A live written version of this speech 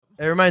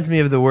It reminds me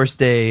of the worst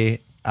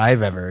day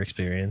I've ever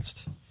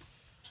experienced.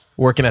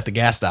 Working at the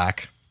gas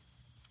dock.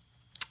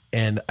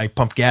 And I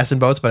pumped gas in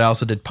boats, but I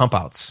also did pump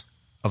outs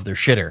of their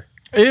shitter.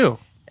 Ew.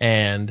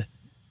 And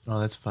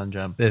that's a fun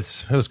job.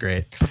 it was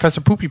great.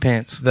 Professor Poopy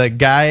Pants. The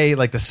guy,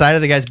 like the side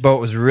of the guy's boat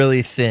was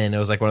really thin. It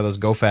was like one of those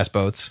go fast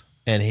boats.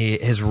 And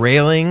his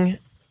railing,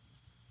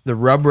 the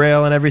rub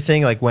rail and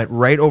everything, like went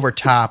right over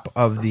top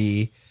of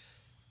the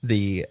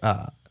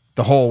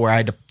hole where I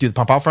had to do the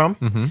pump out from.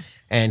 Mm-hmm.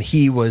 And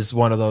he was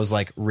one of those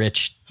like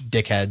rich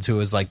dickheads who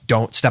was like,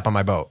 "Don't step on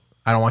my boat.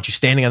 I don't want you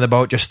standing on the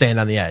boat. Just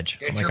stand on the edge."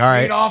 Get I'm your like, "All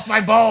right, feet off my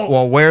boat."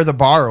 Well, where the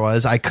bar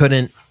was, I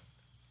couldn't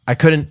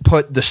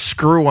put the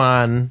screw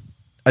on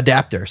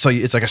adapter. So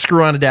it's like a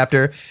screw on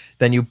adapter.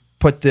 Then you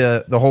put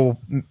the whole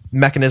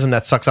mechanism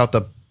that sucks out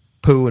the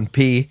poo and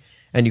pee,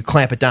 and you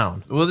clamp it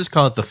down. We'll just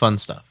call it the fun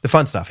stuff. The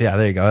fun stuff. Yeah,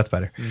 there you go. That's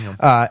better.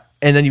 Yeah.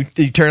 And then you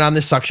turn on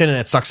this suction, and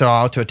it sucks it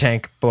all out to a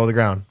tank below the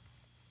ground.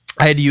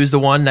 I had to use the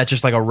one that's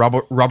just like a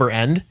rubber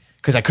end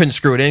because I couldn't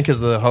screw it in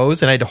because of the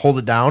hose, and I had to hold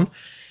it down.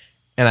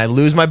 And I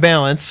lose my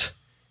balance.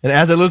 And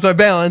as I lose my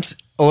balance,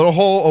 a little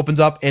hole opens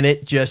up, and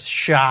it just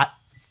shot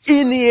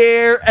in the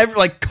air,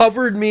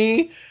 covered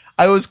me.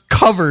 I was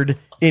covered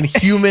in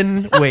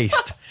human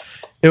waste.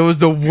 It was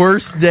the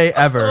worst day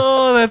ever.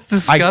 Oh, that's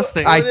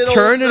disgusting. I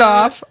turned it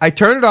off.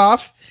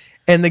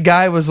 And the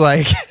guy was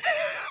like,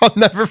 I'll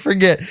never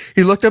forget.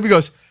 He looked up, he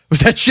goes, "Was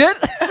that shit?"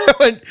 I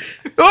went,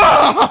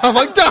 "Oh!" I'm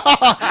like, "Duh!"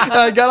 And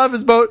I got off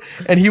his boat,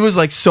 and he was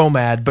like so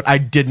mad, but I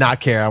did not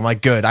care. I'm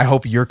like, "Good. I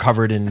hope you're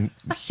covered in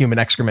human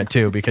excrement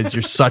too, because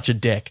you're such a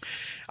dick."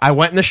 I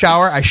went in the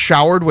shower. I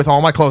showered with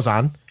all my clothes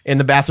on in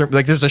the bathroom.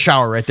 Like there's a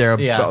shower right there,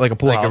 like a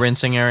pool house. A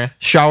rinsing area.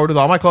 Showered with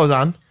all my clothes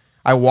on.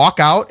 I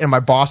walk out, and my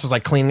boss was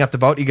like cleaning up the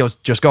boat. He goes,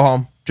 "Just go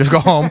home. Just go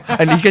home."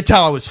 And he could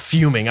tell I was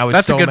fuming. I was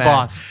That's so a good mad.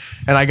 boss.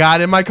 And I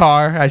got in my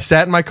car. I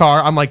sat in my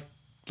car. I'm like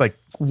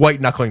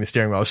white knuckling the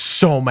steering wheel. I was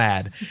so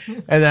mad.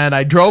 And then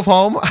I drove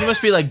home. You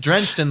must be like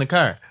drenched in the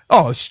car.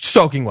 Oh, it's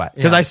soaking wet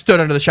because I stood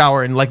under the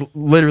shower and like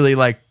literally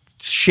like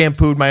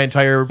shampooed my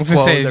entire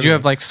clothes. Did you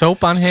have like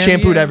soap on hand?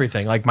 Shampooed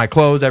everything, like my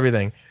clothes,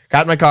 everything.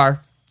 Got in my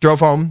car, drove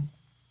home.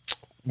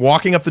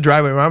 Walking up the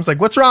driveway, my mom's like,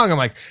 "What's wrong?" I'm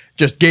like,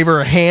 just gave her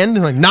a hand.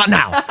 I'm like, "Not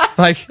now."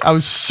 Like, I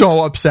was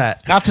so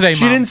upset. Not today,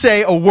 She Mom. didn't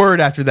say a word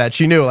after that.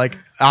 She knew. Like, an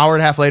hour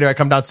and a half later, I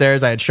come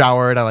downstairs. I had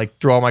showered. I like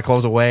threw all my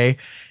clothes away.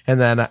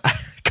 And then I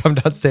come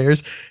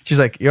downstairs. She's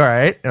like, "You all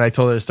right?" And I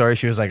told her the story.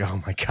 She was like,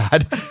 "Oh my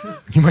God,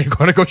 you might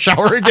want to go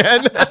shower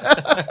again."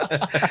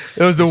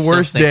 It was the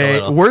worst day.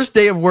 Worst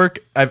day of work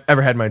I've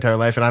ever had in my entire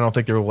life. And I don't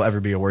think there will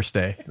ever be a worse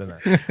day than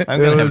that. I'm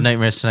going to have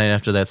nightmares tonight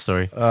after that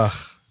story. That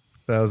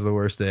was the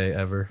worst day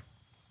ever.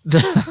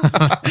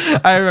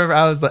 I remember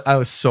I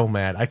was so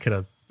mad.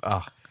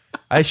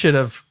 I should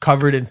have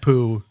covered in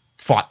poo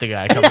fought the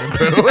guy covered in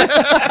poo.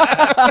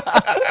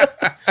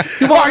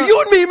 You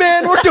and me,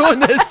 man, we're doing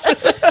this.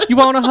 You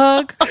want a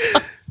hug?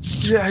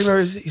 Yeah, I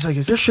remember he's like,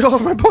 "Is there shit all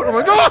over my boat?" I'm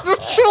like, "Oh,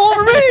 there's shit all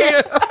over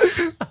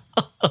me."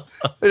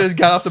 I just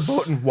got off the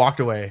boat and walked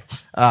away.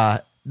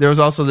 There was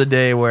also the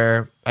day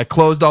where I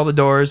closed all the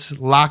doors,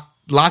 locked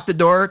the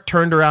door,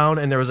 turned around,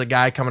 and there was a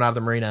guy coming out of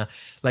the marina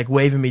like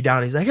waving me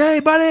down. He's like, "Hey,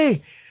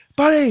 buddy,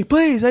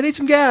 please, I need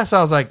some gas."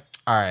 I was like,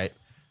 "All right,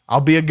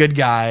 I'll be a good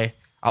guy.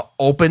 I'll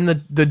open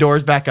the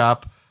doors back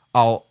up.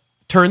 I'll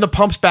turn the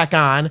pumps back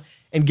on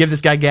and give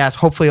this guy gas.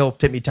 Hopefully he'll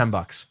tip me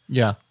 $10."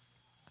 Yeah.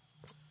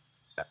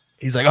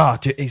 He's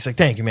like, he's like,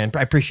 "Thank you, man.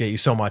 I appreciate you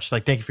so much.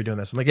 Like, thank you for doing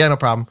this." I'm like, "Yeah, no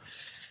problem."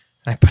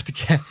 And I put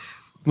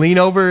lean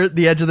over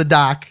the edge of the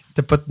dock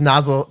to put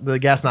the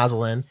gas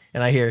nozzle in,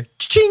 and I hear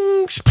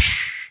ching.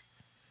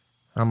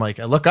 I'm like,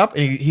 I look up,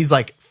 and he's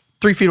like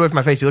 3 feet away from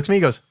my face. He looks at me,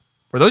 he goes,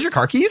 "Were those your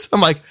car keys?"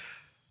 I'm like,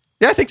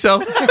 "Yeah, I think so."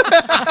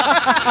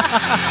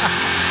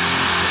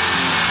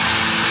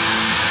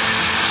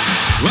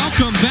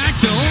 Welcome back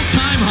to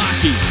old-time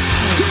hockey.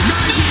 Two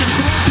guys who can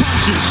throw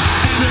punches,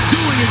 and they're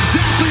doing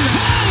exactly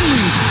that.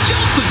 He's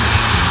jumping.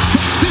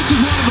 Folks, this is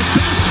one of the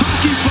best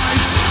hockey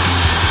fights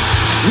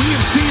we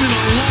have seen in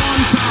a long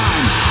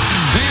time.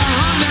 They are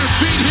on their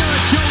feet here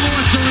at Joe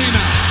Louis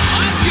Arena.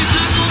 Oscar's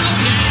not going up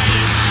yet.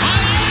 Oh,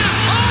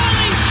 yeah. Oh,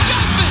 he's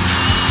jumping.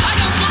 I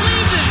don't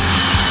believe this.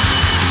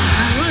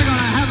 And we're going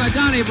to have a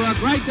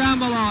Donnybrook right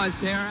down below us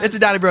here. It's a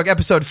Donnybrook,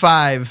 episode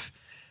 5.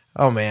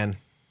 Oh, man.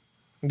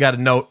 We got a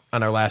note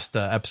on our last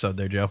episode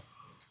there, Joe.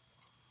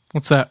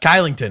 What's that?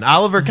 Kylington.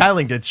 Oliver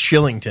Kylington. It's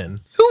Shillington.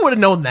 Who would have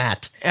known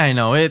that? I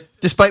know it.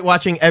 Despite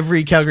watching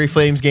every Calgary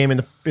Flames game in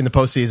the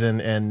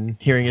postseason and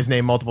hearing his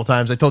name multiple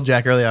times, I told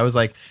Jack earlier, I was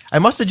like, I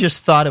must have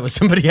just thought it was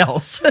somebody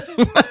else.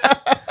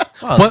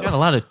 Wow, they got a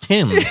lot of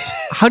tins.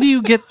 How do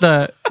you get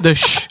the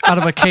sh out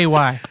of a KY?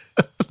 No,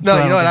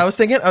 you know what I was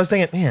thinking? I was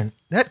thinking, man,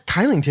 that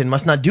Kylington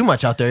must not do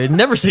much out there. He'd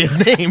never say his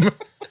name.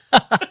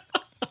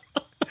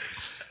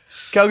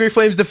 Calgary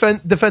Flames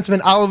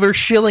defenseman Oliver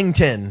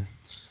Shillington.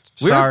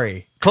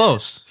 Sorry.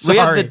 Close.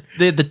 Sorry.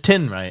 We had the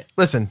tin right.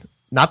 Listen,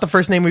 not the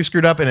first name we've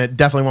screwed up, and it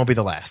definitely won't be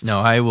the last. No,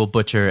 I will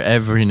butcher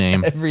every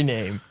name. Every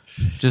name.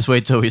 Just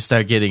wait till we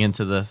start getting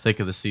into the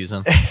thick of the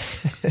season.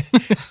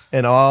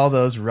 and all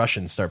those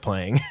Russians start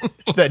playing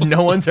that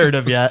no one's heard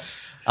of yet.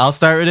 I'll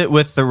start it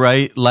with the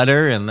right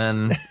letter, and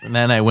then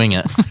I wing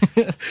it.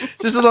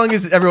 Just as long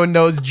as everyone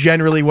knows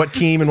generally what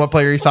team and what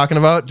player he's talking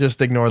about,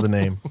 just ignore the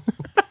name.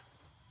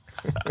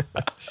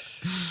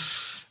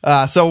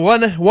 So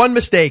one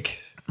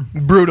mistake,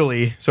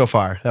 brutally so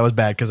far. That was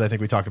bad because I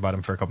think we talked about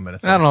him for a couple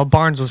minutes. I don't know.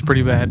 Barnes was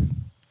pretty bad.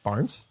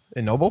 Barnes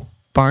and Noble.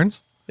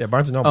 Barnes? Yeah,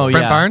 Barnes and Noble. Oh,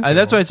 Brent yeah. Barnes?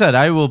 That's what I said.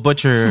 I will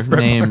butcher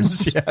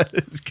names Yeah,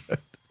 it was good.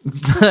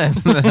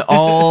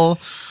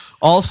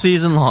 all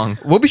season long.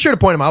 We'll be sure to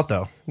point him out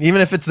though.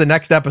 Even if it's the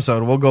next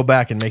episode, we'll go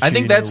back and make sure. I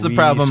think you know that's the we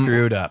problem.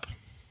 Screwed up.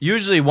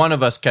 Usually one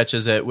of us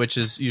catches it, which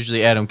is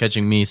usually Adam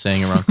catching me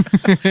saying it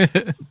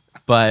wrong.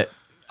 But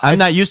I'm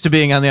not used to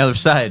being on the other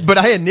side. But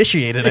I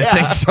initiated, I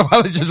think, so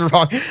I was just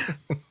wrong.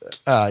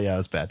 Yeah, it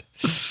was bad.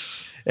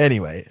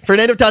 Anyway,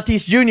 Fernando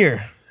Tatis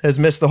Jr. has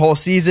missed the whole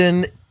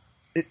season.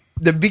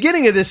 The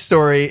beginning of this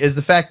story is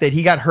the fact that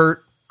he got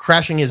hurt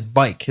crashing his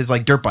bike, his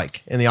like dirt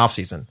bike, in the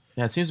offseason.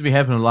 Yeah, it seems to be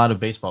happening to a lot of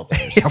baseball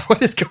players. Yeah,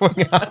 what is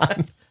going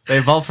on?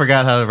 They've all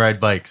forgot how to ride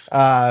bikes.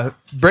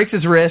 Breaks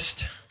his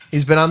wrist.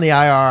 He's been on the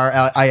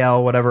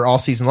IL, whatever, all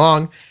season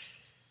long.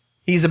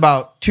 He's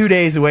about 2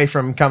 days away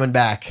from coming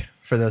back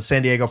for the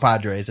San Diego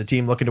Padres, a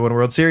team looking to win a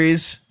World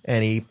Series,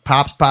 and he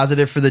pops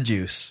positive for the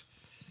juice.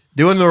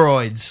 Doing the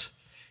roids.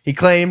 He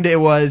claimed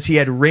he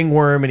had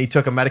ringworm, and he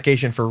took a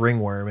medication for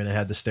ringworm, and it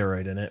had the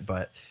steroid in it,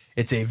 but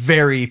it's a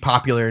very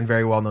popular and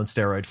very well-known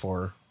steroid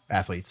for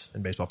athletes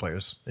and baseball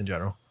players in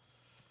general.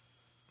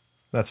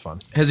 That's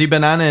fun. Has he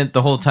been on it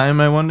the whole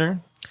time, I wonder?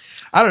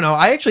 I don't know.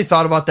 I actually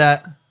thought about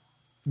that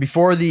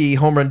before the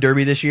home run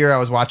derby this year. I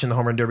was watching the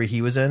home run derby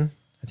he was in.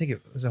 I think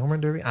it was a home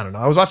run derby. I don't know.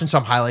 I was watching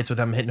some highlights with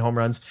him hitting home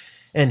runs,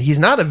 and he's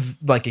not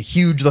a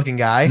huge looking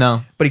guy.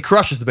 No, but he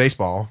crushes the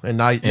baseball, and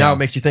now it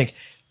makes you think.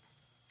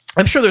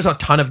 I'm sure there's a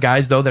ton of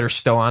guys though that are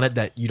still on it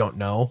that you don't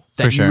know,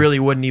 that you really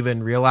wouldn't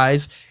even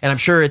realize, and I'm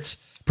sure it's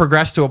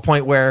progressed to a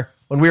point where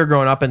when we were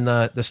growing up in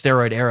the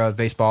steroid era of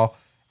baseball,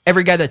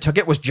 every guy that took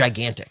it was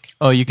gigantic.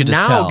 Oh, you could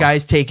just tell. Now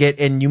guys take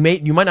it, and you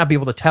might not be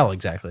able to tell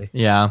exactly.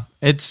 Yeah,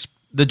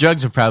 the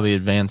drugs have probably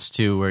advanced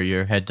too, where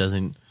your head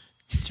doesn't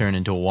turn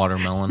into a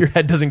watermelon. Your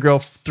head doesn't grow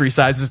 3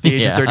 sizes at the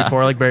age of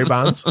 34 like Barry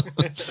Bonds.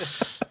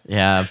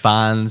 Yeah,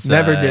 Bonds.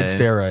 Never did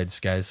steroids,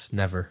 guys.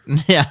 Never.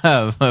 Yeah,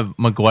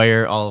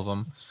 McGuire, all of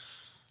them.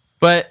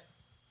 But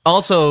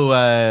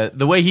also,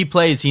 the way he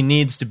plays, he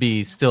needs to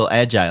be still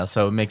agile,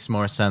 so it makes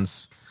more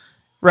sense.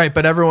 Right,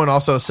 but everyone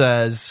also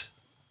says,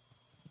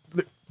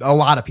 a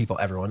lot of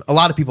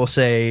people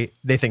say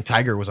they think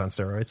Tiger was on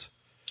steroids.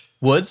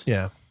 Woods?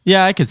 Yeah.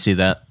 Yeah, I could see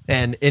that.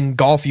 And in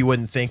golf, you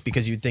wouldn't think,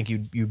 because you'd think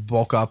you'd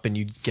bulk up and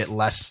you'd get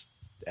less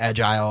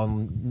agile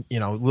and,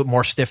 a little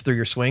more stiff through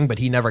your swing, but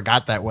he never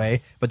got that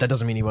way. But that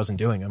doesn't mean he wasn't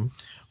doing them.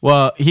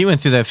 Well, he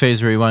went through that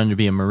phase where he wanted to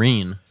be a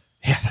Marine.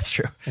 Yeah, that's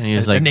true. And he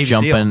was A Navy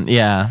SEAL. jumping,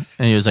 and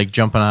he was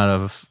jumping out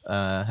of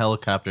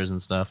helicopters and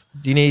stuff.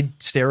 Do you need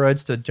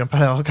steroids to jump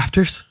out of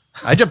helicopters?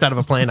 I jumped out of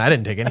a plane. I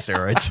didn't take any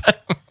steroids.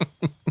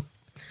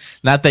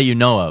 Not that you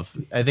know of.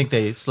 I think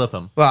they slip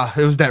them. Well,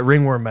 it was that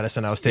ringworm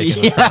medicine I was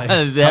taking.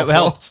 Yeah, that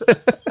helped.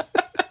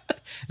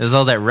 There's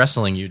all that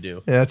wrestling you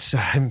do. Yeah,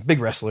 I'm a big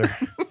wrestler.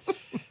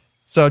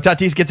 So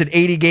Tatis gets an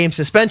 80-game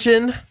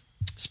suspension.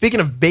 Speaking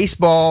of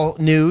baseball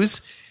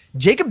news,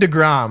 Jacob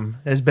deGrom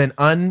has been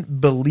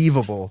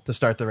unbelievable to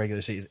start the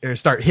regular season, or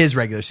start his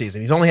regular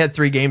season. He's only had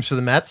 3 games for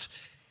the Mets.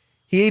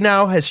 He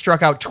now has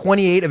struck out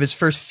 28 of his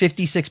first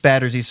 56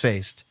 batters he's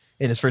faced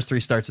in his first 3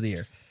 starts of the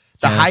year.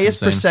 The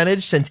highest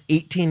percentage since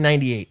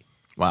 1898.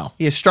 Wow.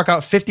 He has struck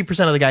out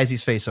 50% of the guys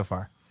he's faced so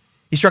far.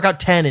 He struck out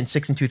 10 in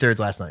 6 2/3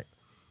 last night.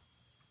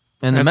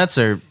 And the Mets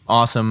are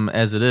awesome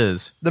as it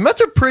is. The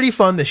Mets are pretty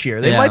fun this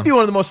year. They might be one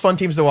of the most fun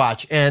teams to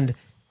watch. And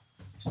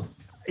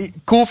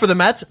cool for the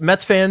Mets.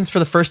 Mets fans, for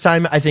the first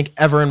time, I think,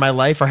 ever in my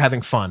life, are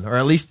having fun, or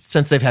at least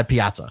since they've had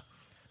Piazza.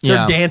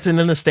 They're dancing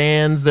in the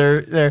stands.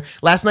 They're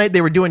last night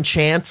they were doing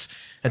chants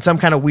and some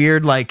kind of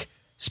weird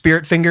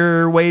spirit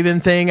finger waving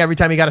thing every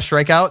time he got a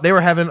strikeout. They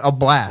were having a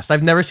blast.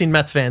 I've never seen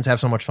Mets fans have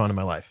so much fun in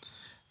my life.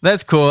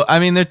 That's cool. I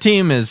mean, their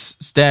team is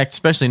stacked,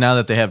 especially now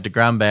that they have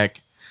DeGrom back.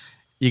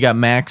 You got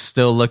Max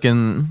still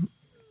looking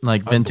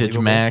like vintage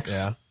Max.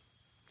 Yeah.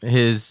 I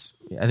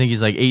think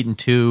he's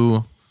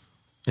 8-2.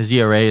 His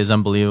ERA is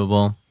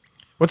unbelievable.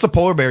 What's the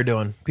polar bear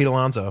doing? Pete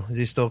Alonso. Is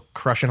he still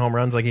crushing home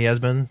runs like he has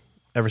been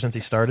ever since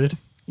he started?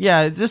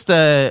 Yeah, just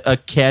a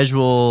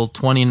casual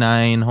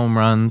 29 home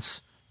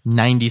runs,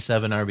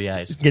 97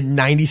 RBIs. Get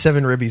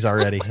 97 ribbies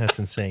already. That's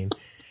insane.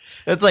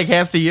 That's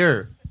half the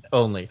year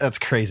only. That's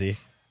crazy.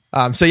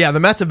 So yeah, the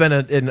Mets have been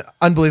an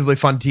unbelievably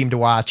fun team to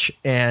watch,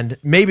 and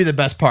maybe the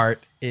best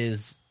part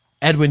is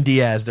Edwin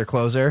Diaz, their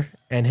closer,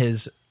 and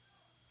his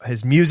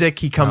music.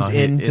 He comes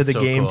into the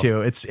game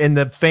too. And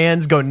the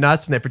fans go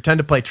nuts and they pretend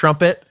to play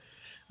trumpet.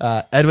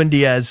 Edwin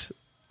Diaz,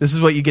 this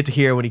is what you get to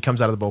hear when he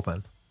comes out of the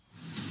bullpen.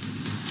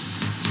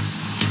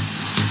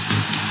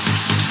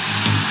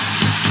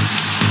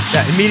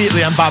 Yeah,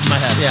 immediately I'm bobbing my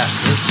head. Yeah,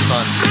 this is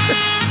fun.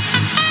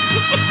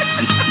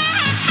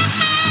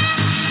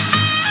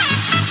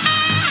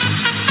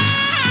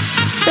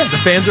 The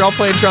fans are all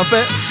playing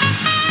trumpet.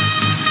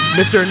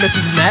 Mr. and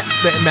Mrs. Met,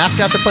 the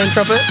mascots, are playing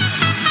trumpet.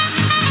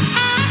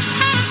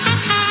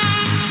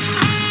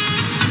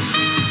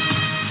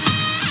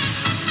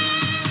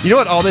 You know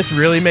what all this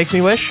really makes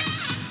me wish?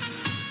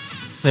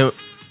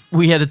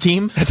 We had a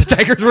team. That the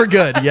Tigers were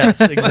good. Yes,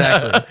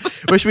 exactly.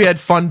 Wish we had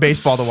fun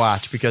baseball to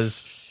watch,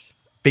 because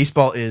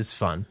baseball is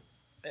fun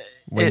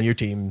when your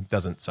team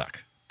doesn't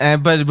suck.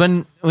 But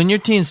when your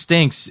team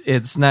stinks,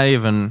 it's not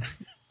even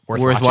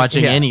worth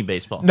watching Yeah. any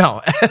baseball.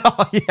 No, at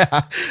all.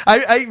 Yeah.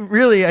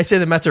 I say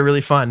the Mets are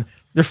really fun.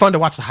 They're fun to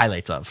watch the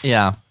highlights of.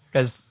 Yeah.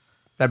 Because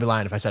I'd be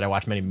lying if I said I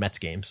watch many Mets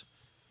games.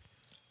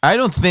 I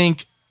don't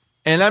think,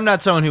 and I'm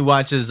not someone who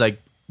watches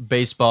like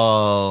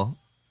baseball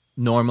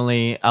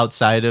normally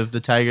outside of the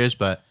Tigers,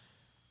 but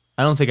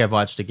I don't think I've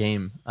watched a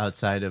game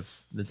outside of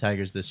the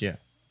Tigers this year.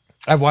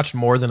 I've watched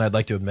more than I'd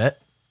like to admit,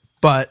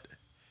 but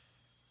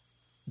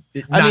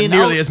not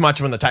nearly as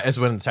much when the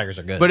Tigers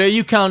are good. But are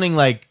you counting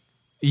like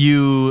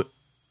you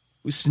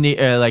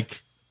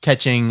like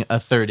catching a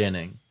third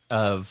inning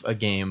of a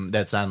game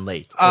that's on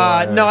late?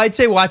 No, I'd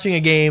say watching a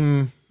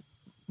game,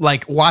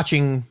 like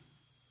watching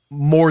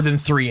more than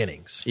 3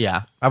 innings.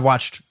 Yeah. I've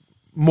watched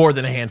more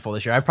than a handful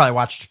this year. I've probably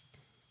watched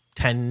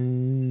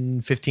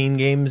 10, 15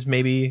 games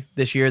maybe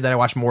this year that I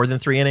watched more than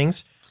 3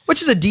 innings,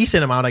 which is a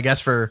decent amount, I guess,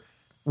 for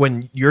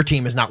when your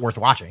team is not worth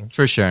watching.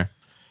 For sure.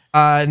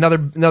 Another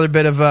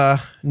bit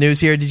of news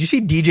here. Did you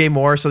see DJ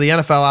Moore? So the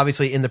NFL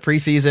obviously in the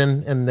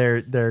preseason, and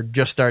they're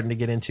just starting to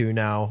get into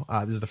now.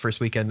 This is the first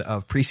weekend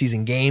of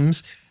preseason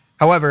games.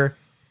 However,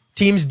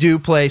 teams do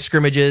play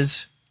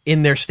scrimmages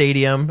in their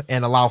stadium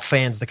and allow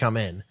fans to come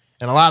in.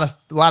 And a lot of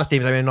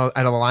stadiums. I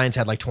know the Lions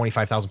had like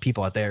 25,000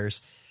 people at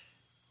theirs.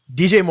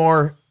 DJ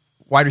Moore,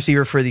 wide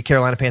receiver for the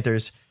Carolina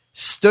Panthers,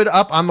 stood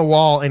up on the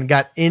wall and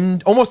got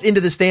almost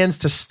into the stands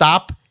to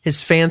stop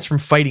his fans from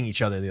fighting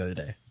each other the other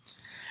day.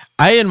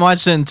 I didn't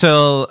watch it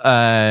until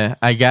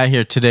I got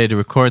here today to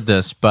record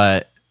this,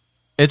 but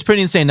it's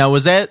pretty insane. Now,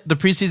 was that the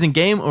preseason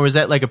game or was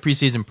that like a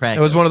preseason practice?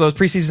 It was one of those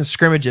preseason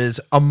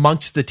scrimmages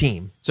amongst the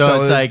team.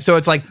 So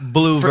it's like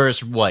blue for-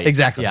 versus white.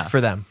 Exactly. Yeah.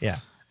 For them. Yeah.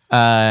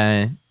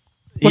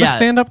 What a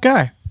stand-up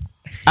guy.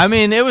 I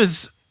mean,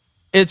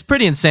 it's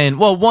pretty insane.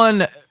 Well,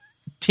 one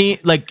team,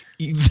 like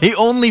the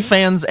only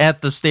fans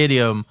at the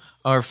stadium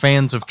are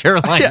fans of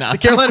Carolina. Yeah, the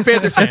Carolina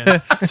Panthers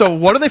fans. So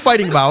what are they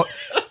fighting about?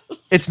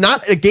 It's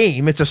not a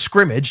game. It's a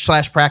scrimmage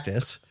 /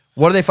 practice.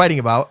 What are they fighting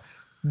about?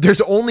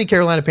 There's only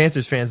Carolina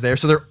Panthers fans there,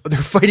 so they're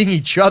fighting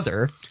each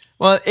other.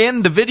 Well,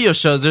 and the video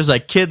shows there's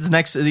like kids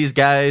next to these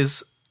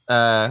guys.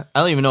 I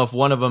don't even know if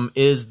one of them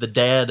is the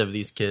dad of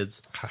these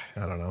kids.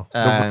 I don't know.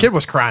 The kid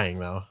was crying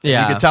though.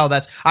 Yeah. You could tell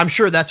I'm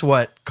sure that's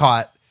what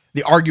caught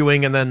the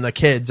arguing, and then the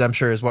kids, I'm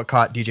sure, is what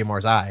caught DJ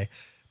Moore's eye.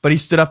 But he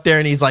stood up there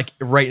and he's like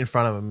right in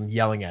front of him,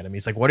 yelling at him.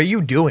 He's like, "What are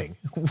you doing?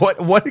 What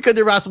could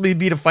there possibly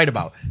be to fight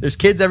about? There's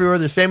kids everywhere.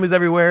 There's families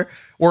everywhere.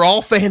 We're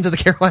all fans of the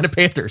Carolina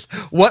Panthers.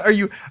 What are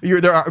you?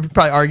 They're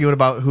probably arguing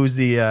about who's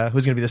going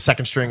to be the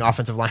second string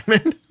offensive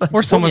lineman.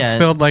 Or someone yeah.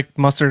 spilled like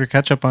mustard or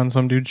ketchup on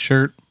some dude's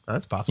shirt.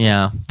 That's possible.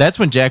 Yeah, that's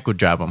when Jack would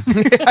drop him.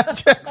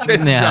 Jack's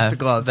ready to Yeah, drop the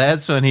gloves.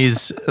 that's when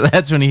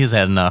he's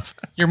had enough.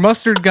 Your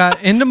mustard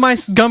got into my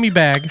gummy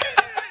bag.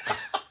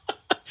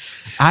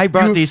 I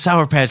brought these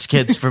Sour Patch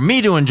Kids for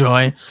me to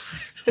enjoy,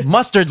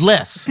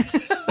 mustardless.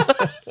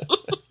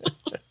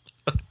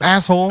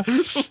 Asshole.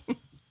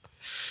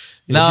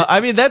 No, I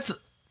mean that's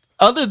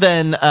other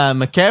than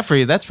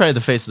McCaffrey. That's probably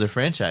the face of the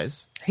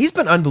franchise. He's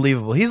been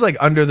unbelievable. He's like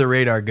under the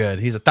radar good.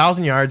 He's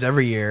 1,000 yards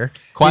every year.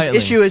 Quietly.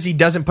 His issue is he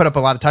doesn't put up a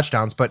lot of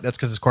touchdowns, but that's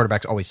because his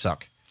quarterbacks always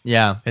suck.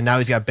 Yeah, And now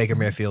he's got Baker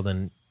Mayfield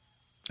and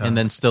and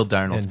then still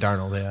Darnold,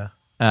 Darnold.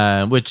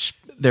 Yeah. which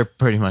they're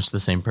pretty much the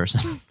same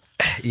person.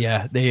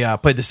 Yeah, they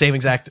played the same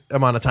exact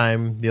amount of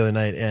time the other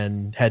night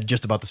and had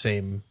just about the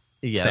same.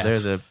 Yeah,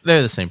 stats.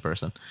 they're the same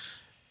person.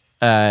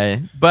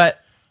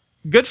 But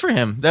good for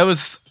him. It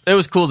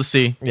was cool to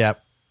see. Yeah,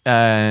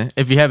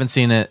 If you haven't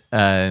seen it,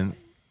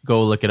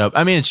 go look it up.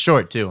 I mean, it's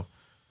short too.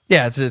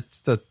 yeah. It's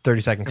the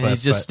 30-second And clip.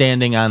 he's just but-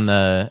 standing on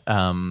the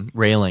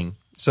railing,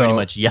 So- pretty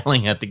much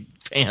yelling at the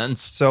fans.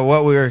 So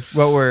what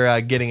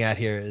we're getting at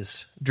here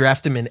is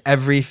draft him in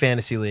every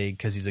fantasy league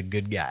because he's a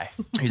good guy.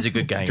 He's a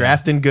good guy.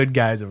 Drafting good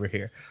guys over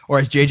here, or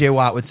as JJ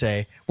Watt would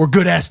say, we're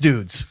good ass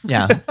dudes.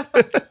 Yeah.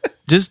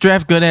 Just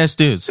draft good ass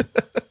dudes.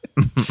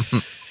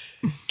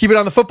 Keep it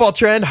on the football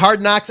trend.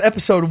 Hard Knocks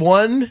episode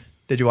 1.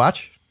 Did you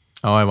watch?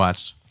 Oh, I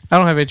watched. I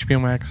don't have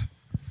HBO Max,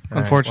 All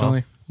right,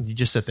 unfortunately. well, you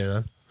just sit there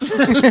then.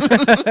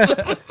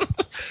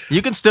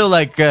 You can still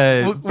like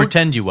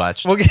pretend you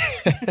watched. We'll get,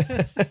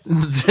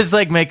 Just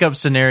like make up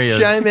scenarios.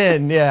 chime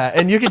in, yeah,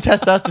 and you can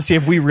test us to see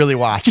if we really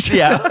watched.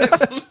 Yeah.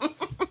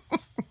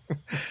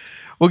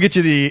 We'll get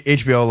you the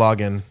HBO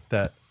login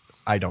that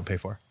I don't pay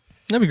for.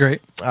 That'd be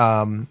great.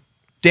 Dan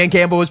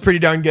Campbell was pretty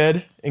darn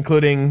good,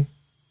 including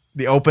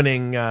the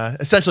opening,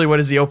 essentially what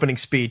is the opening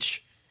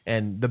speech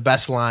and the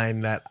best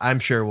line that I'm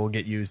sure will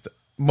get used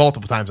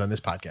multiple times on this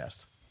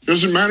podcast.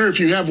 Doesn't matter if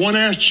you have one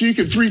ass cheek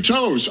and 3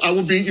 toes. I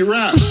will beat your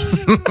ass.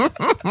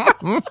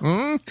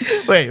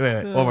 Wait,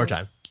 one more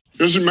time.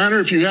 Doesn't matter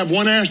if you have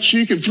one ass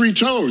cheek and 3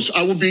 toes.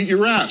 I will beat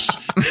your ass.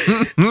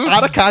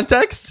 Out of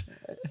context?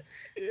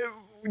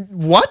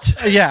 What?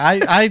 Yeah,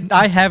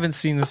 I haven't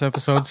seen this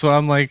episode, so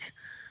I'm like,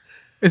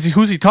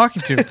 who's he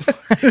talking to?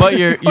 But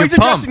you're he's pumped,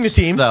 addressing the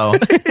team. though.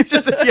 It's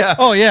just, yeah.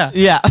 Oh yeah,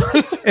 Yeah.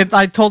 And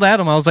I told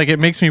Adam, I was like, it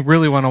makes me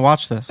really want to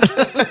watch this.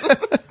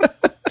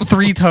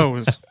 3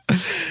 toes,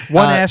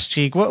 one ass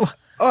cheek. What?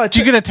 Oh, Did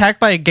you get attacked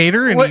by a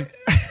gator and What?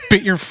 he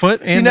bit your foot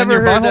and you then never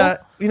your heard butthole?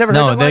 you never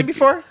No, heard that they- line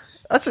before?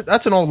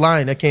 That's an old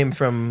line that came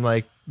from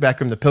like back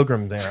from the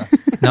Pilgrim era.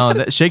 No,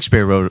 that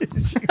Shakespeare wrote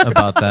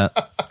about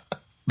that.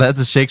 That's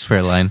a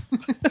Shakespeare line.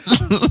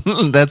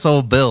 That's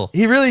old Bill.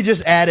 He really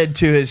just added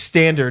to his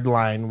standard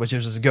line, which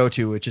is his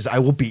go-to, which is "I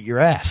will beat your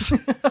ass."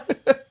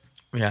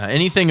 Yeah,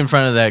 anything in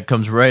front of that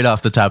comes right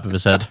off the top of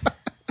his head.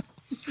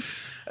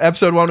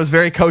 Episode 1 was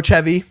very coach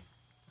heavy.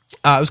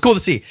 It was cool to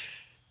see.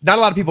 Not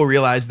a lot of people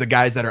realize the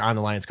guys that are on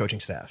the Lions coaching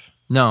staff.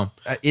 No,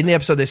 In the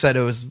episode, they said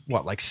it was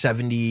like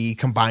 70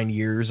 combined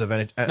years of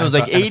it was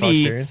like NFL 80,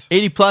 experience.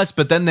 80 plus,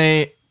 but then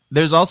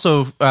there's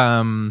also,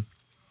 I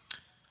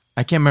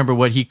can't remember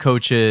what he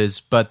coaches,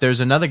 but there's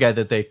another guy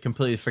that they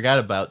completely forgot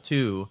about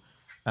too,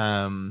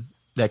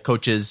 that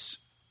coaches,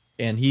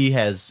 and he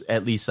has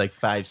at least like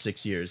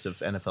 5-6 years of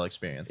NFL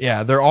experience.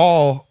 Yeah, they're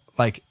all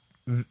like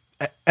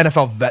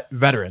NFL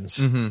veterans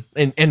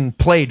and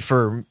played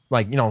for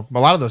a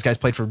lot of those guys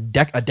played for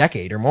a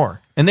decade or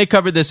more. And they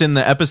covered this in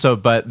the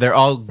episode, but they're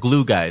all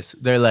glue guys.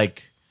 They're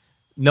like,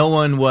 no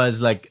one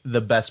was like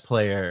the best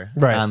player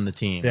on the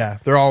team. Yeah,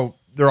 they're all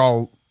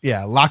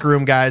locker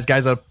room guys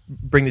that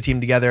bring the team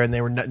together, and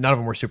they were none of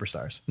them were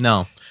superstars.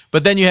 No.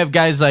 But then you have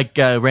guys like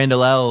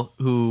Randall L.,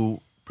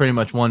 who pretty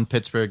much won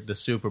Pittsburgh the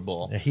Super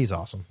Bowl. Yeah, he's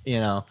awesome. You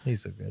know,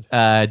 He's so good.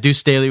 Deuce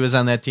Staley was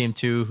on that team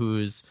too,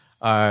 who's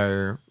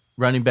our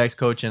running backs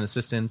coach and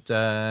assistant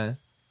head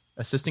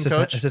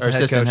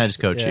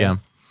coach. Yeah.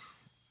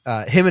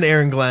 Him and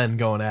Aaron Glenn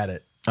going at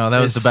it. Oh,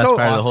 that was It's the best so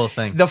part of the awesome. whole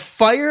thing. The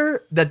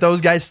fire that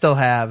those guys still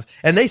have,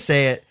 and they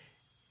say it,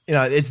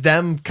 it's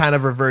them kind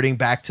of reverting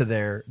back to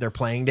their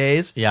playing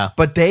days. Yeah.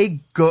 But they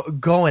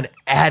going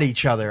at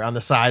each other on the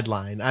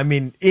sideline. I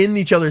mean, in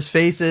each other's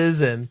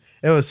faces, and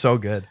it was so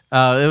good.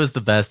 It was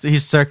the best.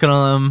 He's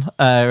circling him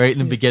right in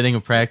the beginning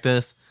of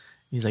practice.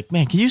 He's like,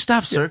 man, can you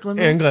stop circling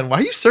me? Aaron Glenn, why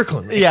are you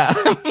circling me? Yeah.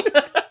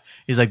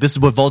 He's like, this is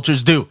what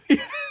vultures do.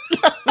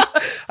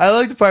 I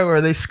like the part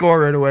where they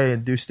score right away,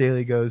 and Deuce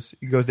Staley goes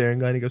to Aaron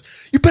Glenn. He goes,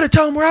 "You better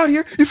tell him we're out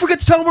here. You forget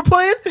to tell him we're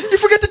playing. You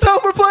forget to tell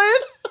him we're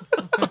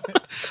playing."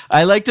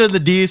 I liked when the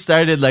D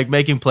started like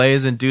making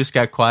plays and Deuce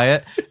got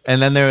quiet, and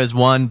then there was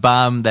one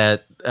bomb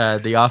that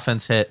the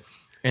offense hit,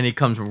 and he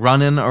comes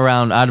running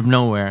around out of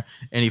nowhere,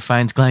 and he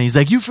finds Glenn. He's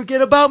like, "You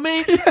forget about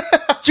me?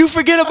 Did you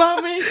forget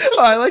about me?" Oh,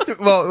 I liked it.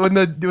 Well, when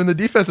the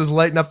defense was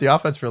lighting up the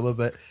offense for a little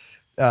bit,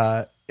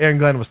 Aaron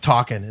Glenn was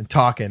talking,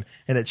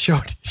 and it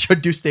showed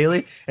Deuce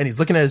Staley, and he's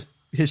looking at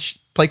his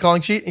play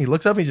calling sheet, and he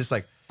looks up, and he's just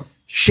like,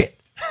 "Shit,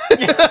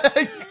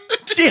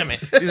 damn it."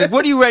 He's like,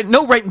 "What are you writing?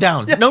 No writing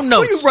down. No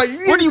notes. What are you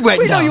writing? What are you writing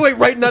We know down?" you ain't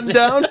writing nothing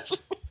down.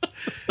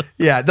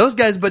 Yeah, those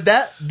guys, but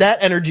that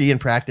energy in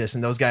practice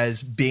and those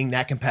guys being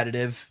that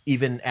competitive,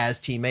 even as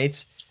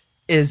teammates,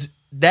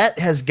 that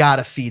has got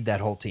to feed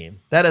that whole team.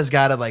 That has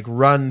got to like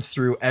run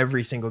through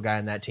every single guy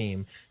in that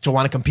team to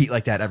want to compete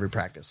like that every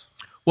practice.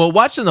 Well,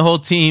 watching the whole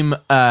team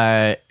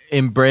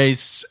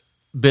embrace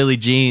Billie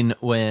Jean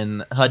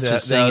when Hutch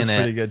is singing was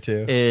pretty good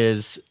too.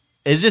 is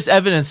just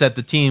evidence that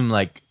the team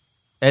like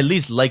at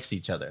least likes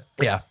each other.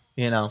 Yeah.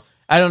 You know,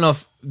 I don't know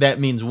if that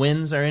means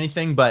wins or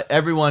anything, but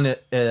everyone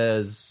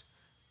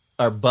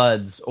are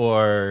buds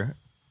or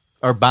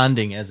are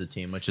bonding as a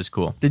team, which is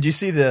cool. Did you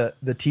see the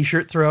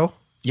T-shirt throw?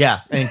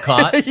 Yeah, and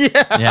caught.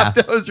 Yeah,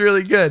 that was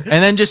really good.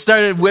 And then just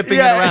started whipping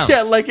it around.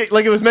 Yeah, like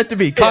it was meant to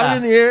be. Caught Yeah. it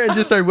in the air and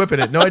just started whipping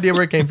it. No idea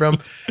where it came from.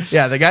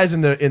 Yeah, the guys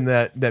in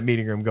that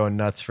meeting room going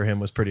nuts for him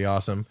was pretty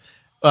awesome.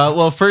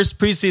 Well, first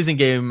preseason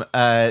game,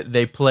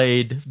 they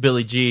played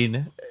Billie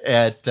Jean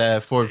at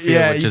Ford Field,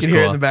 Yeah, which you is can cool.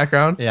 hear it in the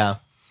background. Yeah.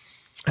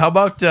 How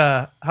about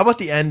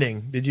the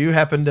ending? Did you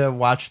happen to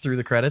watch through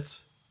the credits?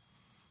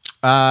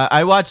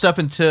 I watched up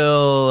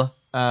until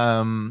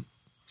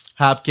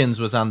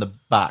Hopkins was on the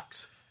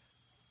box.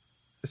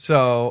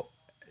 So,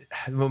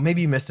 well,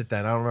 maybe you missed it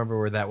then. I don't remember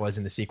where that was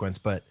in the sequence,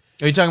 but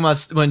Are you talking about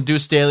when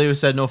Deuce Staley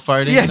said no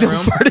farting yeah, in the no room?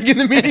 farting in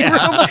the meeting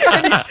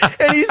room,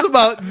 and he's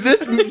about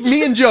this.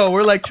 Me and Joe,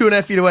 we're like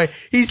 2.5 feet away.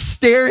 He's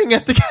staring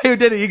at the guy who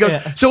did it. He goes,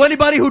 Yeah. "So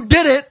anybody who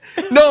did it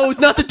knows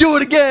not to do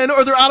it again,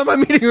 or they're out of my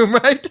meeting room,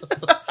 right?"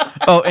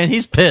 Oh, and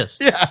he's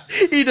pissed. Yeah,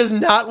 he does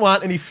not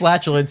want any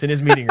flatulence in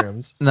his meeting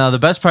rooms. No, the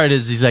best part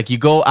is he's like, you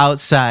go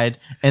outside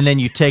and then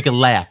you take a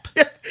lap.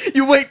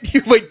 You wait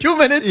 2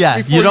 minutes. Yeah,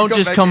 before you don't go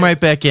just back come in. right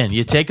back in.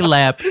 You take a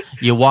lap,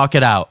 you walk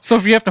it out. So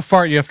if you have to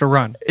fart, you have to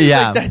run.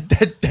 Yeah.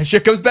 That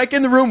shit comes back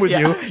in the room with Yeah.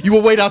 you. You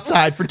will wait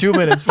outside for 2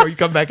 minutes before you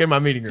come back in my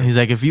meeting room. He's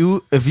like, if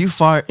you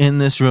fart in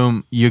this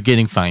room, you're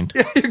getting fined.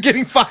 You're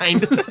getting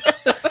fined.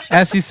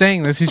 As he's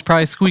saying this, he's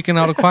probably squeaking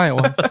out a quiet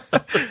one.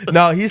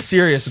 No, he's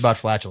serious about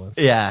flatulence.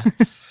 Yeah.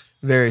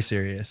 Very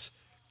serious.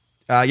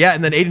 Yeah,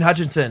 and then Aiden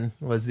Hutchinson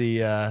was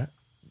the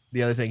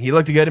other thing. He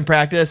looked good in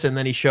practice, and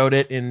then he showed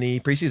it in the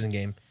preseason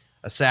game.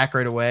 A sack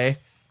right away,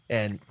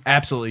 and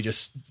absolutely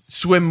just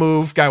swim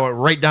move. Guy went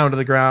right down to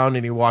the ground,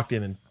 and he walked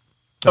in and.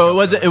 Oh, it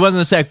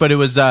wasn't a sack, but it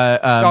was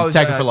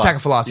tackle for loss. Tackle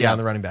for loss, yeah, on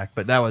the running back.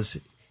 But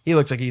he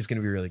looks like he's going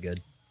to be really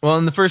good. Well,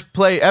 in the first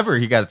play ever,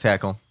 he got a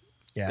tackle.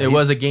 Yeah, it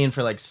was a gain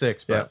for like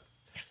 6. But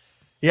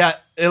yeah,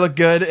 it looked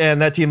good,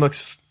 and that team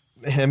looks.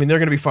 I mean, they're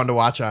going to be fun to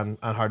watch on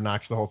Hard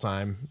Knocks the whole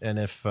time. And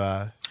if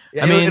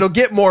it'll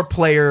get more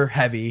player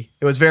heavy.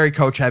 It was very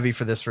coach heavy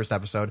for this first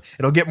episode.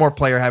 It'll get more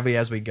player heavy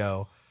as we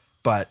go,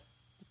 but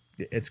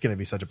it's going to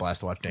be such a blast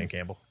to watch Dan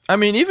Campbell. I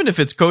mean, even if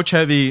it's coach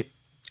heavy,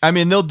 I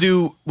mean, they'll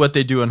do what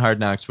they do in Hard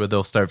Knocks, where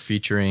they'll start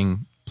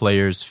featuring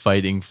players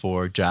fighting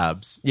for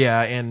jobs.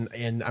 Yeah,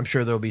 and I'm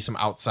sure there'll be some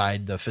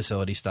outside the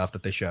facility stuff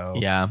that they show.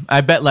 Yeah, I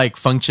bet like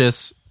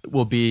Funchess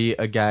will be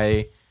a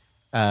guy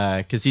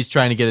because he's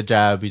trying to get a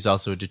job. He's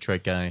also a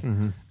Detroit guy.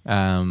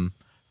 Mm-hmm.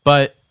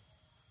 But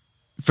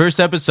first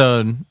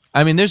episode,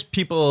 I mean, there's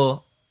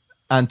people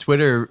on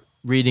Twitter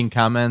reading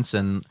comments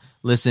and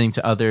listening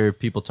to other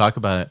people talk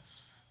about it.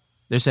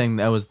 They're saying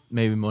that was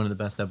maybe one of the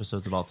best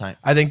episodes of all time.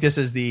 I think this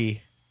is the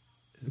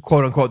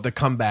quote unquote the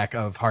comeback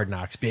of Hard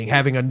Knocks,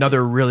 having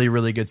another really,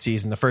 really good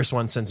season. The first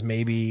one since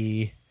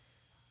maybe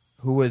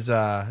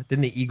didn't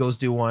the Eagles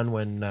do one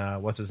when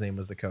what's his name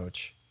was the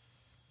coach?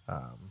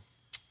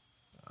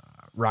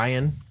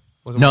 Ryan?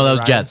 No, that was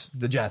Ryan? Jets.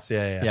 The Jets,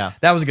 yeah. Yeah.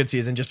 That was a good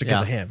season just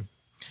because of him.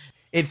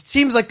 It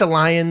seems like the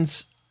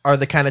Lions are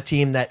the kind of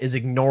team that is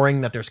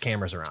ignoring that there's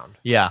cameras around.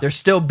 Yeah. They're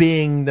still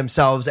being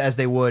themselves as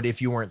they would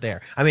if you weren't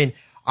there. I mean,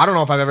 I don't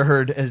know if I've ever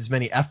heard as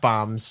many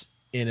F-bombs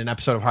in an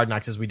episode of Hard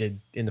Knocks as we did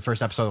in the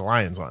first episode of the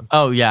Lions one.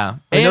 Oh, yeah.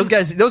 And those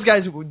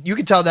guys, you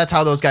can tell that's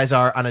how those guys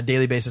are on a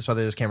daily basis,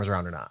 whether there's cameras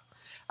around or not.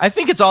 I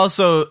think it's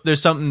also,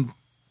 there's something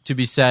to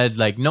be said,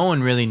 like no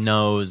one really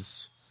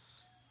knows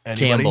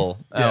Anybody? Campbell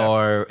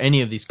or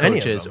any of these Any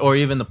of coaches them. or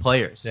even the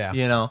players. Yeah.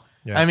 You know?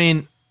 Yeah. I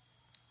mean,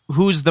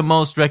 who's the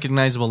most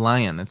recognizable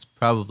Lion? It's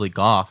probably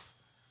Goff,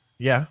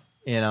 Yeah.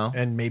 you know?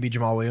 And maybe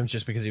Jamal Williams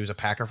just because he was a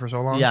Packer for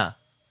so long. Yeah.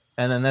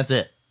 And then that's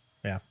it.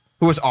 Yeah.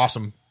 Who was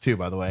awesome, too,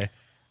 by the way.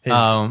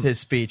 His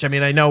speech. I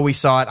mean, I know we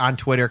saw it on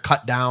Twitter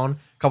cut down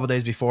a couple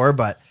days before,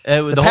 but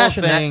The whole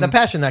thing- the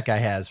passion that guy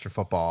has for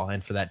football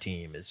and for that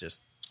team is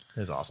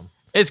awesome.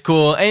 It's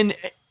cool.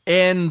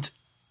 And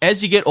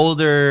as you get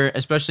older,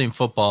 especially in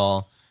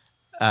football,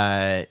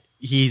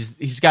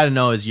 he's got to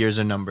know his years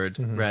are numbered,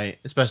 right?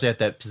 Especially at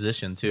that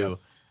position too.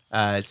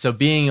 So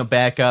being a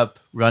backup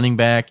running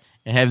back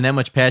and having that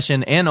much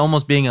passion and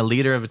almost being a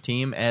leader of a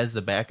team as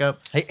the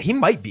backup. He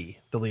might be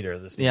the leader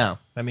of this team. Yeah.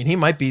 I mean, he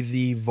might be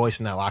the voice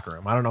in that locker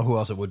room. I don't know who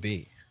else it would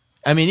be.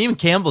 I mean, even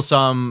Campbell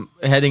saw him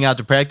heading out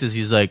to practice.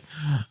 He's like,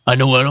 I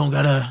know I don't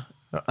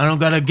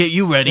gotta get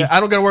you ready. Yeah, I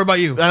don't got to worry about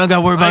you. I don't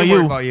gotta worry I about ain't you.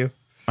 worried about you.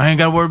 I ain't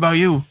gotta worry about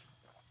you.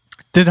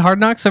 Did Hard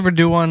Knocks ever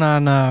do one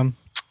on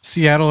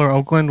Seattle or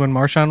Oakland when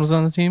Marshawn was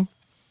on the team?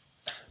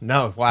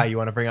 No. Why? You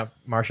want to bring up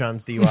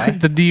Marshawn's DUI?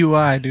 The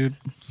DUI, dude.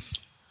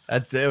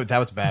 That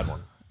was a bad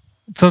one.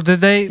 So did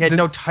they? He had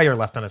no tire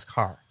left on his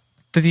car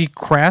Did he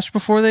crash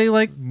before they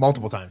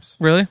multiple times.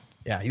 really?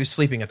 Yeah, he was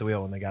sleeping at the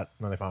wheel when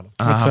they found him.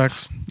 That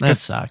sucks. That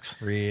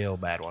sucks. Real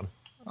bad one.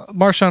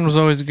 Marshawn was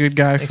always a good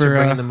guy Thanks for for.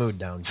 bringing the mood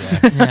down,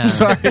 Jack. Yeah. I'm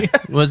sorry.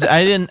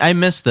 I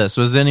missed this.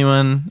 Was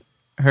anyone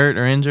hurt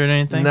or injured or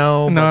anything?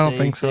 No, No, but I don't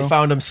think so. They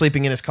found him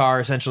sleeping in his car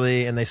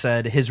essentially, and they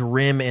said his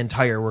rim and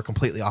tire were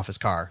completely off his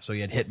car, so he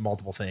had hit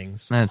multiple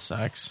things. That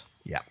sucks.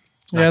 Yeah,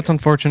 Yeah, it's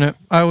unfortunate.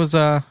 I was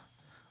a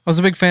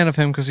big fan of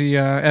him because he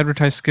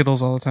advertised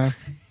Skittles all the time.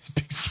 he's a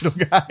big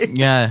Skittle guy.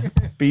 Yeah,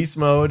 Beast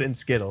mode and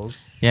Skittles.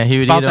 yeah. He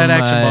would About eat that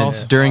them action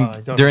balls.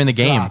 during the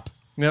game. Drop.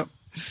 Yep.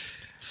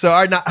 So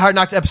our Hard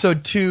Knocks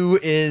episode 2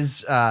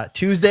 is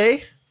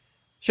Tuesday.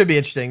 Should be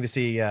interesting to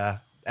see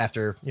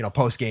after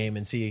post game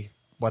and see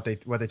what they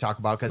talk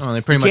about because Oh,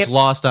 they pretty much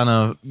lost on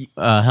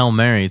a Hail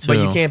Mary too. But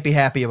you can't be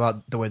happy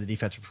about the way the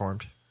defense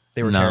performed.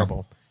 They were No.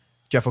 terrible.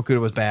 Jeff Okuda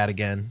was bad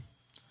again.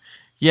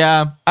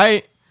 Yeah,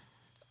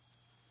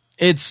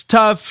 it's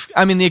tough.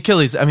 I mean, the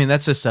Achilles. I mean,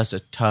 that's just such a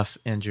tough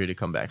injury to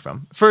come back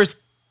from. First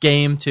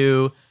game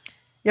too.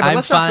 Yeah, but I'm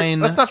let's fine.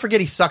 let's not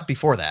forget he sucked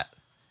before that.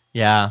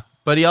 Yeah,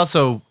 but he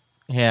also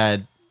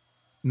had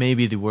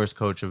maybe the worst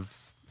coach of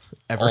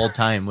Ever. all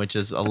time, which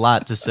is a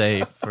lot to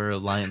say for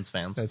Lions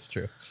fans. That's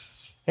true.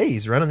 Hey,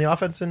 he's running the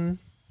offense in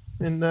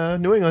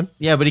New England.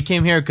 Yeah, but he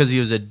came here because he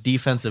was a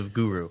defensive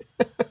guru.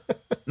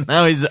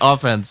 Now he's the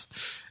offense.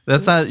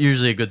 That's not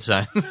usually a good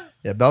sign.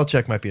 Yeah,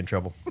 Belichick might be in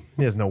trouble.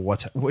 He doesn't know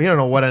we don't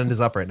know what end is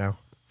up right now.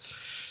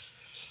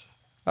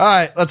 All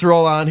right, let's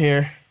roll on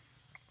here.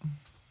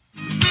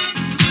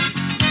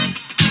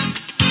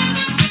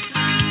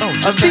 Oh,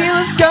 the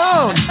Steelers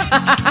gone.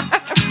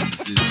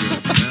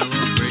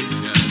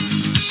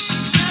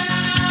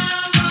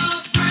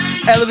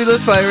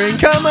 Elevator's firing.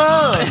 Come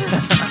on.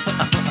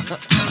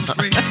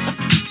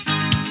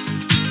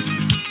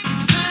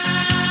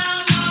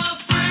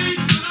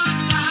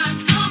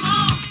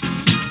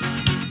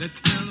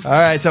 All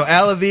right, so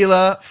Al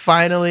Avila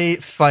finally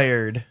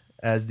fired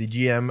as the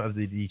GM of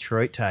the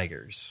Detroit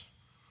Tigers.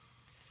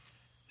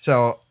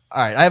 So,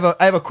 all right,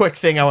 I have a quick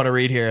thing I want to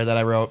read here that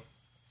I wrote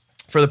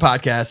for the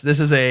podcast. This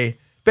is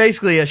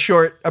basically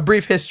a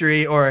brief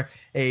history or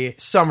a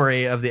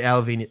summary of the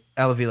Al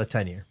Avila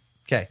tenure.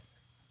 Okay,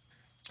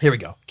 here we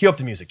go. Cue up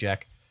the music,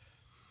 Jack.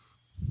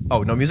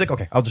 Oh, no music?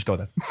 Okay, I'll just go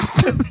then.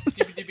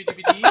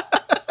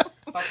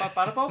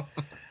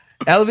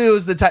 Al Avila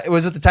was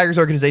with the Tigers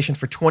organization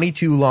for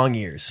 22 long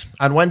years.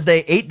 On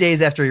Wednesday, 8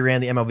 days after he ran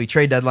the MLB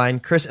trade deadline,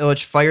 Chris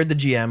Ilitch fired the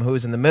GM, who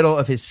was in the middle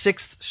of his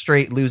 6th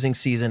straight losing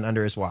season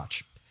under his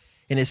watch.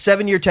 In his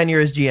 7-year tenure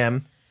as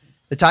GM,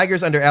 the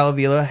Tigers under Al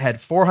Avila had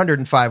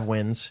 405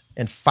 wins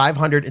and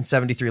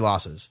 573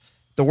 losses,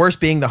 the worst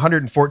being the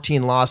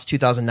 114-loss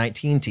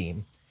 2019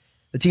 team.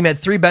 The team had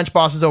 3 bench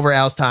bosses over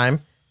Al's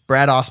time,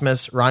 Brad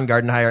Ausmus, Ron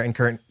Gardenhire, and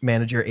current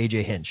manager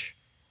A.J. Hinch.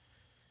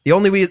 The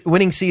only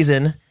winning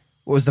season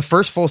was the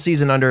first full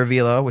season under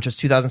Avila, which was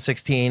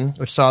 2016,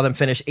 which saw them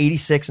finish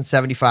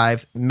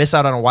 86-75, miss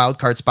out on a wild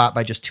card spot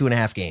by just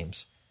 2.5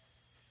 games.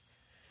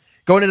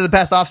 Going into the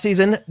past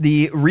offseason,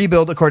 the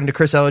rebuild, according to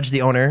Chris Ilitch,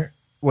 the owner,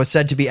 was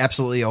said to be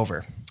absolutely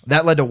over.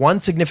 That led to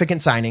one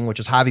significant signing, which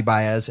was Javi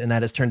Baez, and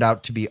that has turned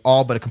out to be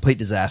all but a complete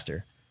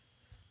disaster.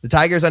 The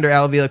Tigers under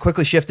Al Avila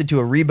quickly shifted to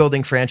a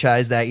rebuilding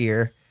franchise that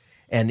year,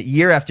 and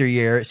year after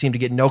year, it seemed to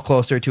get no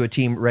closer to a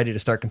team ready to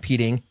start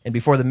competing, and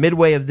before the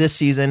midway of this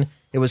season,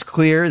 it was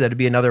clear that it would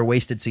be another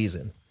wasted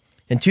season.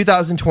 In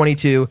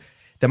 2022,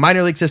 the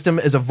minor league system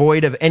is a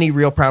void of any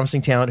real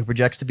promising talent who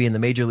projects to be in the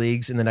major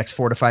leagues in the next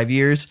 4 to 5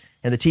 years,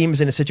 and the team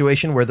is in a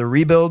situation where the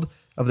rebuild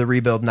of the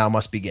rebuild now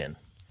must begin.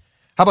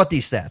 How about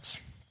these stats?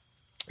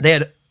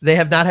 They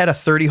have not had a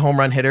 30 home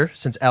run hitter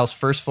since Al's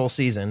first full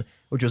season,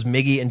 which was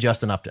Miggy and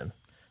Justin Upton.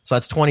 So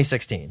that's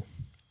 2016.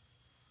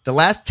 The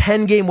last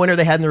 10-game winner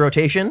they had in the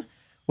rotation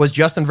was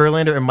Justin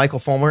Verlander and Michael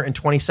Fulmer in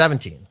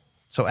 2017.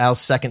 So Al's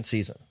second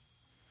season.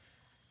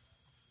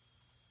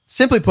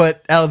 Simply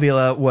put, Al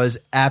Avila was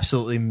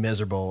absolutely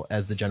miserable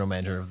as the general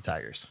manager of the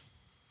Tigers.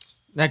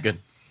 Not good.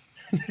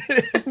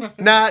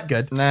 Not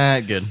good.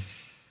 Not good.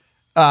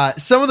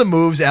 Some of the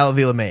moves Al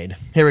Avila made.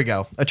 Here we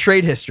go. A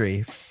trade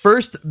history.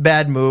 First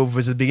bad move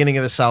was the beginning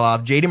of the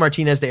sell-off. JD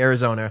Martinez to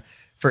Arizona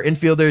for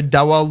infielder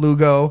Dawal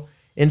Lugo,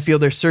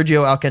 infielder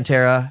Sergio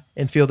Alcantara,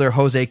 infielder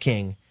Jose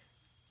King,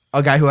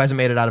 a guy who hasn't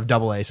made it out of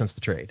AA since the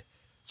trade.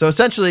 So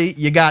essentially,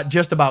 you got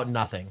just about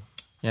nothing.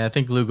 Yeah, I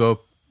think Lugo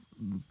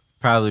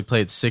probably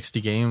played 60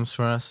 games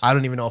for us. I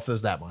don't even know if there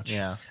was that much.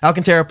 Yeah.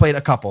 Alcantara played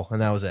a couple, and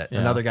that was it. Yeah.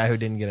 Another guy who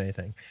didn't get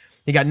anything.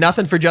 He got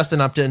nothing for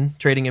Justin Upton,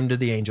 trading him to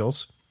the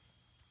Angels.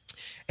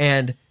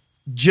 And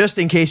just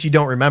in case you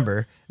don't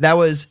remember, that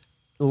was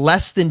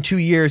less than 2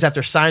 years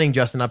after signing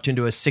Justin Upton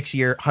to a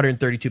 6-year,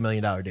 $132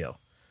 million deal.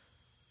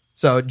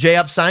 So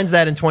J-Up signs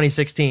that in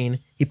 2016.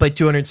 He played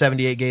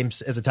 278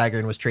 games as a Tiger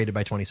and was traded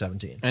by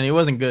 2017. And he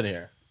wasn't good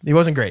here. He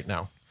wasn't great,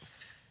 no.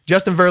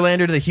 Justin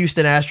Verlander to the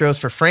Houston Astros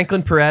for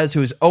Franklin Perez,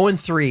 who is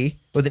 0-3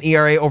 with an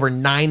ERA over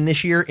 9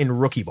 this year in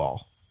rookie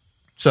ball.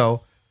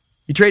 So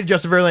you traded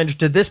Justin Verlander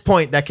to this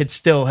point that kid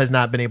still has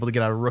not been able to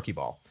get out of rookie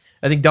ball.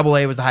 I think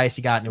AA was the highest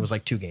he got, and it was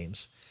like 2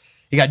 games.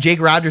 You got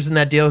Jake Rogers in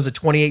that deal as a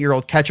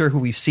 28-year-old catcher who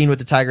we've seen with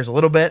the Tigers a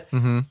little bit.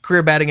 Mm-hmm.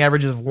 Career batting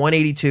averages of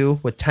 182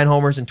 with 10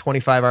 homers and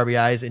 25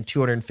 RBIs and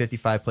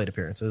 255 plate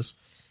appearances.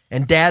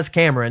 And Daz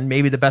Cameron,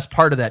 maybe the best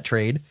part of that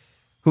trade,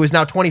 who is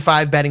now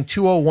 25, batting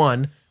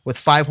 201 with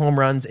 5 home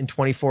runs and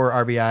 24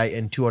 RBI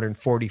and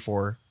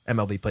 244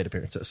 MLB plate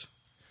appearances.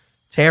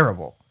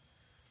 Terrible.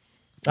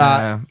 He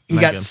got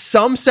good.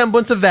 some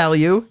semblance of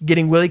value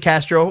getting Willie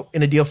Castro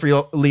in a deal for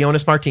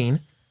Leonis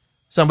Martin,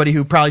 somebody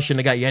who probably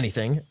shouldn't have got you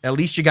anything. At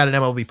least you got an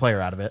MLB player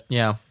out of it.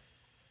 Yeah.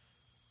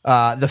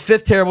 The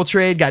 5th terrible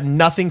trade got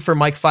nothing for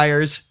Mike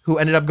Fiers, who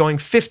ended up going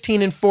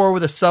 15-4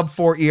 with a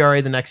sub-4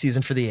 ERA the next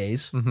season for the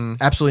A's. Mm-hmm.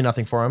 Absolutely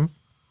nothing for him.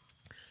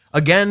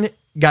 Again,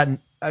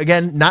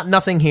 not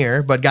nothing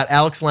here, but got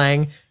Alex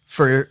Lang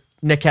for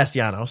Nick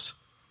Castellanos.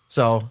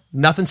 So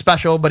nothing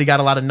special, but he got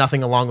a lot of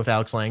nothing along with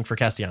Alex Lang for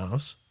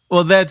Castellanos.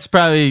 Well, that's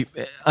probably,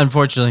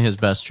 unfortunately, his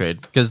best trade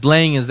because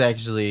Lang is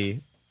actually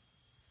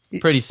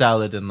pretty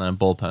solid in the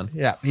bullpen.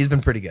 Yeah, he's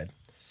been pretty good.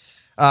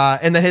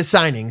 And then his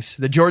signings,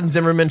 the Jordan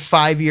Zimmerman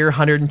 5-year,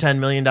 $110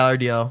 million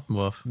deal,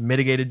 Woof.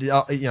 mitigated.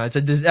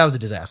 That was a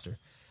disaster.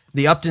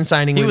 The Upton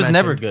signing, He we was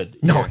mentioned. never good.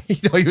 No, he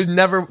was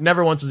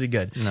never once was he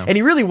good. No. And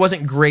he really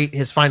wasn't great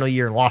his final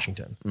year in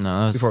Washington.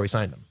 No, before we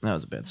signed him. That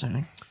was a bad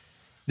signing.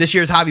 This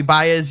year's Javi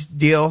Baez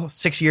deal,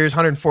 6 years,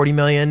 $140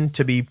 million,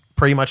 to be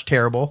pretty much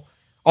terrible.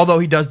 Although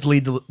he does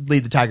lead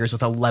the Tigers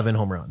with 11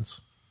 home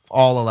runs,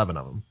 all 11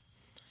 of them.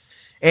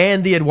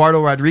 And the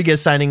Eduardo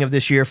Rodriguez signing of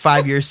this year,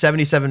 5 years,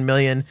 $77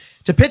 million,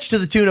 to pitch to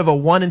the tune of a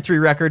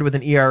 1-3 record with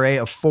an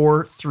ERA of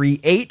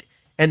 4.38,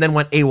 and then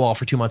went AWOL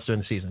for 2 months during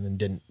the season and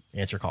didn't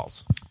answer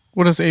calls.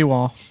 What is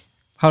AWOL?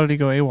 How did he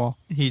go AWOL?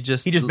 He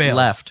just bailed.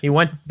 left. He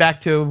went back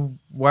to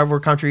wherever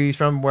country he's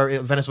from,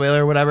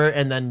 Venezuela or whatever,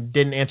 and then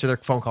didn't answer their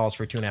phone calls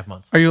for 2.5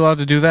 months. Are you allowed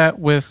to do that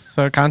with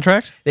a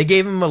contract? They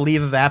gave him a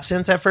leave of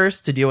absence at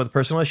first to deal with a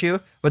personal issue,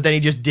 but then he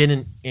just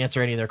didn't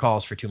answer any of their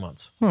calls for 2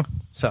 months.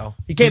 So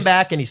he came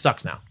back and he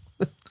sucks now.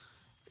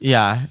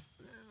 Yeah,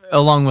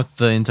 along with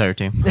the entire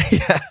team.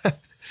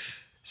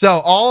 So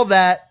all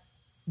that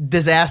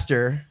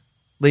disaster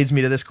leads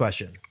me to this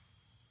question.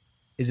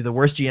 Is he the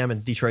worst GM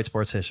in Detroit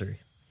sports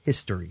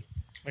history?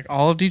 Like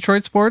all of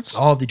Detroit sports?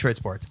 All of Detroit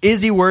sports.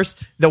 Is he worse?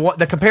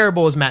 The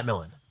comparable is Matt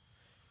Millen.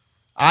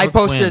 I Or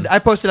posted Quinn.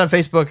 on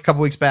Facebook a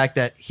couple weeks back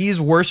that he's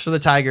worse for the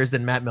Tigers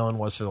than Matt Millen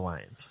was for the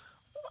Lions.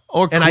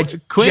 Or And I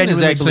Quinn is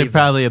genuinely actually believe that.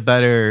 probably a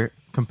better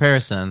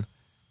comparison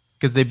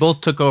because they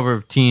both took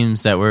over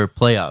teams that were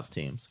playoff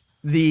teams.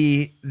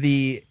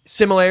 The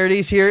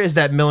similarities here is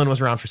that Millen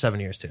was around for 7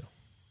 years too.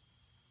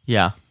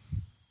 Yeah.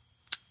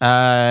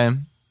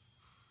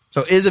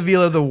 So is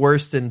Avila the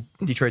worst in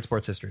Detroit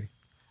sports history?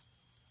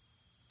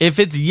 If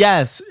it's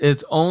yes,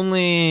 it's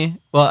only,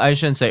 well, I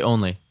shouldn't say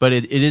only, but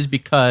it is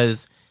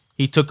because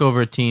he took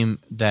over a team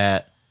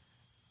that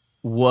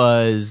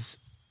was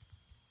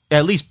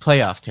at least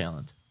playoff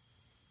talent.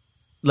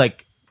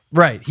 Like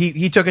Right.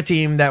 He took a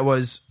team that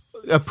was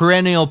a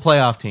perennial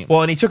playoff team.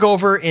 and he took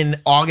over in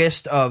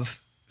August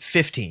of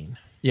 15.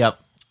 Yep.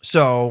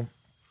 So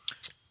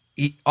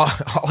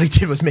all he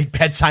did was make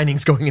bad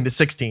signings going into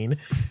 16.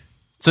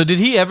 So did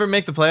he ever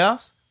make the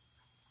playoffs?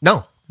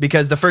 No,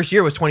 because the first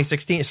year was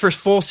 2016. His first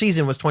full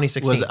season was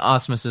 2016. Was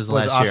Osmus's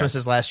was last year?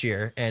 Osmus's last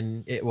year,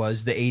 and it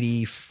was the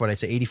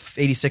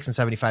 86 and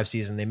 75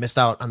 season. They missed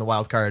out on the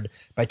wild card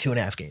by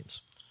 2.5 games.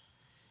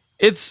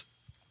 It's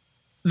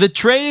the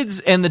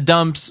trades and the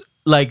dumps,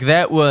 like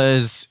that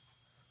was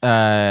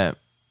I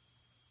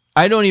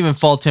don't even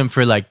fault him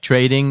for like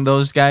trading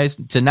those guys.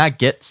 To not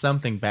get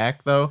something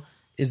back though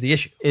Is the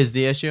issue. is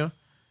the issue.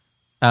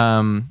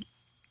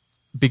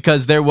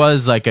 Because there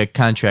was like a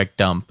contract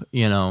dump,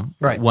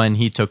 Right. when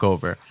he took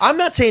over. I'm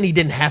not saying he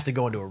didn't have to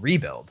go into a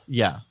rebuild,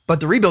 Yeah. but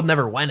the rebuild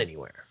never went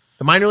anywhere.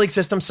 The minor league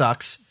system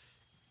sucks.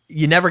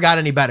 You never got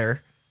any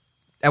better.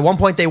 At one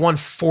point, they won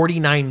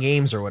 49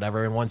 games or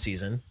whatever in one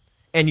season,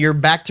 and you're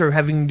back to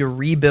having to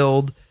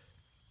rebuild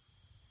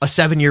a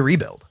 7-year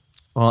rebuild.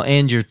 Well,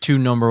 and your 2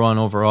 number 1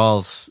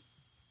 overalls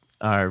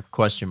are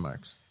question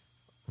marks.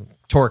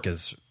 Torque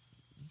is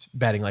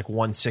batting like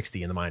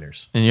 160 in the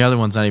minors. And the other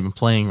one's not even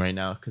playing right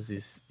now because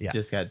he's Yeah.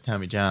 just got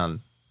Tommy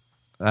John.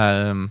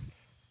 And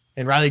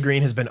Riley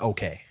Green has been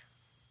okay.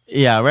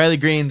 Yeah, Riley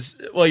Green's,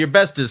 well, your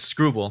best is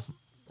Screwball,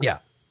 Yeah.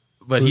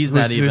 but he's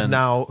not even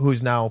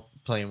who's now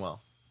playing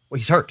well. well,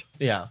 he's hurt.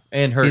 Yeah,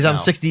 and hurt He's on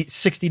now.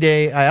 60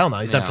 day IL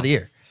now. He's done Yeah. for the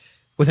year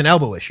with an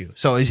elbow issue.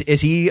 So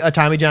is he a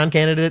Tommy John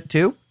candidate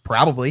too?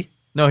 Probably.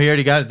 No, he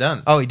already got it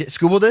done. Oh, he did.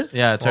 Scooble did?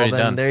 Yeah, it's already then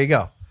done. There you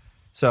go.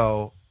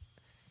 So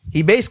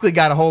he basically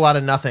got a whole lot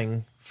of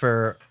nothing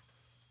for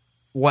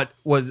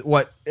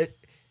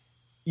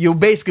you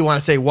basically want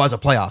to say was a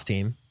playoff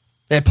team.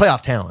 They had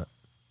playoff talent.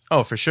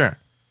 Oh, for sure.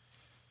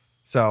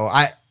 So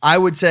I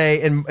would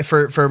say, and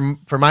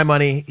for my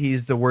money,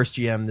 he's the worst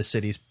GM the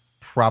city's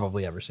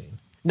probably ever seen.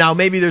 Now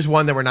maybe there's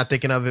one that we're not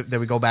thinking of that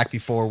we go back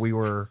before we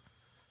were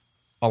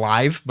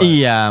alive. But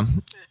Yeah,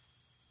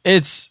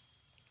 it's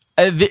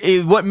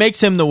what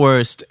makes him the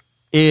worst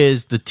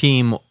is the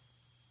team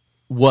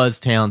was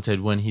talented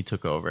when he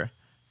took over.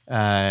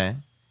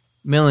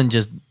 Millen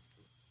just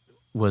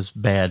was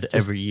bad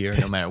every year,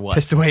 no matter what.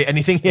 pissed away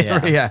anything.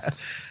 Yeah.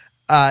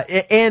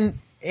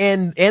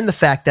 And the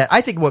fact that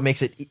I think what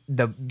makes it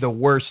the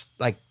worst,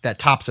 like that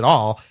tops it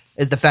all,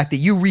 is the fact that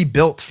you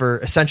rebuilt for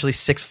essentially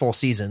 6 full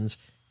seasons,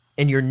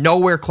 and you're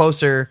nowhere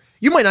closer.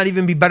 You might not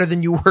even be better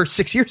than you were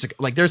 6 years ago.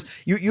 Like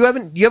you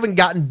haven't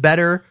gotten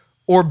better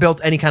or built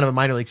any kind of a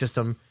minor league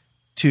system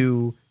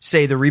to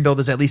say the rebuild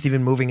is at least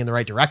even moving in the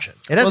right direction.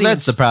 It hasn't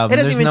that's the problem.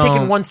 It hasn't There's even no-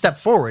 taken one step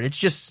forward. It's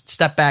just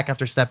step back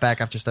after step back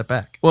after step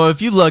back. Well,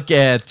 if you look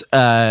at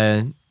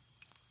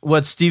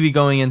what Stevie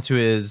going into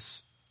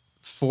his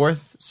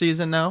 4th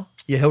season now,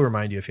 Yeah, he'll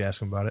remind you if you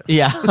ask him about it.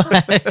 yeah,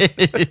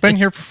 Been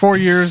here for 4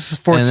 years.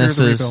 Fourth and year of this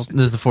the is rebuild.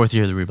 this is the 4th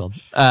year of the rebuild.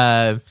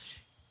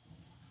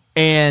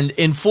 And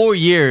in 4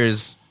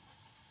 years,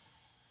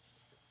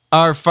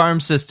 our farm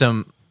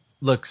system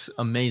looks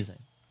amazing.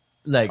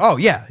 Like, Oh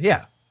yeah.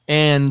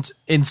 and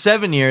in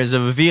 7 years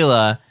of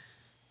Avila,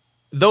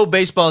 though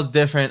baseball is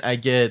different, I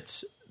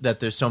get that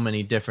there's so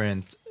many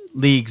different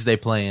leagues they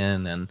play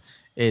in, and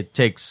it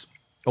takes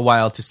a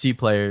while to see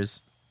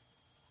players.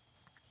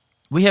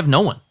 We have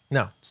no one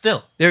No.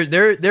 still.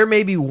 There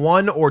may be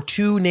 1 or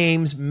 2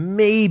 names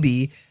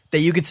maybe that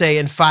you could say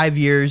in 5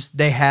 years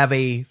they have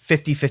a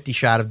 50-50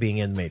 shot of being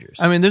in majors.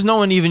 I mean, there's no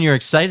one even you're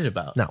excited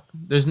about. No.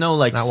 There's no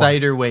like Not one.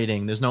 Sider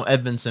waiting. There's no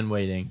Edvinson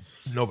waiting.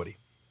 Nobody.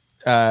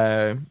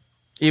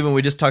 Even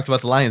we just talked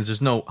about the Lions.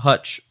 There's no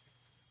Hutch.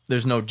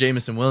 There's no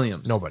Jameson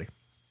Williams. Nobody.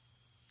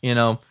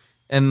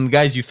 And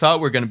guys you thought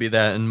were going to be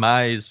that, and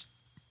Mize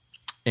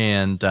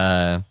and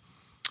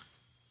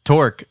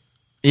Torque,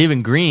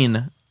 even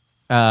Green.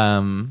 I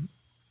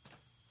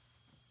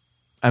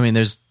mean,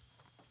 there's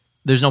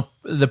no,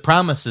 the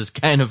promise is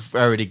kind of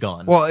already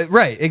gone. Well,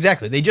 right,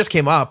 exactly. They just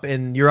came up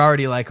and you're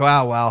already like,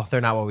 wow, well,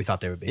 they're not what we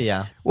thought they would be.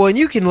 Yeah. Well, and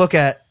you can look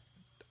at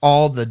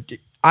all the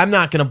I'm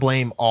not going to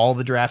blame all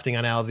the drafting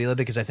on Al Avila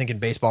because I think in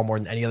baseball more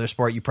than any other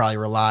sport, you probably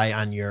rely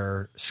on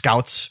your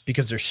scouts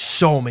because there's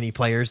so many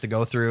players to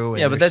go through.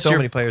 And Yeah, but there's that's so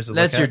many players to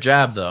that's look your at.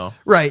 job, though.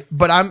 Right,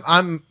 but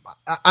I'm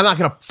not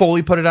going to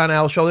fully put it on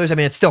Al's shoulders. I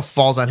mean, it still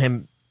falls on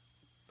him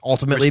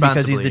ultimately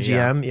because he's the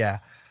Responsibly, GM. Yeah.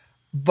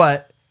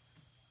 But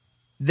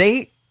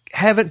they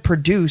haven't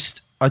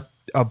produced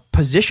a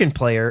position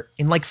player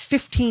in like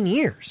 15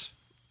 years.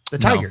 The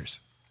No.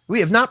 Tigers. We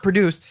have not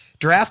produced,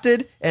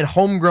 drafted, and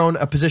homegrown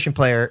a position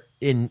player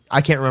in,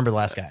 I can't remember the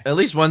last guy. At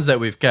least ones that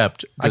we've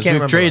kept. I 'Cause can't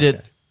we've remember traded.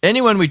 last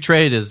Anyone we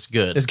trade is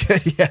good. It's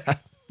good, yeah.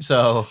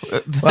 So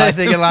Well, I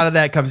think a lot of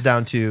that comes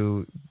down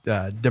to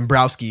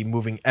Dombrowski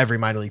moving every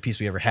minor league piece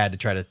we ever had to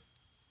try to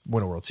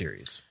win a World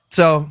Series.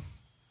 So,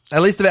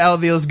 at least the Al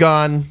Avila's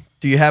gone.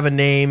 Do you have a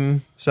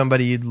name,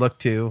 somebody you'd look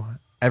to?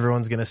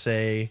 Everyone's going to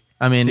say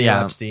I mean, Theo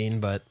yeah. Epstein,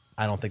 but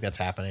I don't think that's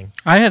happening.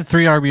 I had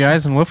 3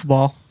 RBIs in wiffle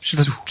ball. Should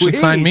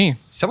sign Sweet. me.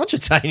 Someone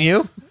should sign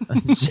you.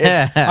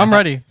 Yeah. I'm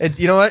ready.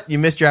 You know what? You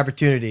missed your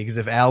opportunity because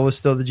if Al was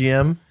still the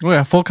GM, Oh,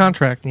 yeah, full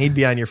contract. he'd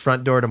be on your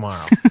front door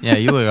tomorrow. Yeah,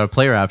 you would have a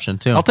player option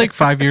too. I'll take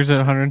 5 years at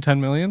 110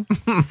 million.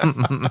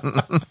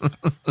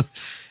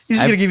 He's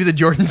just going to give you the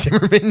Jordan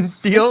Zimmerman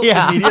deal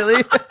Yeah.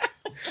 immediately.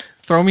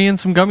 Throw me in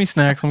some gummy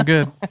snacks. I'm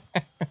good.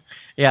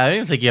 Yeah, I don't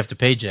even think you have to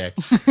pay Jack.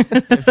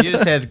 If you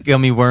just had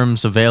gummy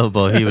worms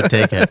available, he would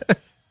take it.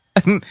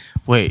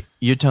 Wait,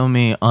 you're telling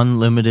me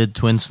unlimited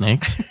twin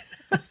snakes?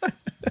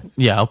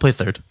 Yeah, I'll play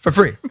third. For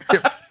free.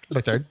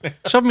 Play third.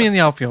 Shove me in the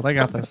outfield. I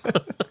got this.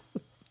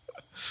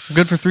 I'm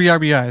good for 3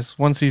 RBIs,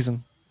 1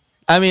 season.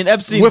 I mean,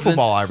 Epstein's Wiffle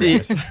ball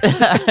RBIs.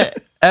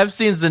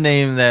 Epstein's the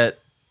name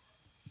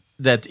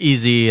that's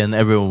easy and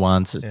everyone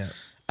wants it. Yeah.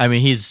 I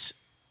mean, he's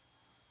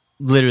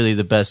literally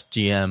the best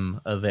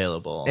GM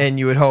available. And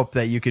you would hope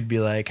that you could be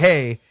like,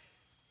 hey,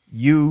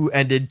 you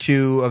ended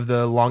 2 of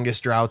the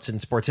longest droughts in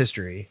sports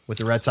history with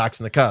the Red Sox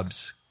and the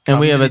Cubs. And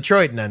we Come have to a-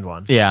 Detroit and end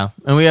one. Yeah,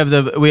 and we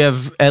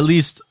have at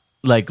least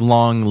like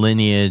long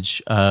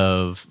lineage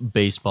of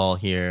baseball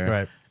here.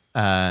 Right.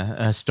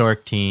 A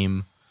historic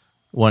team,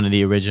 one of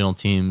the original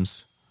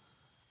teams.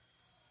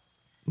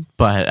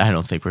 But I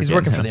don't think we're. He's getting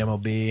working for him. the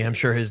MLB. I'm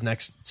sure his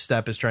next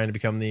step is trying to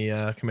become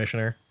the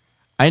commissioner.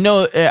 I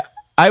know.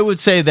 I would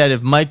say that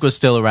if Mike was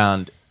still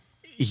around,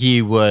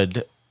 he'd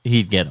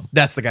get him.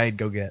 That's the guy he'd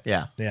go get.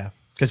 Yeah, Yeah.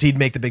 Because he'd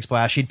make the big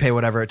splash. He'd pay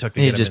whatever it took to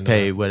he'd get him. just into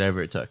pay the-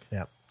 whatever it took.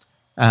 Yeah.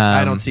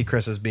 I don't see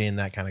Chris as being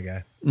that kind of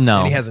guy. No.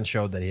 And he hasn't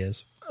showed that he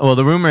is. Well,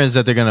 the rumor is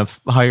that they're going to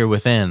hire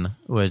within,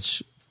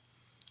 which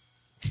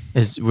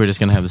is we're just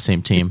going to have the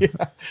same team.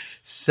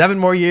 7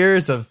 more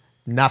years of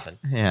nothing.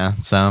 Yeah,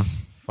 so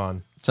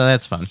Fun.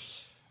 that's fun.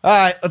 All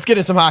right, let's get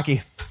into some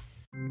hockey.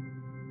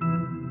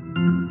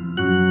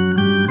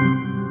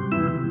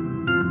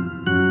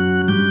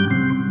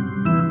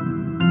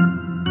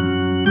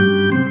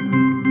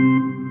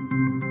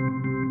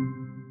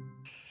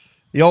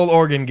 The old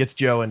organ gets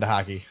Joe into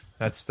hockey.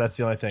 That's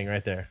the only thing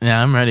right there.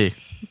 Yeah, I'm ready.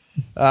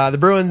 The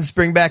Bruins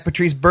bring back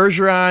Patrice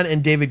Bergeron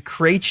and David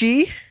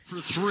Krejci. For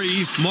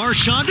 3,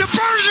 Marchand to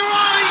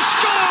Bergeron, he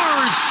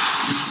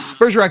scores!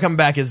 Bergeron coming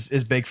back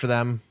is big for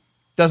them.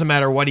 Doesn't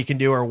matter what he can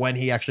do or when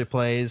he actually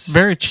plays.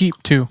 Very cheap,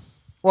 too.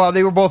 Well,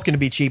 they were both going to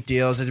be cheap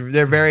deals.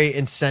 They're very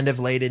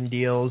incentive-laden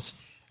deals.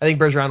 I think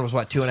Bergeron was,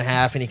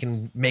 2.5, and he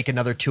can make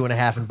another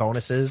 2.5 in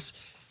bonuses,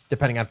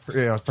 depending on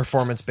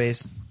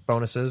performance-based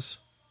bonuses.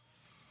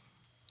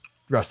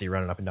 Rusty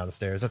running up and down the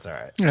stairs. That's all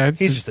right. Yeah,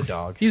 He's just a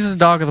dog. He's the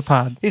dog of the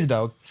pod. He's a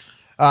dog.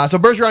 So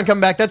Bergeron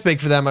coming back, that's big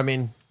for them. I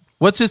mean,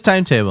 What's his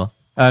timetable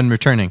on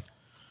returning?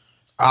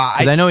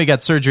 Because I I know he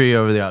got surgery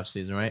over the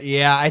offseason, right?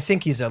 yeah, I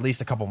think he's at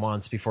least a couple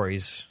months before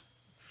he's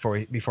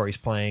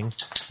playing.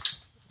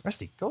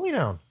 Rusty, go lay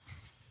down.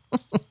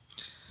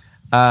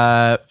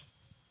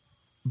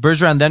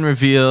 Bergeron then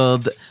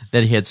revealed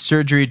that he had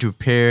surgery to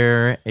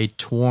repair a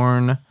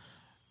torn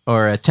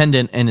or a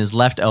tendon in his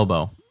left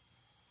elbow.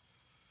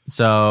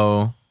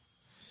 So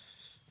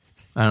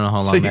I don't know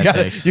how long So that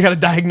takes. you got a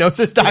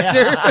diagnosis,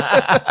 doctor.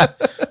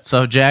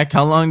 So Jack,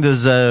 how long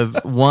does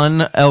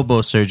one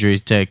elbow surgery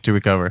take to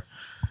recover?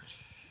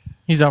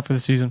 He's out for the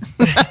season.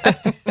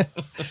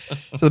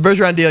 So the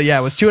Bergeron deal, yeah,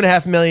 was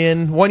 $2.5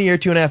 million, 1 year,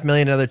 $2.5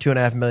 million, another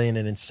 $2.5 million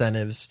in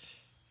incentives,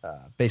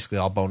 basically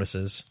all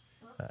bonuses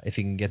if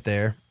he can get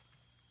there.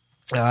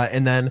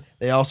 And then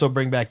they also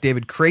bring back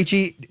David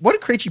Krejci. What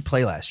did Krejci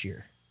play last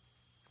year?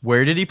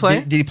 Where did he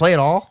play? Did he play at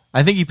all?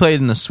 I think he played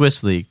in the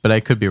Swiss league, but I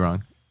could be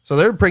wrong. So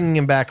they're bringing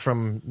him back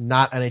from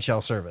not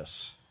NHL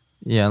service.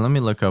 Yeah, let me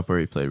look up where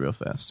he played real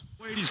fast.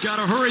 He's got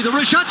to hurry. The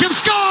wrist shot. Tim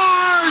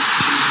scores!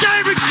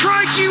 David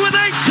Krejci with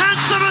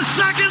 0.8 of a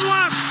second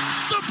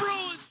left. The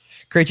Bruins.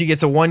 Krejci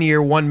gets a 1 year,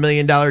 $1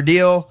 million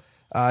deal.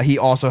 He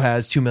also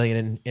has $2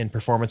 million in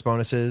performance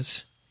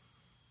bonuses.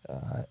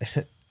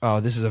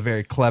 This is a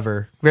very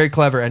clever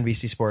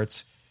NBC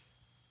Sports.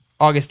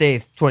 August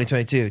 8th,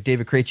 2022,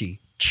 David Krejci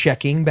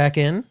checking back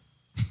in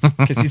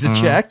because he's a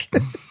check.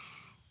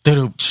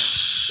 I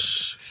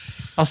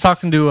was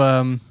talking to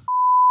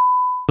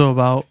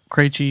about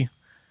Krejci.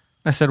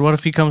 I said, what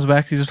if he comes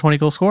back? He's a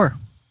 20-goal scorer.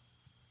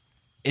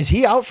 Is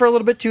he out for a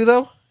little bit too,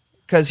 though?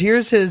 Because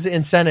here's his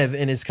incentive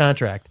in his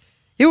contract.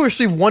 He will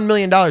receive $1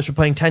 million for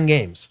playing 10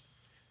 games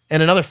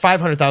and another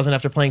 $500,000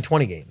 after playing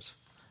 20 games.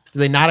 Do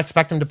they not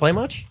expect him to play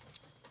much?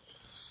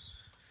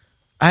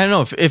 I don't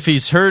know if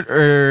he's hurt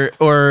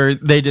or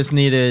they just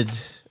needed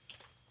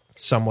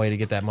Some way to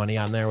get that money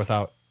on there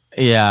without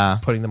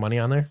putting the money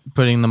on there?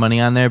 the money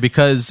on there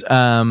because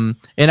and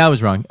I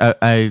was wrong.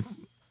 I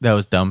that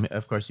was dumb.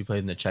 Of course, he played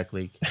in the Czech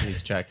league.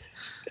 He's Czech.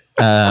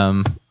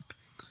 But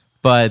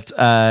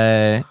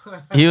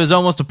he was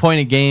almost a point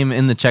a game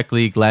in the Czech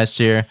league last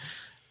year.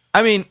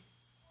 I mean,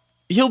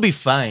 he'll be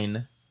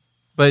fine,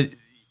 but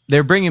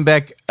they're bringing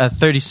back a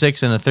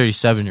 36 and a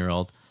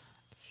 37-year-old.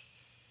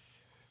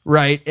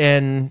 Right,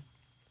 and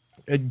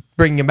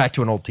bringing him back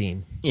to an old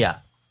team. Yeah.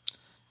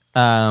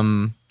 I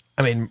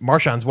mean,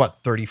 Marshawn's what,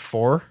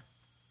 34?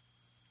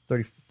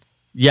 30,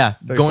 Yeah,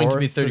 34? going to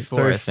be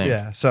 34, I think.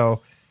 Yeah,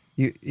 so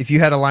if you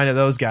had a line of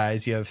those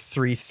guys, you have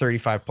 3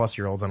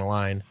 35-plus-year-olds on a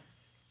line.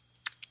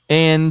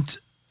 And,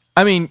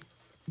 I mean,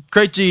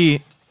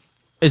 Krejci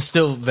is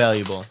still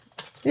valuable.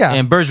 Yeah.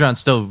 And Bergeron's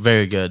still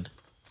very good.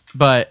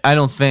 But I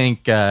don't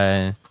think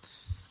bringing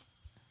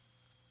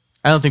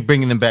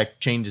them back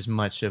changes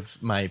much of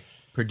my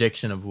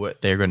prediction of what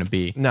they're going to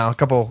be. No, a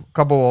couple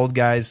old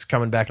guys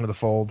coming back into the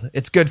fold.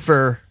 It's good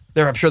for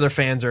I'm sure their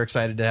fans are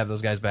excited to have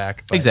those guys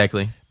back. But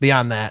Exactly.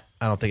 beyond that,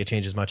 I don't think it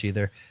changes much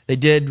either. They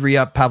did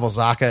re-up Pavel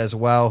Zacha as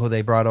well, who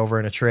they brought over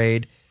in a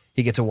trade.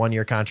 He gets a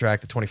 1-year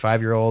contract, a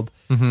 25-year-old.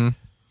 Mm-hmm.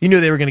 You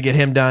knew they were going to get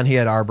him done. He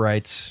had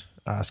Arbrights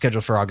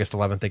scheduled for August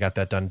 11th. They got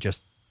that done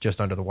just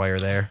under the wire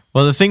there.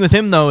 Well, the thing with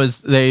him though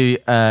is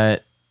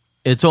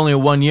it's only a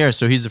 1 year,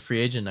 so he's a free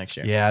agent next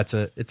year. Yeah,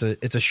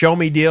 it's a show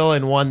me deal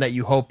and one that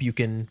you hope you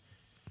can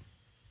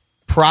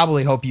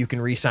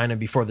re-sign him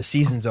before the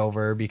season's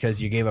over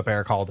because you gave up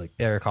Eric Hall to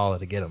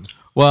get him.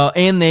 Well,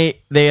 and they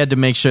had to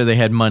make sure they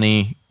had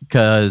money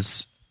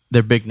because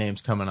their big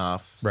name's coming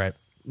off Right.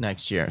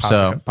 next year.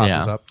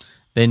 Pasta's so up.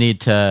 They need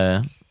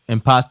to.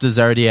 And Pasta's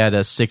already at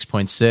a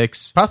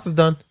 6.6. Pasta's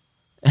done.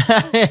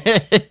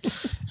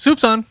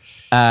 Soup's on.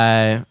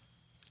 And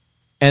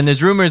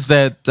there's rumors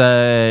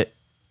that,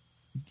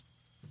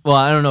 well,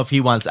 I don't know if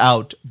he wants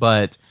out,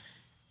 but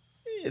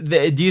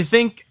do you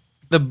think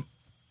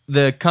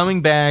the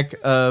coming back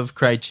of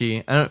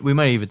Krejci, we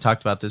might have even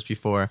talked about this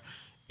before,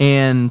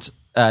 and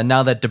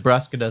now that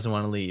DeBrusk doesn't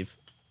want to leave,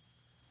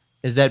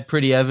 is that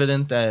pretty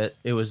evident that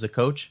it was the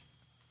coach?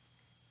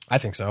 I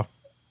think so.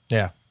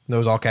 Yeah. That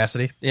was all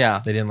Cassidy.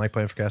 Yeah. They didn't like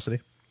playing for Cassidy.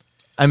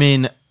 I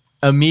mean,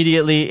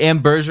 immediately,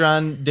 and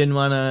Bergeron didn't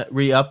want to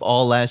re-up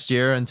all last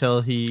year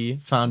until he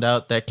found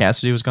out that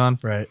Cassidy was gone.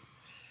 Right.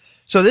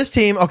 So this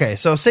team, okay,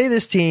 so say they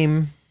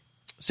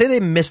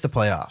missed the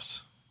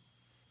playoffs.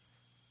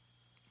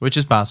 Which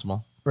is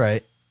possible.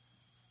 Right.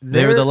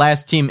 They were the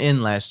last team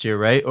in last year,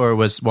 right? Or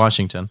was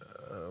Washington?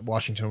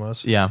 Washington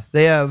was. Yeah.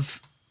 They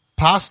have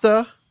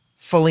Pasta,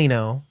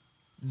 Foligno,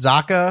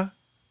 Zacha,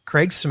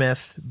 Craig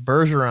Smith,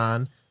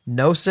 Bergeron,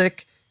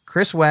 Nosek,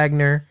 Chris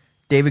Wagner,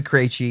 David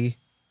Krejci,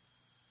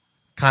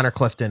 Connor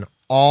Clifton,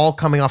 all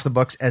coming off the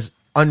books as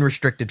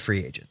unrestricted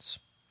free agents.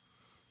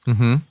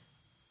 Mm-hmm.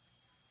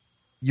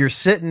 You're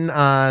sitting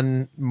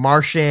on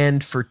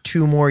Marchand for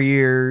 2 more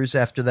years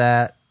after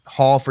that,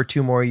 Hall for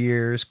 2 more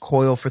years,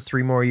 Coyle for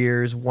 3 more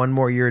years, 1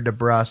 more year to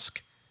DeBrusk.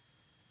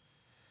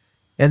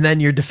 And then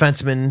your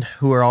defensemen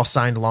who are all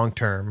signed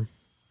long-term.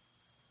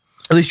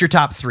 At least your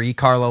top 3,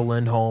 Carlo,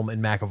 Lindholm,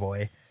 and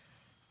McAvoy.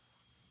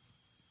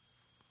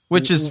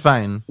 Which is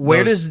fine.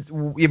 Where does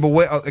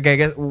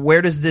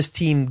this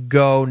team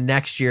go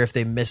next year if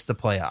they miss the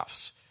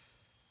playoffs?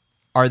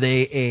 Are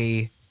they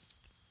a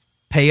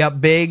pay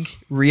up big,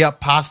 re-up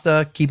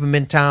Pasta, keep him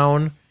in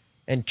town,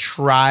 and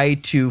try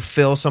to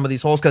fill some of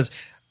these holes? Because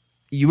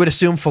you would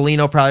assume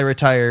Foligno probably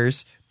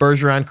retires,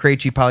 Bergeron,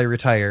 Krejci probably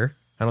retire.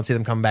 I don't see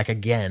them coming back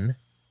again.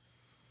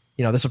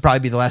 This will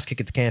probably be the last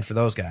kick at the can for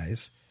those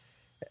guys.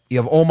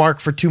 You have Olmark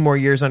for 2 more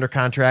years under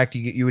contract.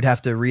 You would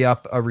have to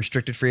re-up a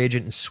restricted free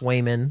agent in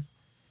Swayman.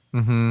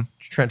 Mm-hmm.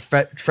 Trent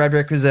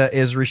Frederick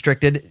is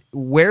restricted.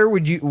 Where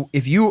would you,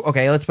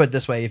 let's put it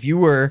this way. If you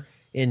were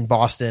in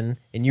Boston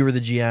and you were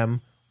the GM,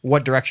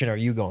 what direction are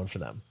you going for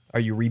them? Are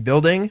you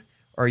rebuilding?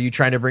 Or are you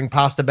trying to bring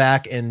Pasta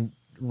back and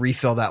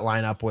refill that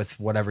lineup with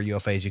whatever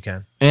UFAs you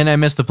can? And I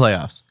missed the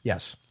playoffs.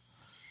 Yes.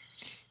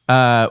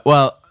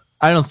 Well,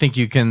 I don't think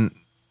you can.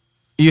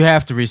 You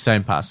have to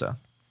re-sign Pasta.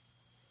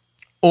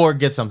 Or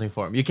get something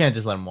for him. You can't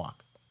just let him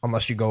walk.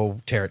 Unless you go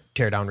tear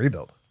down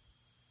rebuild.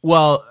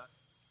 Well,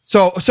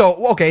 all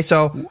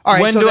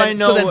right. When do I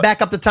know? So then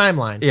back up the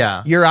timeline.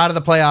 Yeah. You're out of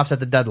the playoffs at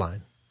the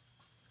deadline.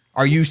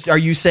 Are you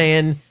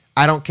saying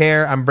I don't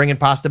care, I'm bringing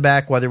Pasta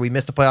back whether we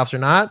miss the playoffs or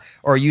not?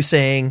 Or are you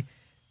saying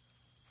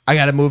I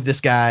got to move this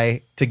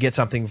guy to get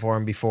something for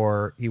him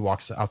before he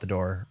walks out the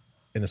door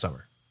in the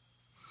summer?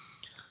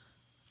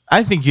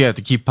 I think you have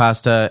to keep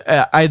Pasta.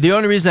 The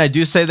only reason I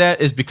do say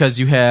that is because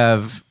you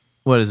have,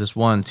 what is this?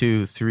 1,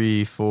 2,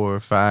 3, 4,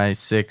 5,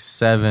 6,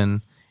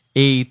 7,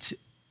 8,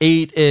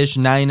 8-ish,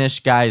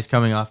 9-ish guys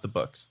coming off the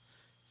books.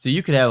 So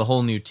you could have a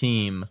whole new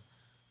team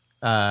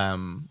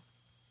And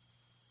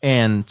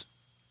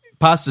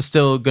Pasta's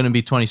still going to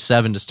be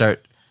 27 to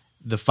start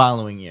the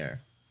following year.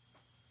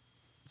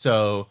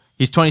 So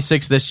he's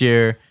 26 this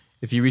year.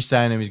 If you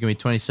re-sign him, he's going to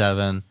be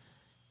 27.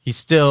 He's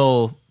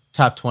still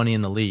top 20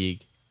 in the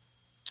league.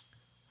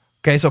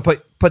 Okay, so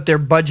put their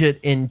budget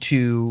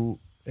into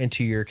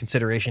your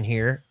consideration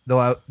here.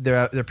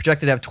 They're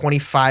projected to have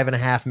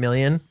 $25.5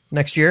 million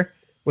next year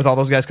with all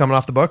those guys coming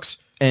off the books.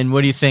 And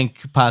what do you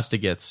think Pasta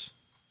gets?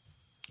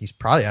 He's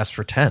probably asked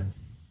for 10.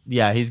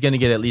 Yeah, he's going to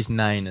get at least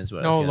 9 is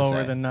what I No was gonna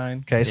lower say. than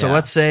 9. Okay, so Yeah.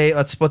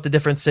 let's split the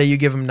difference. Say you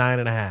give him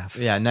 9.5.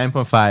 Yeah,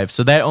 9.5.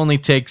 So that only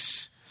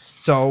takes...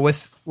 So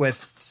with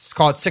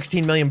call it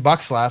 $16 million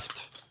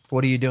left,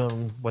 what are you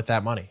doing with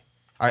that money?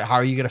 How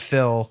are you going to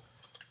fill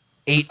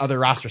 8 other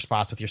roster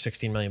spots with your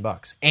 $16 million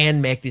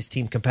and make this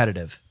team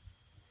competitive?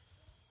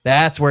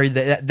 That's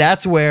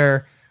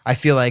where I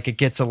feel like it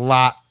gets a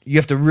lot. You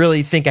have to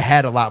really think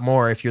ahead a lot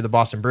more if you're the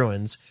Boston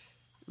Bruins,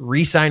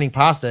 re-signing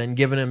Pasta and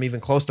giving him even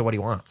close to what he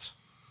wants.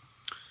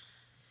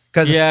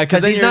 Because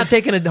then he's not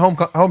taking a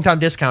hometown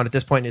discount at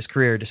this point in his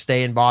career to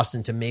stay in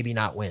Boston to maybe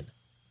not win.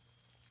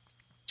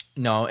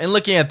 No, and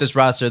looking at this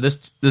roster,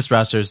 this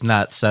roster is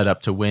not set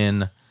up to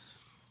win.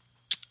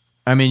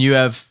 I mean, you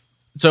have...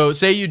 So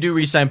say you do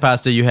re-sign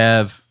Pasta, you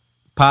have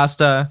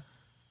Pasta,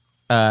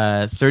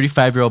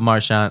 35-year-old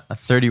Marchand, a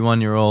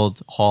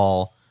 31-year-old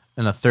Hall,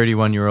 and a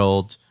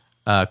 31-year-old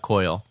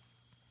Coyle.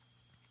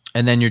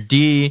 And then your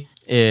D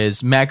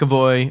is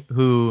McAvoy,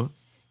 who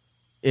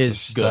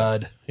is good.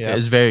 Stud. Yeah.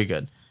 Is very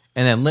good.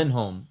 And then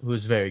Lindholm, who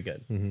is very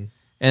good. Mm-hmm. And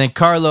then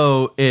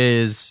Carlo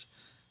is,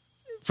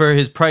 for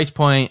his price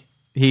point,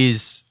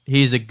 he's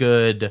a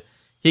good...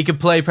 He could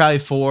play probably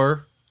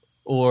 4,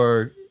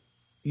 or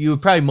you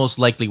would probably most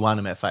likely want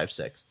him at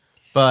 5'6".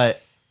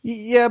 But...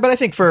 Yeah, but I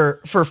think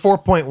for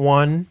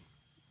 4.1,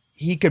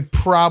 he could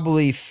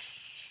probably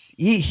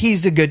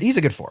he's a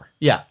good 4.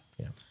 Yeah.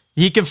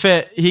 He can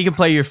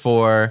play your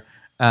 4.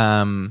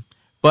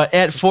 But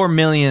at $4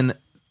 million,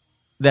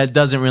 that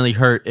doesn't really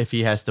hurt if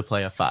he has to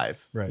play a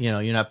 5. Right. You know,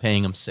 you're not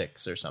paying him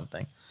 6 or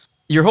something.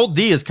 Your whole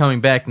D is coming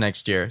back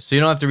next year, so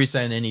you don't have to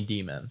re-sign any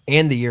D men.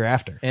 And the year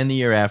after. And the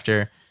year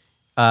after.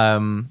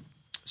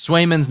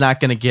 Swayman's not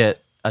going to get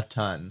a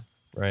ton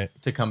Right.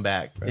 to come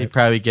back. Right. He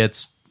probably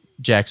gets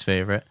Jack's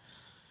favorite.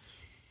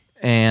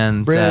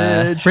 And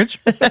Bridge.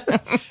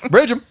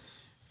 Bridge him.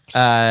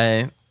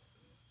 I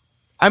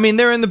mean,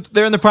 they're in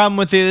the problem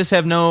with they just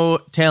have no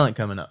talent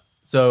coming up.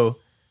 So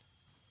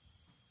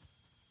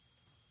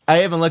I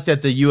haven't looked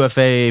at the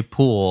UFA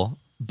pool,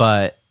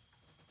 but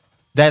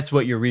that's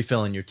what you're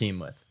refilling your team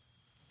with.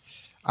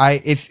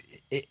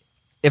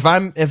 If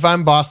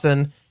I'm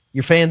Boston,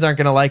 your fans aren't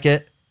going to like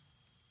it.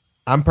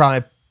 I'm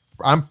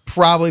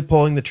probably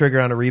pulling the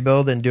trigger on a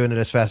rebuild and doing it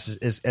as fast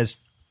as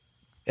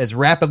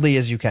rapidly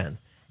as you can.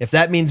 If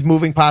that means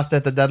moving Pasta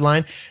at the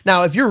deadline.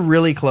 Now, if you're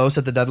really close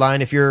at the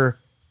deadline, if you're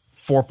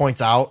 4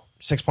 points out,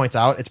 6 points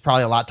out, it's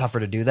probably a lot tougher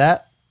to do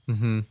that.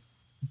 Mm-hmm.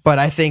 But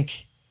I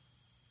think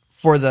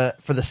for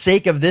the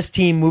sake of this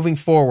team moving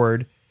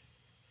forward,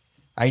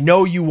 I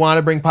know you want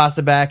to bring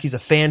Pasta back. He's a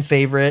fan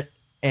favorite,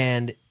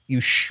 and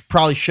you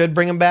probably should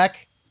bring him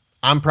back.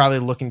 I'm probably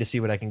looking to see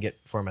what I can get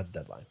for him at the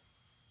deadline.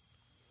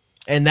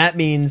 And that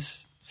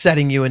means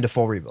setting you into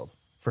full rebuild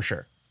for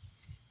sure.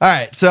 All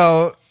right.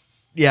 So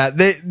yeah,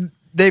 they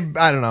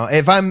I don't know.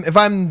 If I'm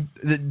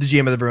the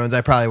GM of the Bruins,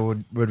 I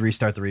probably would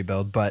restart the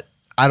rebuild, but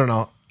I don't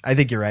know. I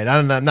think you're right.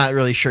 I'm not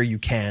really sure you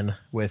can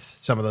with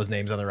some of those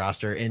names on the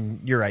roster.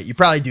 And you're right. You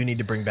probably do need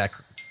to bring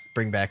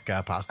back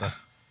Pasta.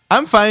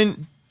 I'm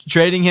fine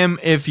trading him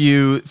if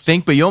you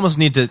think, but you almost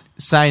need to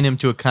sign him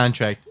to a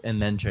contract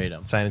and then trade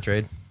him. Sign and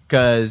trade.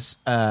 Because,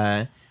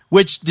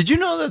 which, did you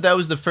know that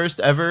was the first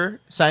ever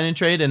sign and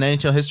trade in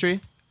NHL history?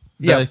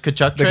 The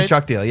Tkachuk trade? The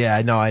Tkachuk deal.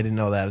 Yeah, no, I didn't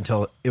know that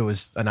until it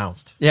was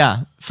announced.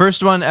 Yeah,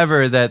 first one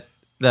ever that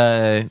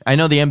I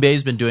know the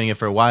NBA's been doing it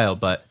for a while,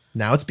 but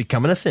now it's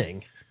becoming a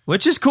thing.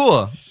 Which is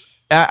cool.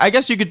 I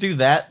guess you could do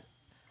that,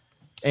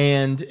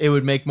 and it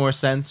would make more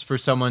sense for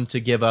someone to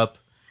give up.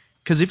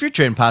 Because if you're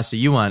trading Pasta,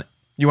 you want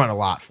a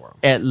lot for him.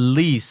 At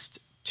least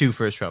 2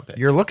 first-round picks.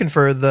 You're looking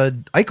for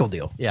the Eichel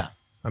deal. Yeah.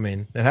 I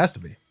mean, it has to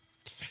be.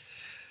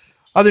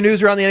 Other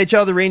news around the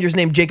NHL, the Rangers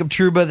named Jacob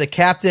Trouba the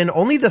captain,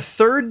 only the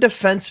 3rd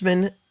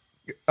defenseman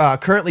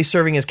currently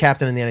serving as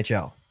captain in the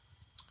NHL.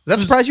 Does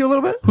that surprise you a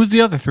little bit? Who's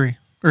the other 3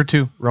 or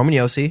 2? Roman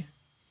Josi.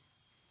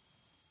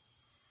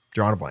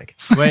 Drawing a blank.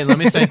 Wait, let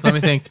me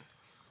think.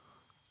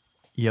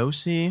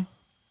 Josi.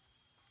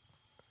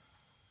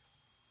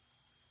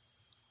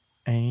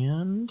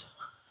 And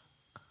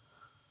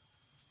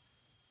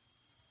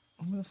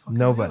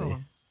nobody.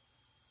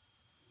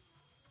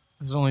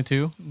 There's only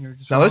 2?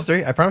 No, there's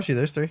 3. I promise you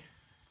there's 3.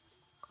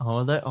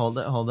 Hold it. Oh,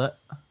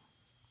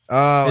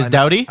 Is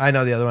Doughty? I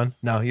know the other one.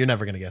 No, you're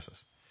never going to guess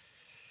this.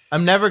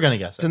 I'm never going to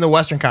guess It's it. in the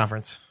Western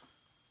Conference.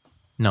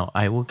 No,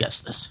 I will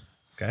guess this.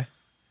 Okay.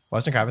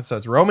 Western Conference. So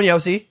it's Roman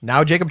Josi,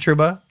 now Jacob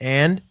Trouba,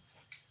 and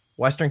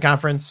Western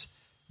Conference,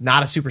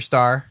 not a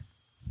superstar.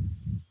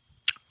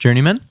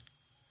 Journeyman?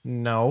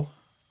 No.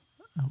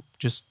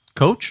 Just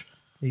coach?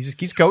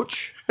 He's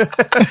coach.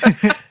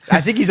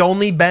 I think he's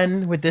only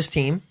been with this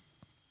team.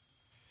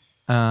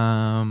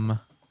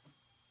 It's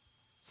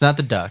not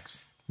the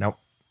Ducks. Nope.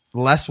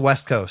 Less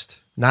West Coast.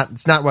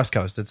 It's not West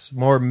Coast. It's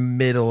more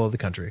middle of the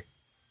country.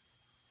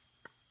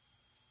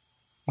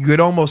 You would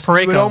almost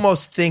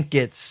think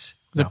it's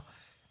no.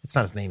 It's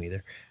not his name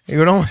either. You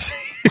would almost.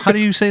 How do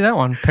you say that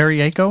one?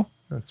 Parayko?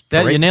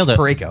 You nailed it.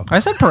 Parayko. I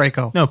said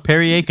Parayko. No,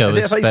 Parayko I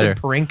is thought you better.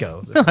 said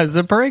Parenko. No, I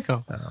said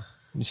Parayko.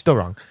 You're still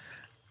wrong.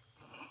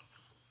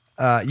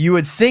 You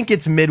would think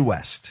it's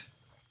Midwest.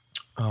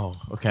 Oh,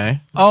 okay.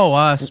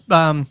 Oh,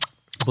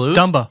 Blues?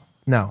 Dumba.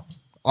 No.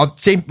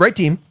 Same right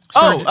team.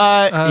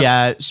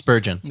 Yeah,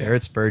 Spurgeon.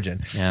 Garrett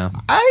Spurgeon. Yeah.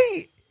 Are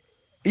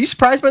you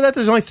surprised by that?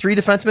 There's only 3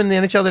 defensemen in the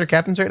NHL that are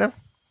captains right now?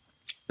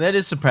 That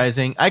is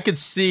surprising. I could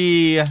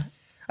see.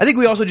 I think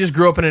we also just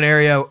grew up in an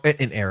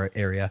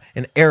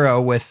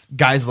era with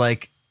guys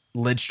like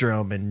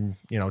Lidstrom and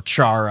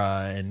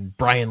Chara and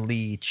Brian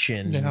Leach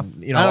and I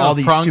don't know all if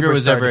these Pronger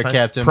was superstar ever a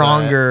captain.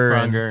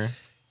 Pronger.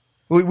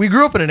 We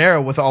grew up in an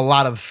era with a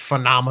lot of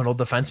phenomenal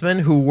defensemen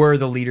who were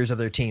the leaders of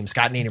their team.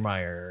 Scott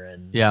Niedermayer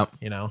and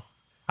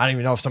I don't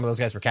even know if some of those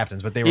guys were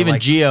captains, but they were even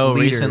like Gio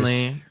leaders.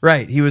 recently.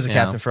 Right, he was a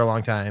captain for a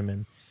long time,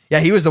 and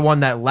he was the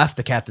one that left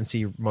the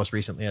captaincy most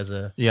recently as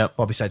a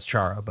well, besides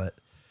Chara, but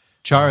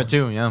Chara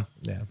too. Yeah.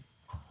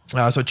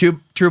 So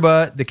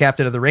Trouba, the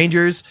captain of the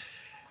Rangers.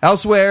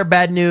 Elsewhere,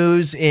 bad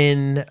news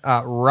in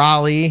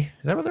Raleigh.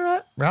 Is that where they're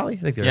at? Raleigh?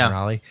 I think they're in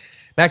Raleigh.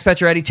 Max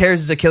Pacioretty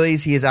tears his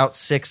Achilles. He is out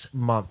 6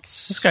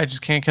 months. This guy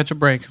just can't catch a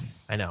break.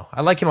 I know.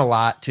 I like him a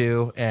lot,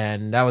 too,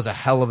 and that was a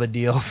hell of a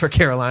deal for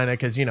Carolina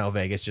because,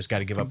 Vegas just got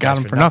to give up Got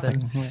guys him for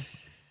nothing. Yeah.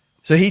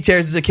 So he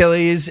tears his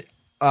Achilles.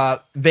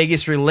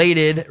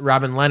 Vegas-related,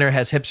 Robin Leonard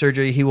has hip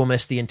surgery. He will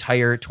miss the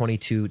entire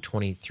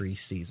 22-23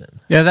 season.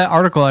 Yeah, that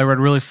article I read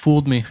really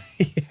fooled me.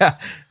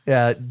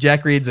 Yeah.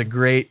 Jack reads a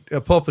great...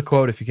 pull up the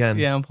quote if you can.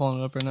 Yeah, I'm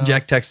pulling it up right now.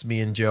 Jack texted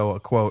me and Joe a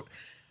quote.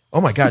 Oh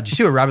my God! Did you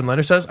see what Robin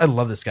Leonard says? I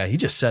love this guy. He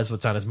just says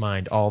what's on his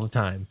mind all the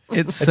time.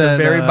 It's at the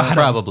very bottom.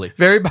 Probably.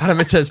 Very bottom.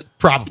 It says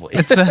probably.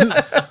 It said,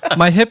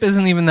 my hip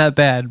isn't even that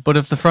bad, but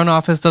if the front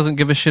office doesn't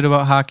give a shit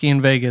about hockey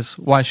in Vegas,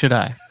 why should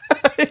I?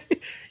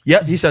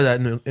 Yep, he said that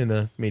in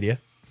the media.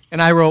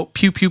 And I wrote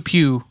pew pew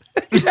pew,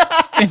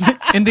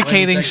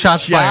 indicating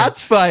shots fired.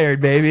 Shots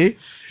fired, baby.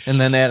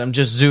 And then Adam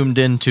just zoomed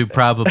into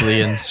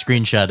probably and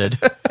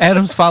screenshotted.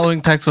 Adam's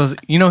following text was,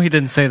 he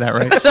didn't say that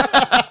right.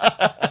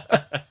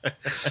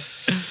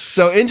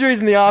 So injuries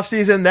in the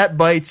offseason, that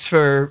bites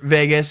for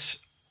Vegas.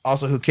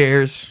 Also, who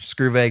cares?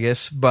 Screw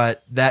Vegas.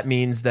 But that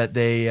means that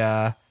they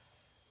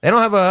don't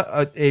have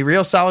a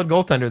real solid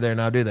goaltender there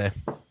now, do they?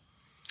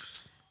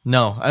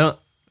 No, I don't.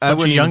 I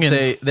wouldn't even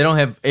say they don't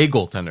have a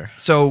goaltender.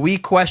 So we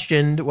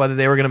questioned whether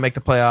they were going to make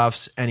the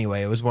playoffs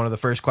anyway. It was one of the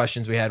first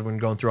questions we had when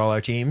going through all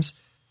our teams.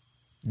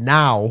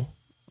 Now,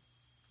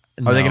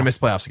 are they going to miss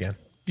playoffs again?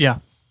 Yeah.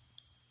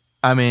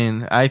 I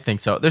mean, I think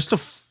so. They're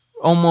still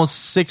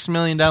almost $6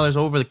 million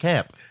over the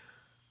cap.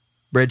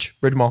 Bridge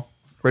them all.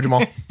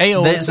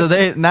 So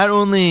they not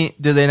only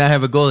do they not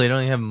have a goalie, they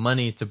don't even have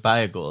money to buy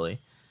a goalie,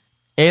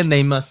 and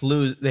they must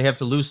lose. They have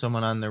to lose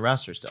someone on their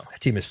roster still.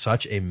 That team is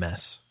such a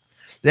mess.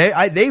 They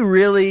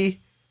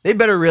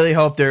better really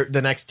hope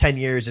the next 10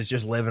 years is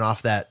just living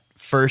off that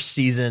first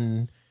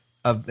season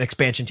of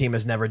expansion team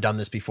has never done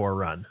this before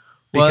run,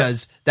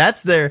 because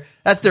that's their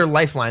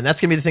lifeline.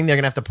 That's gonna be the thing they're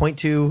gonna have to point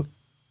to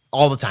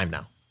all the time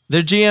now.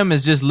 Their GM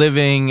is just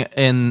living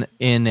in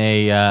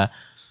a.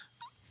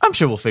 I'm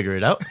sure we'll figure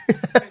it out.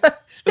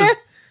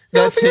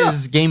 That's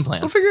his game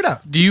plan. We'll figure it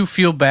out. Do you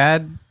feel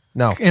bad?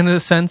 No, in a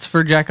sense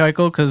for Jack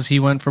Eichel because he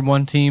went from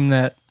one team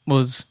that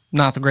was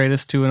not the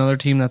greatest to another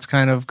team that's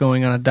kind of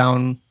going on a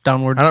downward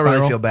spiral. I don't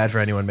really feel bad for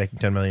anyone making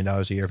 $10 million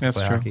a year for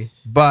play hockey.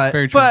 But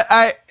very true. But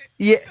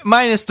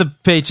minus the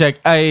paycheck,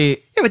 but I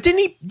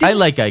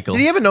like Eichel. Did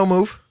he have a no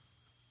move?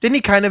 Didn't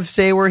he kind of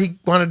say where he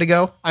wanted to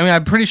go? I mean,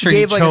 I'm pretty sure he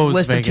gave he like chose his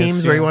list Vegas, of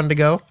teams where he wanted to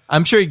go.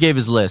 I'm sure he gave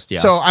his list.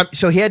 Yeah.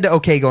 So he had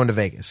to going to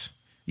Vegas.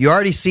 You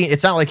already seen.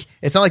 It's not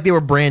like they were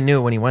brand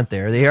new when he went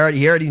there.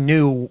 He already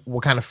knew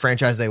what kind of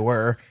franchise they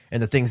were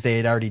and the things they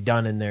had already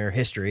done in their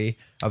history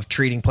of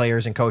treating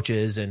players and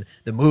coaches and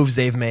the moves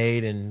they've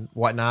made and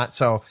whatnot.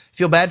 So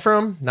feel bad for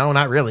him? No,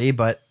 not really.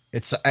 But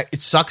it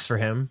sucks for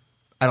him.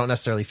 I don't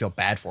necessarily feel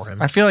bad for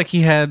him. I feel like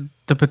he had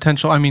the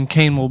potential. I mean,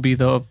 Kane will be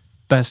the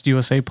best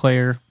USA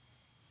player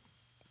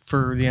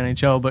for the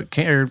NHL, but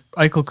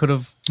Eichel could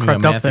have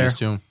crept up there.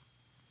 Too.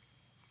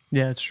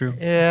 Yeah, it's true.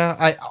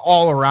 Yeah,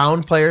 all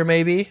around player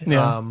maybe.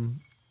 Yeah.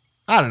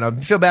 I don't know.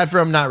 Feel bad for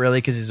him? Not really,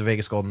 because he's a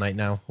Vegas Golden Knight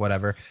now.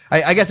 Whatever.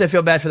 I guess I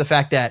feel bad for the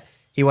fact that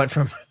he went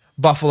from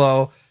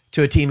Buffalo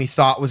to a team he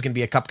thought was going to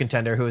be a cup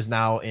contender, who is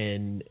now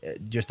in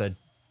just a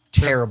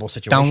terrible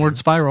situation. Downward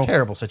spiral.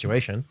 Terrible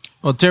situation.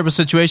 Well, terrible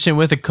situation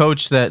with a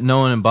coach that no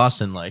one in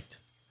Boston liked.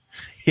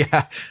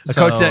 Yeah, a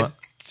coach that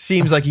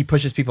seems like he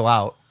pushes people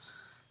out.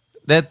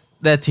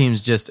 That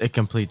team's just a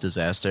complete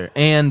disaster,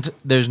 and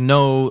there's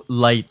no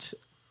light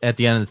at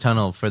the end of the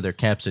tunnel for their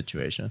cap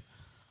situation.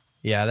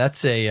 Yeah,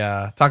 that's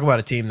talk about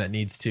a team that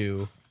needs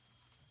to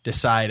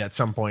decide at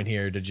some point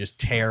here to just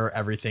tear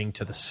everything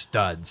to the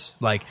studs.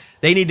 Like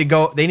they need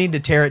to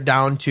tear it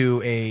down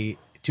to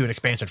an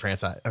expansion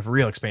franchise, a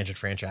real expansion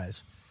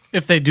franchise.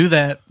 If they do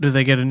that, do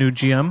they get a new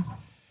GM?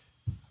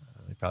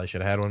 They probably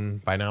should have had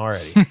one by now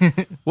already.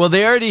 Well,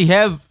 they already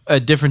have a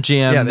different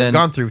GM. Yeah, they've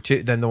gone through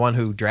than the one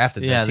who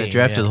drafted. Yeah, that team. they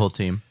drafted the whole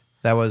team.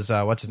 That was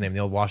what's his name, the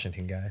old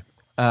Washington guy.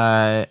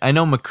 I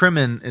know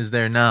McCrimmon is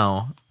there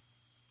now.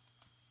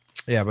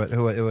 Yeah, but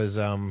who it was?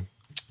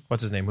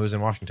 What's his name? Who was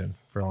in Washington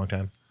for a long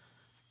time?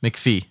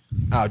 McPhee.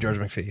 Oh, George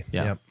McPhee.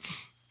 Yeah. Yep.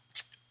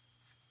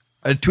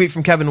 A tweet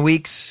from Kevin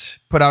Weeks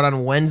put out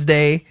on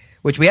Wednesday,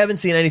 which we haven't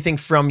seen anything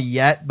from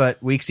yet, but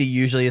Weeksy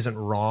usually isn't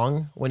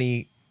wrong when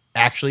he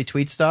actually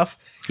tweets stuff.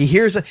 He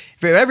hears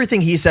for everything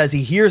he says.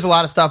 He hears a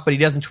lot of stuff, but he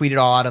doesn't tweet it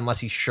all out unless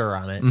he's sure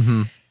on it.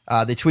 Mm-hmm.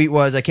 The tweet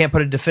was, "I can't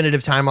put a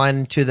definitive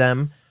timeline to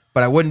them,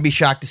 but I wouldn't be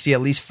shocked to see at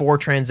least 4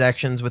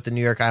 transactions with the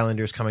New York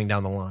Islanders coming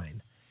down the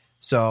line."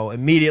 So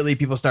immediately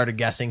people started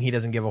guessing. He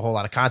doesn't give a whole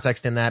lot of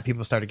context in that.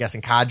 People started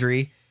guessing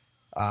Kadri.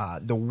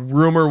 The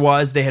rumor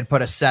was they had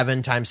put a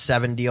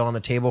 7x7 deal on the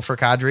table for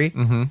Kadri.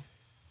 Mm-hmm.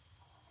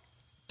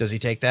 Does he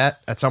take that?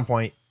 At some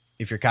point,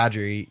 if you're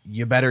Kadri,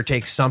 you better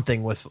take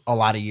something with a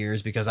lot of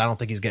years because I don't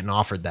think he's getting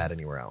offered that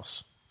anywhere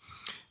else.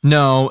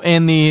 No,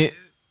 and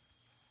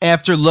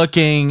after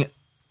looking,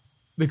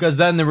 because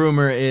then the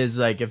rumor is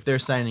like if they're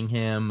signing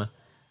him,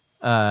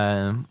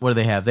 what do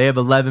they have? They have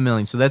 $11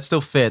 million, so that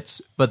still fits.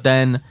 But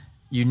then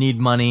you need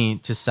money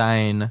to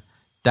sign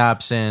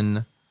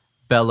Dobson,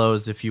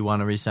 Bellows if you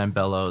want to re-sign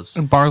Bellows,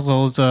 And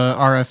Barzal's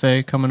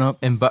RFA coming up.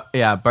 and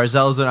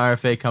Barzell's an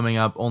RFA coming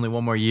up, only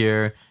one more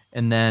year,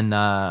 and then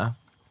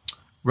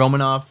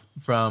Romanov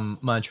from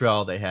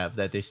Montreal they have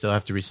that they still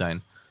have to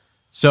re-sign.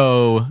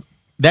 So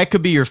that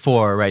could be your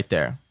 4 right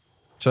there.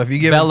 So if you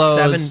give Bellows,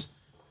 7,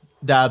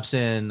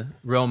 Dobson,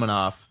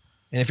 Romanov.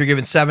 and if you're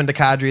giving 7 to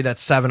Kadri,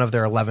 that's 7 of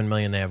their $11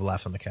 million they have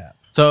left on the cap.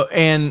 So,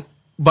 and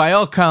by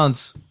all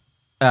counts,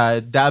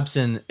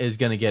 Dobson is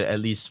going to get at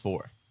least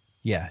 4.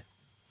 Yeah,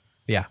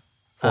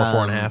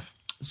 4.5.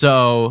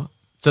 So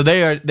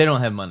they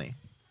don't have money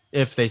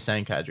if they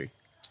sign Kadri.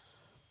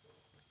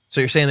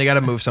 So you're saying they got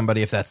to move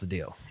somebody if that's the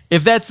deal?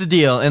 If that's the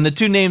deal, and the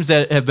 2 names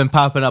that have been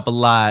popping up a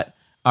lot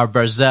are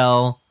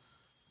Barzell,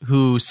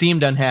 who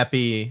seemed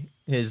unhappy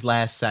his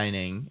last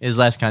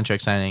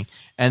contract signing,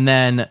 and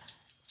then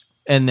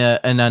in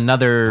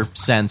another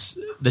sense,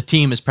 the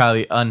team is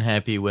probably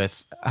unhappy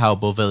with how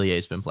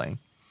Beauvillier's been playing,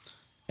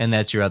 and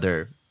that's your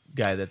other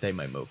guy that they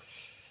might move.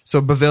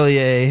 So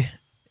Beauvillier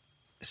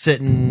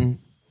sitting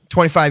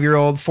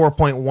 25-year-old,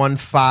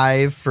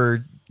 4.15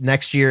 for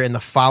next year and the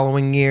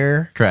following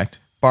year. Correct.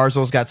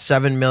 Barzal's got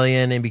 $7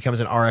 million and becomes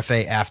an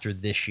RFA after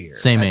this year.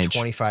 Same at age.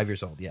 25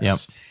 years old.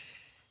 Yes.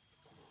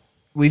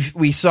 Yep.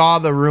 We saw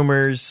the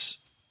rumors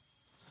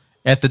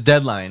At the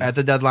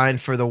deadline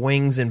for the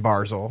Wings and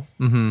Barzal.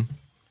 Mm-hmm.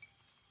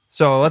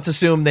 So let's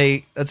assume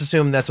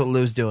that's what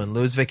Lou's doing.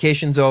 Lou's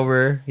vacation's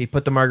over. He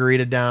put the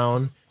margarita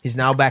down. He's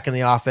now back in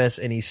the office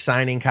and he's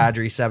signing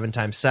Kadri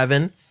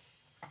 7x7.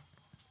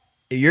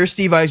 If you're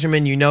Steve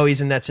Yzerman, you know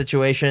he's in that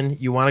situation.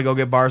 You want to go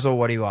get Barzal.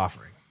 What are you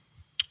offering?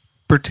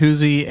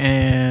 Bertuzzi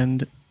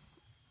and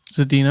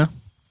Zadina.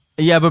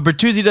 Yeah, but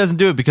Bertuzzi doesn't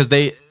do it because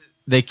they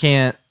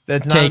can't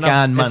That's not take enough,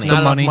 on money. It's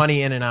not money. enough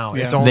money in and out.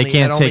 Yeah. It's only, They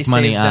can't it only take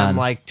money saves them on.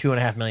 like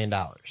 $2.5 million.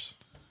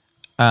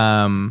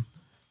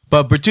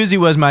 But Bertuzzi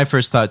was my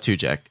first thought too,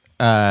 Jack.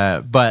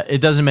 But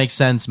it doesn't make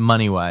sense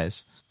money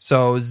wise.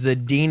 So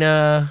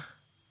Zadina,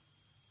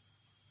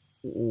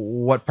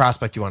 what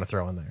prospect do you want to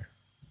throw in there?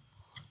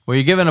 Well,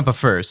 you're giving up a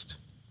first,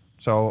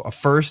 So a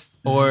first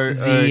Or-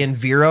 Z and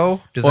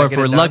Vero? Does or that get if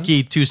we're it done?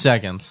 lucky, 2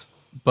 seconds.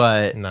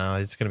 But No,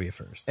 it's going to be a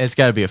first. it's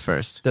got to be a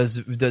first. Does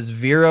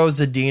Vero,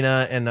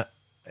 Zadina,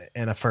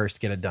 and a first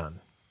get it done?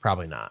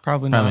 Probably not.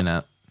 Probably not. Probably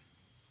not.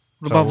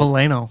 What about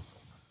Veleno?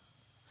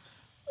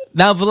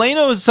 Now,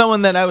 Veleno is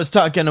someone that I was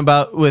talking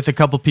about with a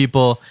couple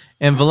people,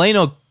 and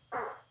Veleno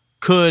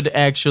could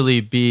actually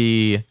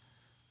be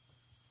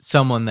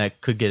someone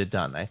that could get it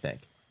done, I think.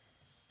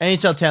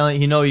 NHL talent,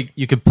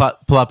 you could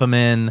plop him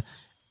in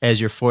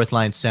as your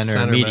 4th-line center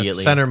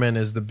immediately. Centerman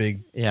is the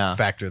big Yeah.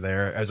 factor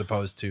there, as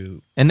opposed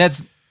to. And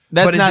that's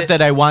But is not it-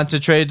 that I want to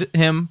trade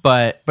him,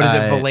 but... But is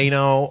it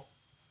Veleno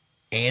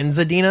and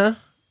Zadina?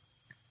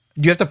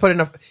 Do you have to put in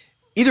a?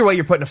 Either way,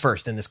 you're putting a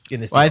first in this. Well,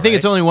 deal, I think right?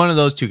 it's only one of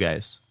those 2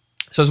 guys.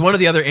 So it's one or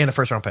the other and a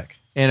first round pick.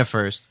 And a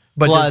first.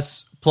 But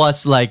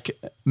plus, like,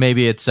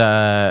 maybe it's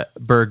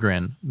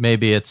Berggren.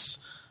 Maybe it's...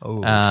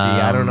 Oh, see,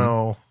 I don't Um,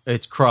 know.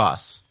 It's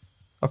Cross.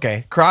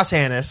 Okay, Cross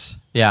Hannes,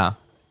 Yeah.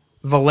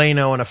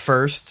 Veleno, and a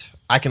first.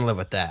 I can live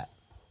with that.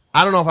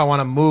 I don't know if I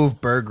want to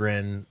move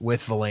Berggren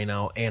with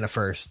Veleno and a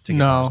first. To get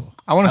No. Barzal.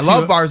 I wanna see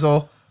love what-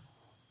 Barzal.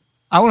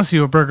 I want to see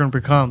what Berggren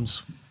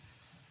becomes.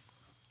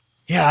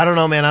 Yeah, I don't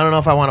know, man. I don't know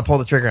if I want to pull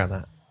the trigger on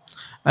that.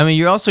 I mean,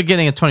 you're also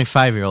getting a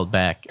 25-year-old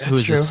back who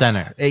is a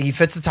center. He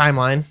fits the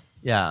timeline.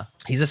 Yeah.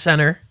 He's a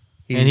center.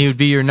 And he would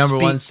be your number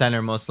Speed- 1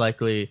 center, most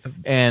likely.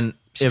 And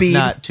Speed, if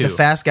not 2. he's a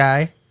fast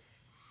guy,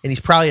 and he's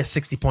probably a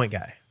 60-point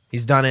guy.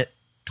 He's done it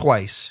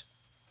twice,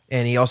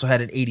 and he also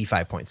had an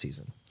 85-point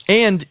season.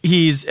 And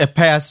he's a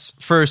pass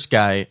first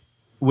guy,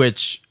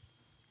 which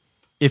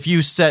if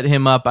you set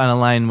him up on a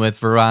line with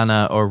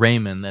Verana or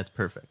Raymond, that's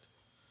perfect.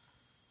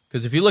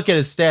 Because if you look at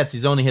his stats,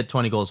 he's only hit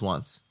 20 goals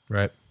once.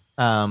 Right.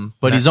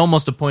 But he's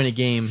almost a point a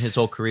game his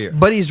whole career.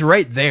 But he's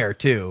right there,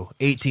 too.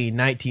 18,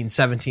 19,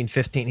 17,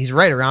 15. He's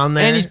right around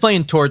there. And he's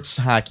playing torts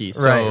hockey.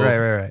 So,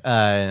 Right.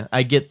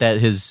 I get that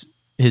his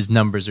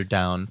numbers are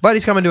down. But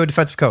he's coming to a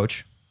defensive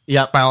coach.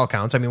 Yep. By all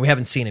accounts. I mean, we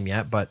haven't seen him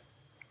yet, but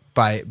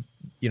by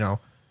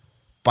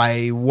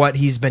what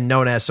he's been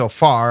known as so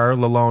far,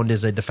 Lalonde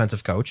is a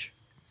defensive coach.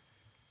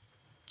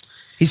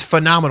 He's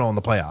phenomenal in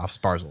the playoffs,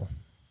 Barzal.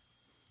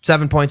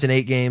 7 points in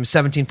 8 games,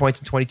 17 points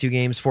in 22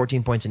 games,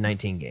 14 points in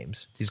 19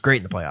 games. He's great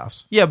in the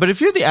playoffs. Yeah, but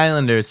if you're the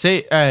Islanders,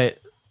 say,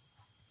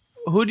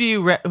 who would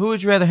you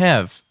rather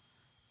have,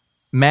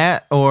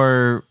 Matt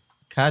or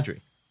Kadri?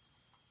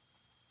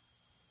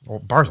 Well,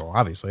 Barzal,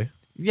 obviously.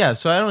 Yeah,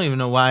 so I don't even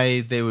know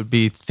why they would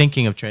be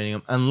thinking of trading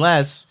him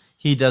unless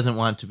he doesn't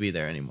want to be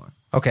there anymore.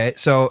 Okay,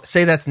 so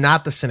say that's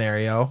not the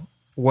scenario.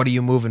 What are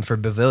you moving for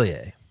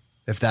Beauvillier?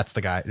 If that's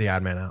the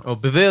odd man out. Well,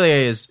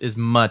 Beauvillier is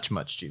much,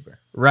 much cheaper.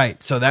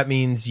 Right, so that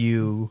means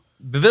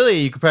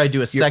Beauvillier, you could probably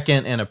do a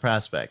second and a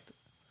prospect.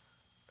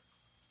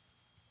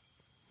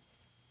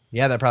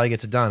 Yeah, that probably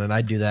gets it done, and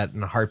I'd do that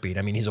in a heartbeat.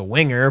 I mean, he's a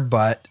winger,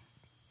 but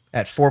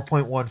at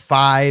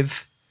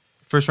 4.15...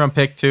 First round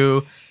pick,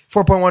 too.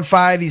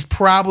 4.15, he's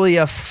probably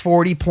a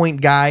 40-point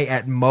guy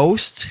at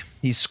most.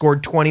 He's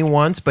scored 20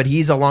 once, but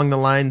he's along the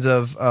lines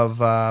of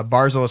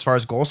Barzal as far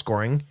as goal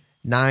scoring.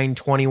 9,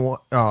 21,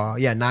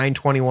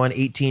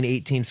 18,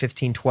 18,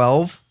 15,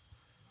 12.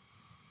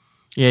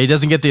 Yeah, he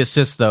doesn't get the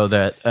assist, though.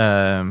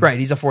 Right,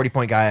 he's a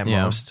 40-point guy at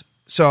most.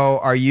 So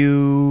are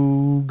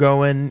you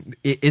going...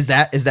 Is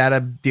that a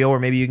deal where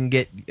maybe you can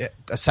get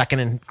a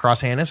second and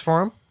Cross Hannes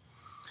for him?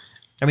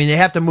 I mean, they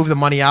have to move the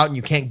money out, and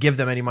you can't give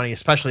them any money,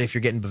 especially if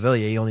you're getting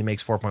Beauvillier. He only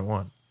makes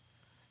 4.1.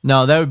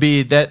 No, that would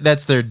be...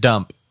 That's their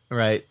dump,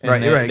 right? And right,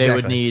 they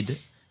exactly.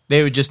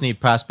 They would just need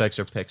prospects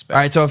or picks back.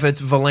 All right, so if it's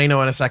Veleno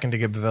and a second to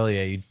get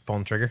Beauvillier, you'd pull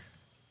the trigger?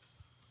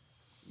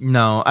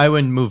 No, I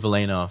wouldn't move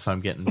Veleno if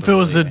I'm getting... If it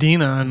was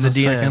Zadina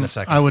in a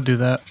second, I would do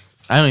that.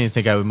 I don't even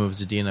think I would move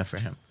Zadina for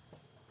him.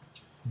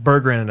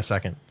 Berggren in a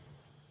second.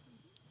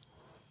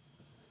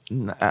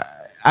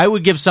 I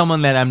would give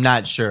someone that I'm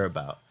not sure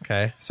about.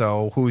 Okay,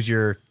 so who's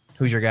your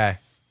guy?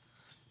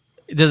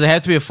 Does it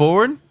have to be a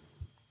forward?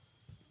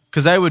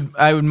 Because I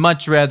would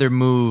much rather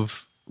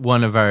move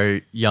one of our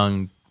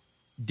young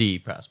D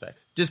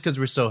prospects, just because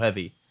we're so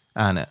heavy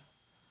on it.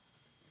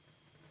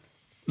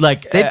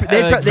 Like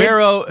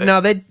Vero.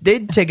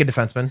 They'd take a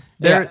defenseman.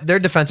 Their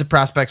defensive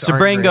prospects.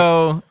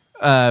 Sabrango,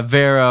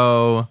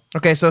 Vero.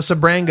 Okay, so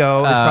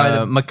Sabrango is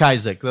probably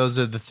McIsaac. Those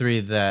are the three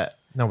that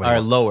are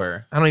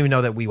lower. I don't even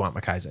know that we want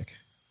McIsaac.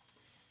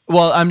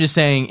 Well, I'm just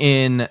saying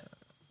in.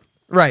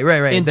 Right.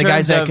 The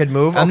guys that could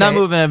move. I'm not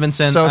moving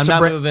Evanson. So I'm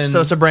not moving.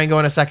 So Sabrango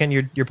in a second.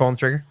 You're pulling the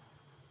trigger.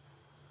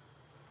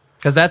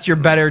 Because that's your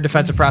better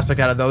defensive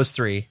prospect out of those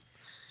three.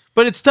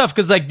 But it's tough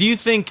because, do you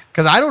think?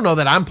 Because I don't know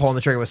that I'm pulling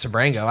the trigger with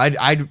Sabrango.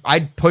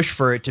 I'd push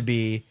for it to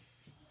be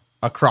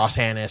a Cross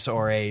Hannes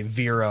or a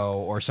Vero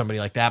or somebody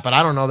like that. But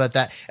I don't know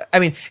that. I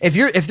mean,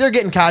 if they're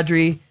getting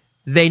Kadri,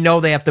 they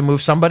know they have to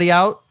move somebody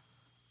out.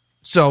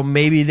 So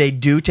maybe they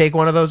do take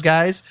one of those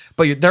guys.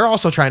 But they're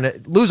also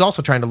Lou's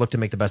also trying to look to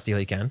make the best deal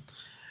he can.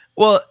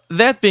 Well,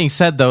 that being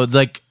said, though,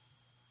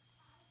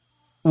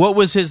 what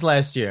was his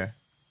last year?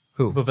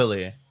 Who?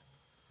 Beauvillier.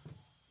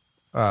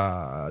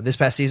 This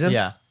past season?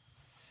 Yeah.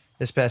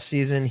 This past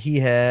season, he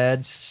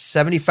had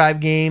 75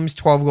 games,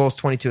 12 goals,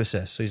 22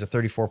 assists. So he's a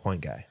 34-point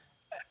guy.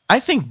 I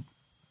think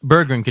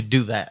Berggren could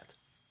do that.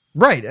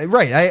 Right.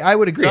 I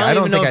would agree. So I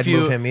don't think I'd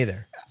move him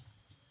either.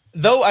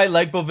 Though I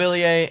like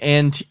Beauvillier,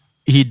 and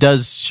he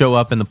does show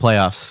up in the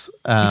playoffs.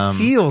 He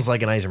feels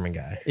like an Yzerman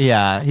guy.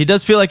 Yeah, he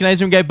does feel like an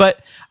Yzerman guy,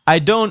 but I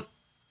don't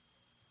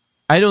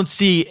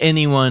see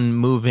anyone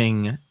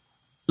moving.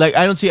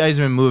 I don't see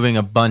Yzerman moving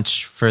a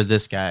bunch for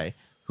this guy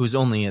who's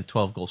only a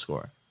 12-goal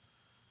scorer.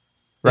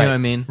 You know what I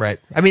mean? Right.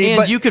 I mean,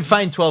 you could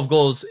find 12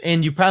 goals,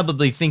 and you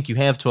probably think you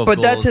have 12 goals.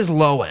 But that's his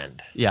low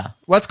end. Yeah.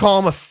 Let's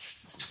call him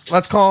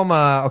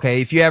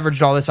okay, if you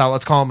averaged all this out,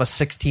 let's call him a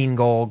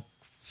 16-goal,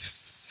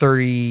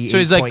 30. So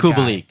he's like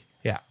Kubalik.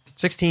 Yeah.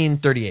 16,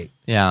 38.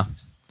 Yeah.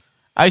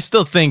 I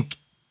still think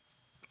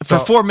for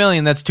 $4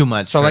 million, that's too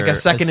much. So like a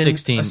second in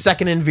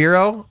in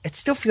Vero, it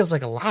still feels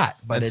like a lot,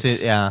 but that's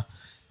it's... Yeah.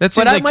 That but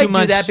seems like I might too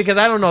much. do that because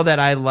I don't know that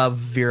I love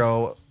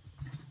Vero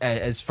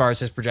as far as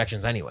his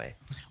projections anyway.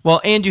 Well,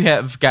 and you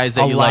have guys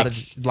that a lot of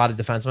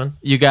defensemen.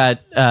 You got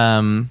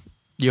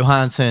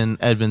Johansson,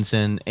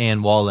 Edvinsson,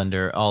 and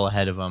Wallander all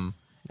ahead of him,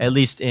 at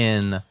least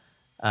in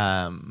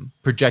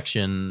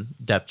projection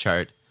depth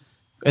chart.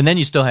 And then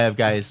you still have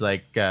guys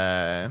like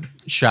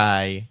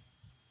Shai.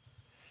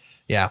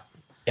 Yeah,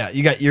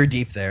 you're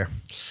deep there.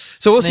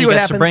 So we'll see what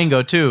happens.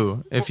 Sabrango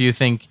too, if you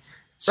think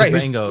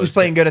Sabrango who's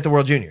playing good at the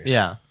World Juniors.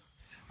 Yeah,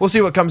 we'll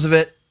see what comes of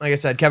it. Like I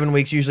said, Kevin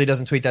Weeks usually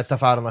doesn't tweet that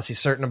stuff out unless he's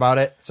certain about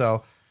it.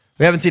 So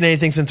We haven't seen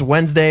anything since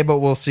Wednesday, but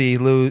we'll see.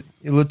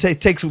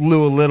 Takes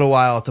Lou a little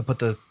while to put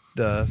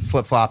the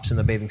flip flops and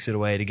the bathing suit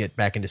away to get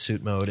back into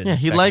suit mode. And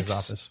He back likes in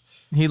his office.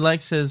 He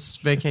likes his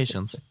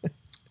vacations.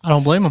 I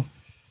don't blame him.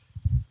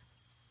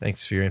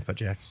 Thanks for your input,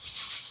 Jack.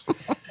 All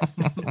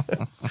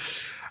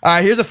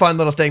right, here's a fun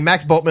little thing.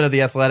 Max Boltman of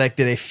The Athletic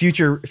did a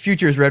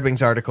Futures Red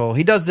Wings article.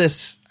 He does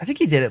this, I think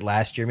he did it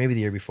last year, maybe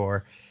the year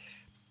before.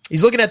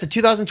 He's looking at the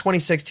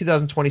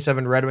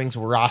 2026-2027 Red Wings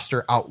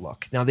roster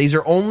outlook. Now, these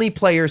are only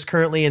players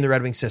currently in the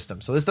Red Wings system,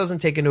 so this doesn't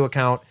take into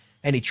account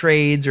any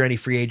trades or any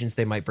free agents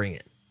they might bring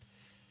in.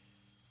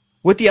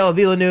 With the El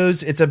Avila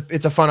news, it's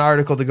a fun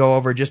article to go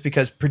over just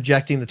because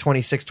projecting the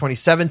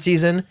 26-27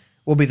 season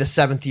will be the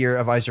 7th year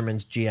of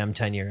Yzerman's GM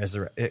tenure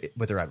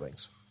with the Red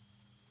Wings.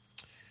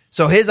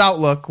 So his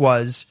outlook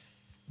was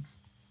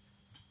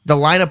the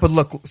lineup would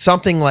look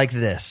something like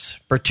this.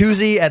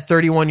 Bertuzzi at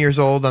 31 years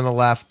old on the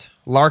left,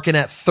 Larkin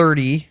at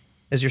 30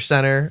 as your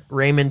center,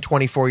 Raymond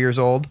 24 years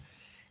old,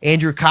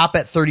 Andrew Kopp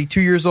at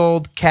 32 years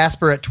old,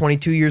 Kasper at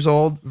 22 years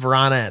old,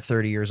 Vrana at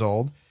 30 years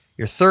old.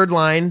 Your third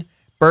line,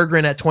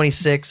 Berggren at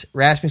 26,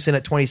 Rasmussen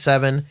at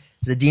 27,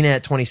 Zadina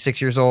at 26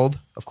 years old.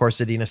 Of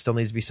course, Zadina still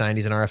needs to be signed.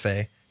 He's an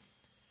RFA.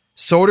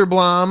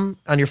 Soderblom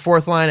on your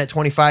fourth line at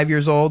 25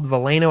 years old,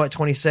 Veleno at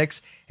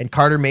 26, and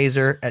Carter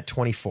Mazur at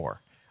 24.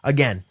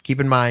 Again,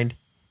 keep in mind,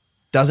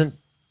 doesn't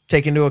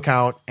take into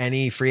account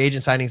any free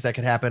agent signings that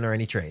could happen or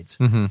any trades.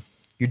 Mm-hmm.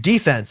 Your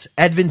defense,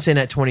 Edvinsson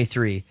at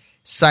 23,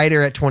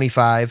 Seider at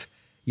 25,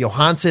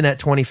 Johansson at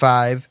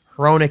 25,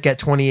 Hronik at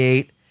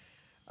 28,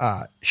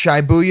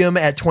 Shaibuyam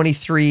at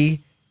 23,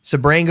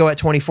 Sabrango at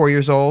 24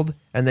 years old,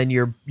 and then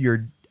your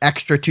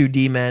extra 2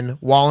 D-men,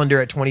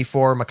 Wallander at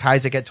 24,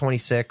 McIsaac at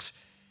 26,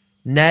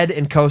 Ned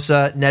and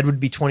Kosa. Ned would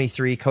be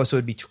 23, Kosa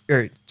would be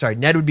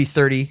Ned would be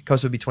 30,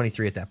 Kosa would be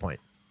 23 at that point.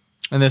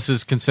 And this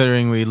is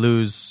considering we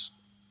lose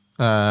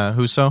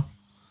Husso?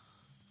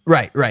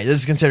 Right. This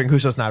is considering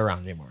Husso's not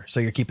around anymore, so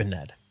you're keeping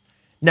Ned.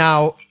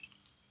 Now,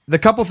 the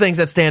couple things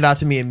that stand out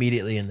to me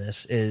immediately in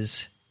this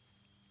is,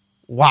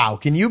 wow,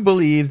 can you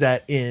believe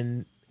that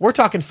we're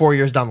talking 4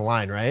 years down the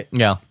line, right?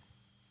 Yeah.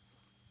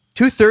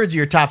 2/3 of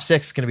your top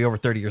 6 is going to be over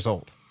 30 years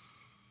old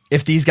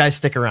if these guys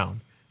stick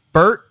around.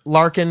 Bert,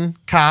 Larkin,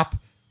 Kopp,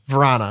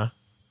 Vrana,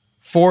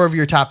 4 of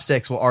your top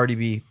 6 will already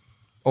be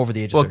over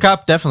the age of 30. Well,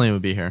 Kopp definitely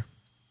would be here.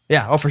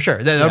 Yeah, for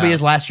sure. That'll be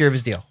his last year of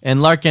his deal.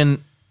 And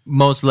Larkin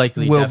most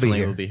likely Will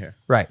be here.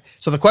 Right.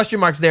 So the question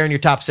marks there in your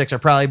top 6 are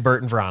probably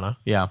Bert and Vrana.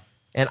 Yeah.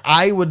 And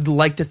I would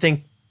like to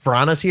think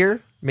Vrana's here,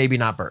 maybe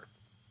not Bert.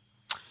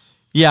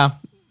 Yeah,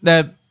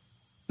 that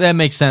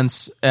makes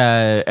sense,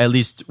 at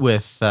least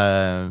with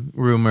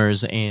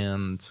rumors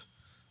and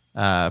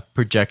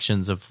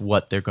projections of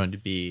what they're going to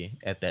be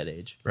at that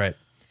age. Right.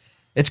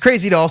 It's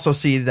crazy to also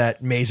see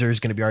that Mazur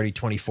is going to be already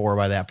 24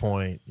 by that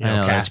point. I know,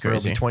 that's Kasper will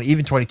be crazy. 20.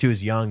 Even 22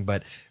 is young,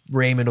 but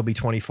Raymond will be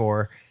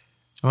 24.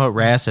 How about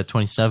Rass at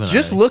 27?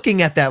 Just already?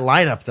 looking at that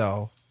lineup,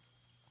 though,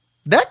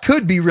 that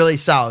could be really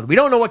solid. We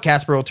don't know what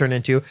Kasper will turn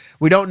into.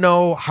 We don't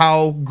know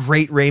how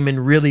great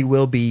Raymond really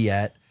will be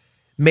yet.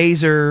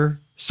 Mazur,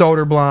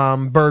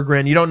 Soderblom,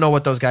 Berggren, you don't know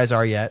what those guys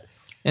are yet.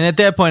 And at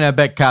that point, I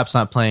bet Kopp's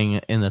not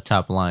playing in the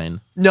top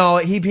line. No,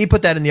 he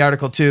put that in the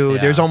article too.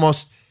 Yeah.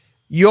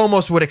 You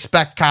almost would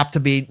expect Kopp to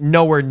be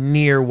nowhere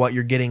near what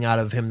you're getting out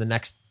of him the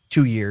next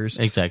 2 years.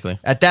 Exactly.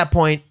 At that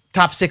point,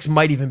 top 6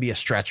 might even be a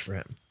stretch for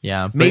him.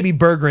 Yeah. But, Maybe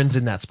Berggren's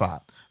in that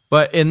spot.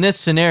 But in this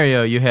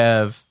scenario, you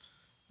have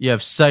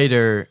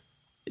Seider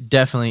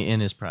definitely in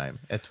his prime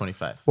at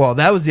 25. Well,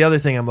 that was the other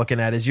thing I'm looking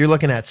at is you're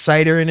looking at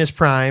Seider in his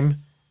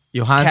prime,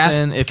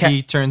 Johansson, if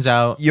he turns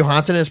out.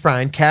 Johansson in his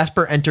prime,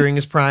 Kasper entering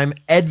his prime,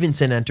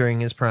 Edvinsson entering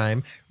his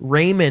prime,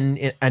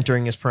 Raymond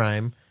entering his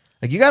prime.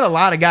 Like, you got a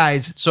lot of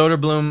guys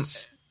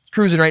Soderblom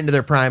cruising right into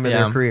their prime of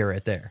their career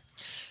right there.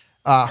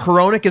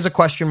 Hronik is a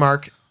question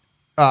mark,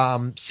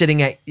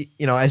 sitting at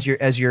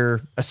as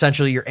your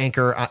essentially your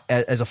anchor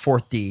as a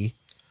 4th D.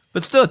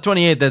 But still at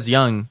 28, that's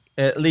young,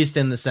 at least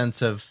in the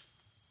sense of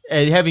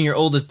having your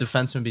oldest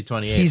defenseman be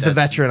 28. He's the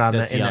veteran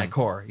in young. that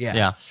core. Yeah.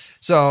 Yeah.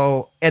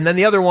 So, and then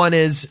the other one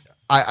is,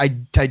 I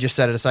just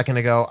said it a second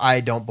ago,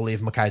 I don't believe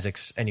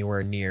McIsaac's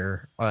anywhere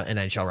near an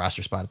NHL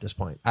roster spot at this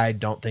point. I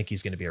don't think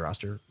he's going to be a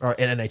roster or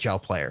an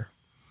NHL player.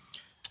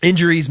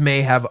 Injuries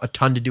may have a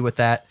ton to do with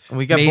that.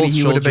 We got Maybe both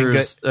he would have been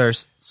soldiers, or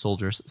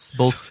soldiers,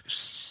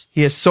 both.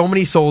 He has so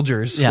many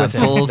soldiers with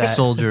him. Both that-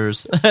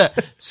 soldiers.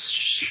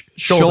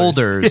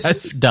 Shoulders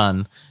Yes.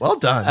 done. Well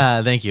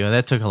done. Thank you.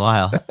 That took a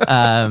while.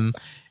 I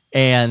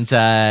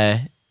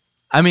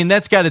mean,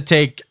 that's got to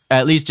take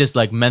at least just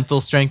like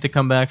mental strength to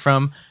come back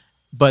from.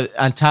 But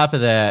on top of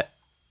that,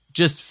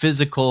 just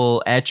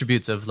physical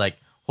attributes of like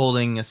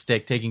holding a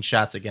stick, taking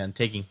shots again,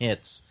 taking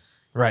hits.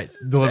 Right.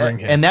 Delivering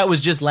hits. And that was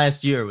just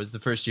last year, was the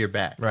first year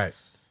back. right.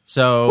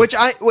 So Which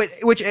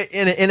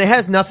and it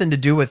has nothing to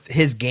do with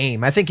his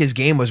game. I think his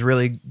game was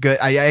really good.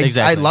 I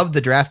Exactly. love the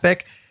draft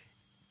pick.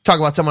 Talk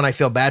about someone I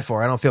feel bad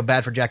for. I don't feel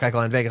bad for Jack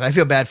Eichel in Vegas. I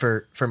feel bad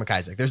for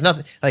McIsaac. There's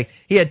nothing like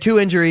he had 2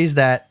 injuries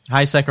that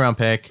high second round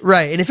pick.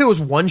 right. And if it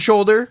was one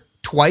shoulder,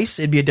 twice,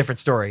 it'd be a different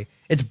story.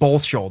 It's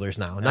both shoulders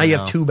now. Now you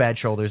have know. 2 bad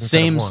shoulders instead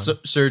Same of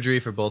one. surgery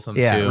for both of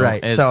them, Yeah, too.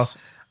 right. It's- So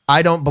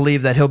I don't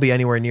believe that he'll be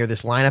anywhere near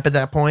this lineup at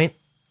that point.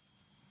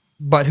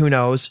 But who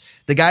knows?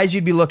 The guys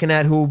you'd be looking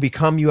at who will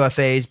become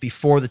UFAs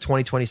before the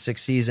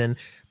 2026 season: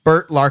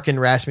 Bert, Larkin,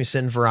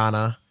 Rasmussen,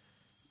 Verana,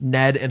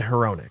 Ned, and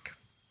Hronek.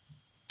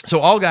 So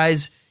all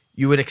guys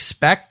you would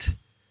expect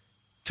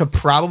to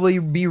probably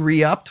be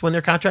re-upped when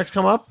their contracts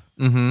come up,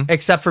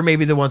 except for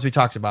maybe the ones we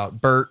talked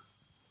about. Bert,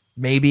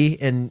 maybe,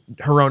 and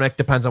Hronek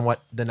depends on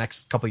what the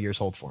next couple of years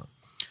hold for him.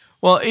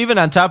 Well, even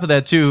on top of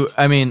that, too,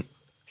 I mean,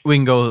 we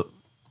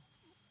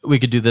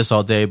could do this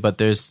all day, but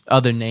there's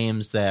other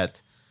names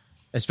that,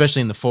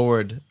 especially in the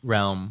forward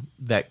realm,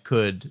 that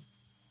could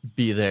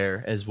be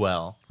there as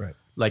well. Right.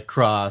 Like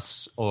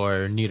Cross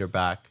or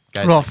Niederbach.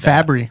 Guys Well, like that.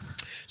 Fabry.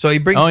 So he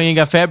brings. Oh, you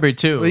got Fabry,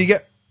 too. Well, you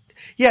get.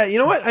 Yeah, you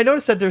know what? I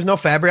noticed that there's no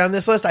Fabry on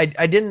this list. I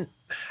didn't.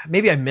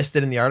 Maybe I missed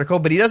it in the article,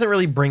 but he doesn't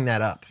really bring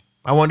that up.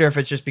 I wonder if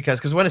it's just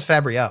because when is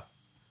Fabry up?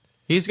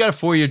 He's got a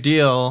 4-year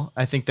deal.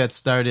 I think that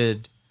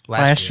started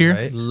Last year?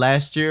 right?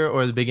 last year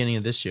or the beginning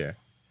of this year.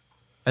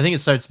 I think it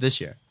starts this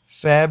year.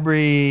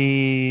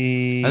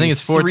 Fabry. I think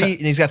it's 4 and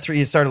he's got 3.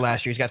 He started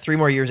last year. He's got 3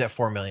 more years at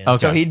 $4 million. Okay.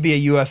 So he'd be a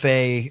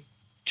UFA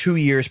 2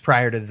 years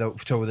prior to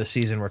the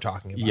season we're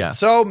talking about. Yeah.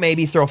 So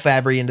maybe throw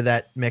Fabry into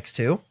that mix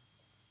too.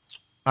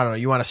 I don't know.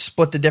 You want to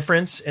split the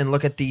difference and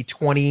look at the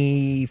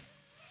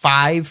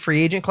 25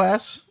 free agent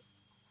class?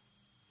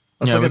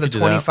 Let's Yeah, look we at the could do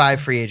that.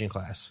 25 free agent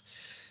class.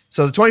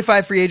 So the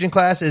 25 free agent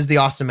class is the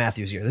Austin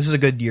Matthews year. This is a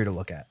good year to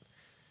look at.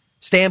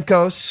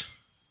 Stamkos,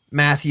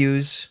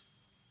 Matthews,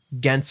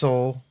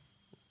 Gensel,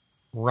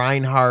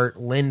 Reinhart,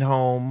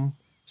 Lindholm,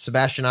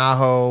 Sebastian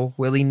Aho,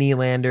 Willie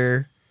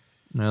Nylander.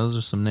 Yeah, those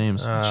are some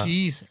names.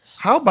 Jesus.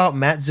 How about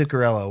Matt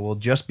Zuccarello will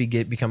just be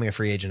becoming a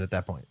free agent at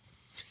that point?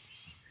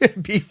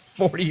 Be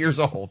 40 years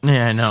old.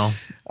 yeah, I know.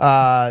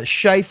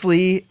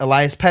 Scheifele,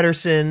 Elias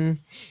Pettersson,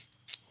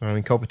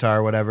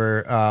 Kopitar,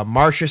 whatever.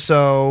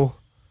 Marchessault.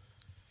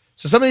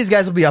 So some of these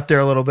guys will be up there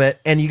a little bit,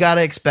 and you got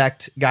to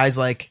expect guys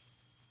like,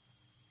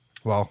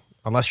 well,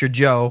 unless you're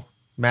Joe,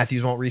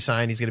 Matthews won't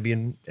re-sign. He's going to be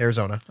in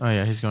Arizona. Oh,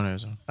 yeah, he's going to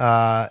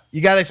Arizona.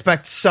 You got to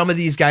expect some of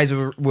these guys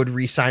would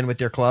re-sign with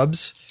their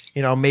clubs.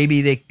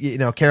 Maybe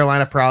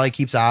Carolina probably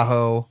keeps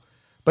Aho,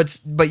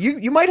 but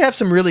you might have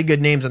some really good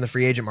names on the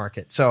free agent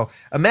market. So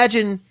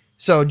imagine,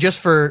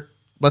 just for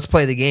let's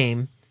play the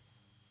game.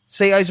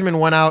 Say Yzerman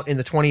went out in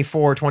the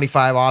 24-25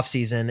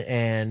 offseason,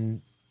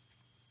 and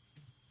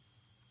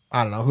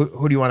I don't know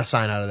who do you want to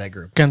sign out of that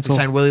group? Gensel. You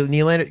sign Willie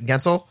Nylander,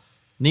 Gensel.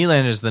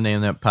 Nylander's the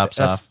name that pops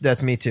off.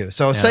 That's me too.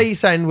 So say you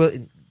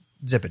signed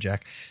zip it,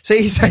 Jack. Say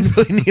you signed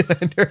Willie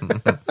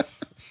Nylander.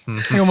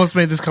 You almost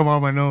made this come out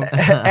of my nose.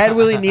 Add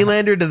Willie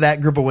Nylander to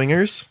that group of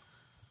wingers.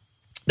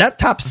 That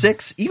top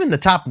 6, even the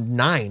top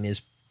 9,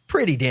 is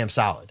pretty damn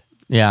solid.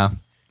 Yeah.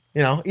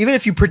 Even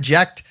if you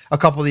project a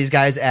couple of these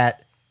guys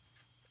at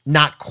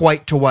not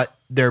quite to what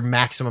their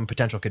maximum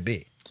potential could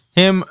be.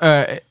 Him,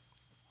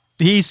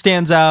 he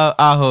stands out.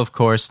 Aho, of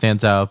course,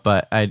 stands out,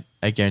 but I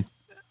guarantee.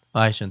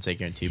 Well, I shouldn't say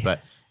guarantee,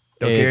 but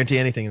Don't guarantee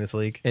anything in this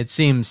league. It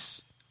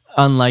seems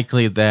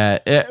unlikely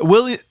that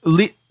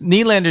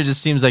Nylander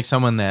just seems like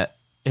someone that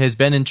has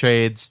been in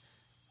trades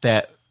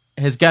that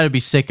has got to be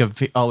sick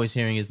of always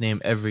hearing his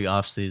name every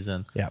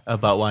offseason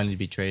about wanting to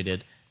be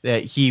traded,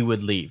 that he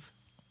would leave.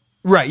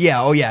 Right,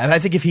 yeah. Oh, yeah. I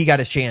think if he got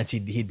his chance,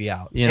 he'd be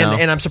out.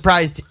 And I'm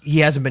surprised he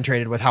hasn't been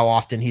traded with how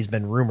often he's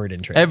been rumored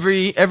in trades.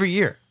 Every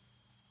year.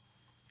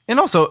 And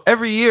also,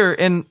 every year,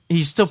 and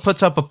he still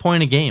puts up a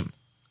point a game.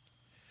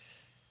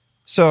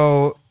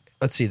 So,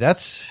 let's see.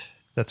 That's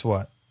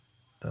what?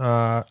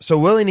 So,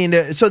 Willie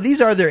Nylander. So,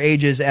 these are their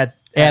ages at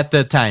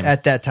the time.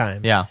 At that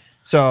time. Yeah.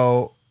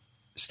 So,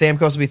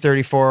 Stamkos will be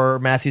 34.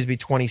 Matthews will be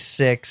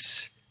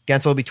 26.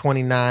 Gensel will be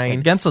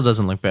 29. Gensel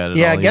doesn't look bad at all.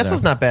 Yeah, either.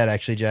 Gensel's not bad,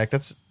 actually, Jack.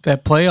 That's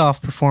That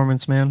playoff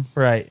performance, man.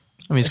 right.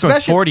 I mean, he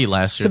scored 40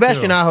 last year.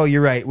 Sebastian too. Aho,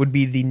 you're right, would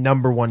be the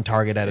number 1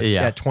 target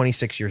Yeah. at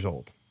 26 years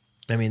old.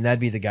 I mean, that'd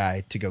be the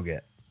guy to go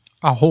get.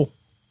 Aho.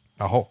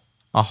 Aho.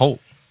 Aho.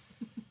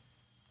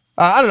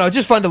 I don't know.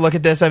 Just fun to look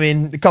at this. I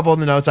mean, a couple of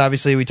the notes,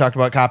 obviously, we talked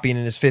about copying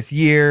in his 5th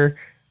year.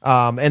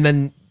 And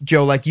then,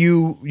 Joe, like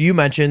you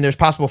mentioned, there's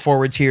possible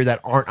forwards here that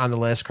aren't on the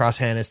list. Cross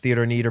Hannes,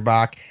 Theodor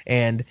Niederbach,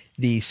 and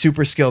the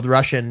super skilled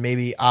Russian,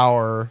 maybe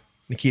our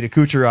Nikita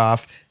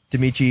Kucherov,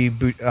 Dmitry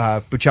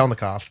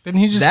Buchelnikov. Didn't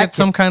he just get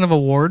some kind of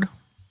award?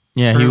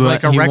 Yeah, Or he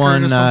like a record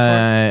won of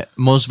some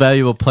most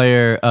valuable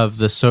player of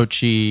the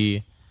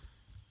Sochi.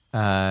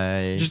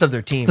 Just of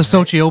their team. The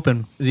Sochi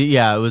Open.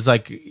 It was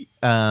like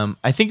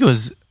I think it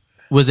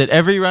was it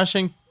every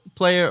Russian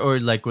player or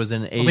like was it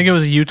an age? I think it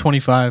was a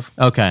U-25.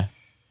 Okay,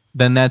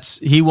 then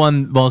he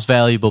won most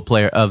valuable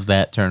player of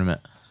that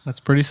tournament.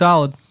 That's pretty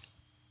solid.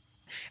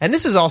 And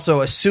this is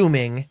also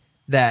assuming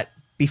that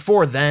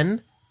before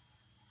then,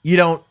 you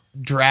don't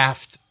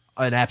draft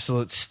an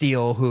absolute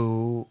steal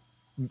who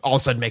all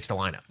of a sudden makes the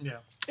lineup. Yeah.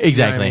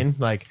 Exactly. You know what I mean?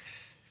 Like,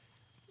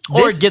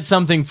 Or this- get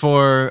something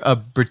for a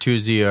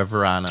Bertuzzi or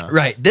Verana.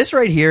 right. This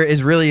right here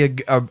is really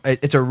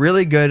it's a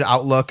really good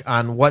outlook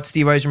on what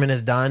Steve Yzerman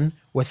has done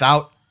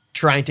without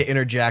trying to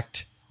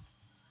interject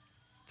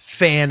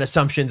fan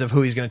assumptions of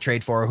who he's going to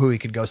trade for or who he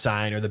could go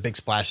sign or the big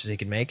splashes he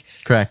could make.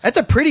 Correct. That's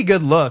a pretty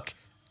good look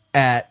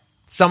at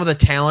some of the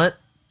talent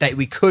that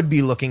we could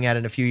be looking at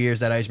in a few years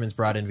that Eichmann's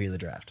brought in via the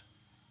draft.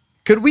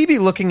 Could we be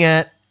looking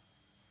at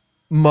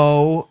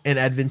Mo and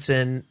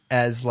Edvinson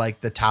as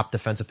like the top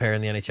defensive pair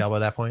in the NHL by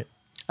that point?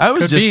 I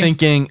was Could just be.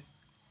 thinking,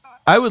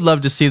 I would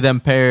love to see them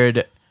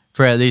paired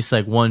for at least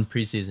like one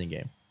preseason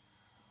game.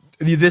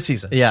 This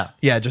season? Yeah.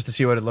 Yeah, just to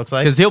see what it looks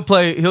like.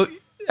 Because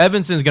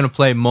Evanson's going to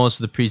play most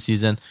of the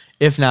preseason,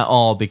 if not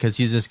all, because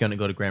he's just going to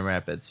go to Grand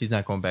Rapids. He's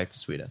not going back to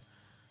Sweden.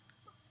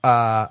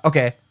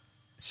 Okay.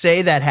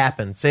 Say that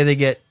happens. Say they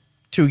get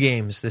 2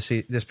 games this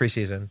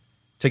preseason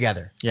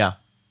together. Yeah.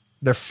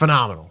 They're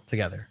phenomenal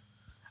together.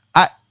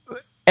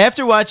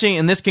 After watching,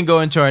 and this can go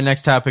into our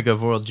next topic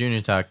of World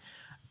Junior Talk,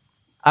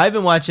 I've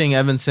been watching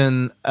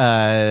Evansson.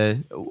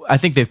 I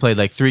think they've played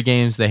like 3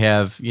 games. They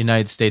have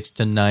United States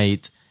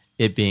tonight,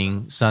 it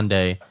being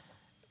Sunday.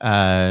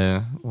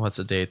 What's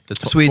the date? The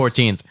Swedes.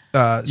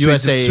 14th.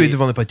 USA. Swedes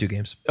have only played 2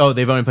 games. Oh,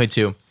 they've only played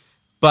 2.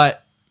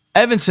 But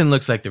Evansson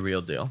looks like the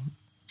real deal.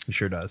 He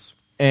sure does.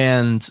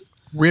 And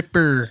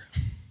Ripper.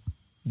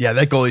 Yeah,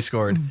 that goalie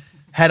scored.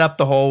 Head up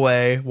the whole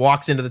way,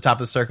 walks into the top of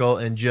the circle,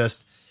 and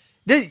just...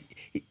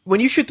 When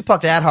you shoot the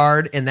puck that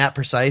hard and that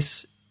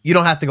precise, you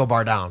don't have to go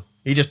bar down.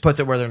 He just puts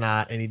it where they're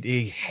not, and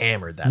he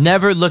hammered that.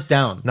 never look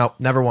down. Nope,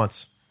 never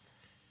once.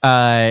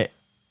 And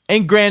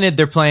granted,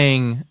 they're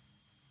playing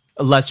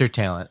a lesser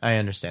talent. I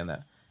understand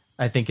that.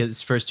 I think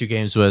his first 2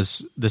 games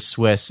was the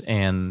Swiss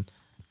and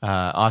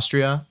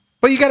Austria.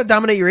 But you got to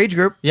dominate your age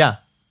group. Yeah.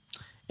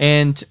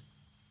 And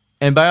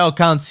by all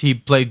counts, he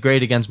played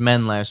great against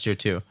men last year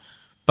too.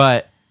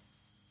 But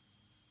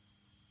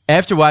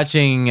after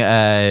watching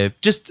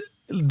just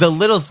the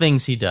little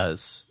things he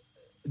does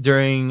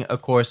during a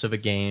course of a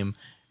game,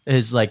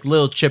 his like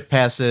little chip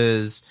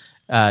passes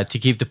to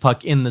keep the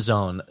puck in the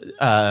zone,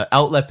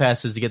 outlet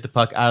passes to get the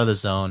puck out of the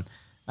zone.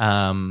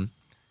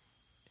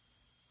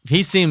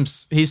 He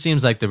seems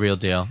like the real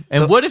deal.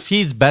 And what if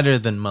he's better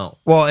than Mo?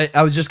 Well,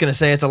 I was just going to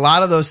say, it's a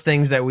lot of those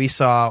things that we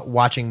saw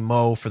watching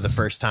Mo for the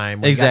first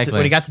time. Exactly.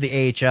 When he got to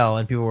the AHL,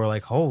 and people were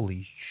like,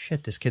 holy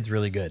shit, this kid's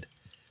really good.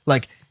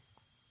 Like,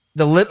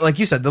 like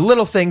you said, the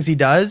little things he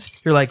does,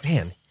 you're like,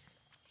 man,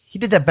 he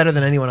did that better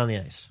than anyone on the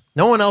ice.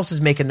 No one else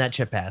is making that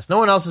chip pass. No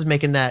one else is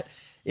making that,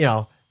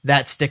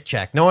 that stick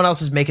check. No one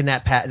else is making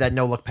that that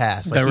no-look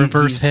pass. That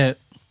reverse hit.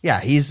 Yeah,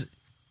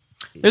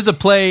 There's a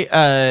play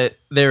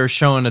they were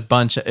showing a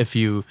bunch if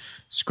you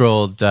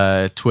scrolled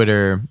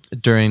Twitter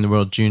during the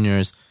World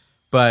Juniors.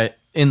 But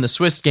in the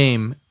Swiss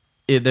game,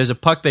 there's a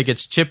puck that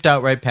gets chipped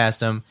out right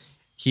past him.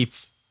 He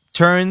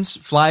turns,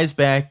 flies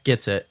back,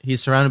 gets it.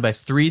 He's surrounded by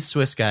 3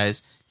 Swiss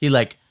guys. He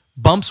like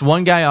bumps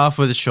one guy off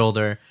with his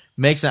shoulder,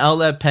 makes an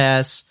outlet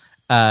pass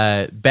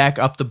back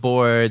up the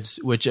boards,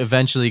 which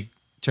eventually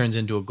turns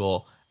into a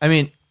goal. I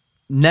mean,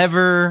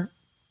 never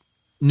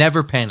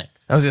panic.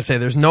 I was going to say,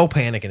 there's no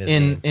panic in his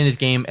game. In his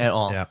game at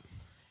all. Yeah.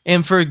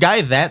 And for a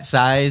guy that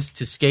size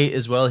to skate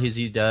as well as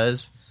he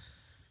does,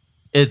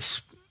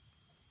 it's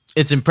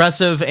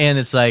impressive, and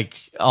it's like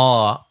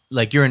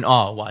you're in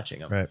awe watching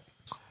him. Right.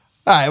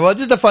 All right. Well, it's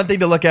just a fun thing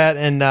to look at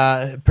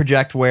and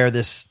project where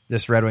this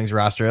Red Wings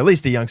roster, at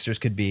least the youngsters,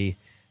 could be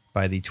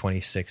by the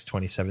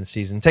 26-27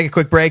 season. Take a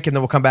quick break, and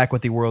then we'll come back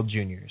with the World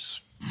Juniors.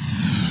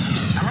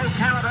 Hello,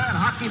 Canada and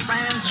hockey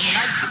fans in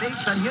the United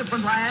States and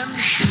Newfoundland.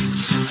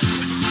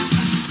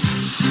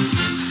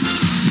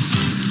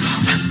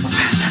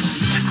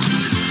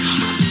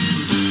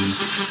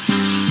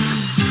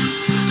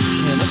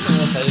 Yeah, listen to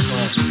this. I just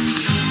want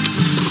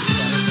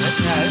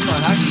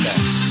hockey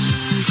back.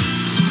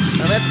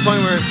 I'm at the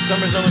point where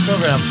summer's almost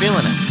over and I'm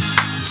feeling it.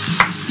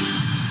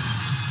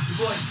 You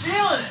boys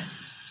feeling it?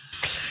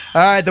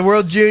 All right, the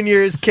World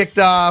Juniors kicked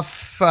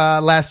off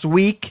last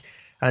week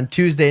on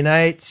Tuesday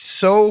night.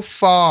 So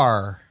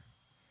far,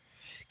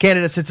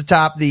 Canada sits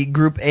atop the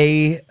Group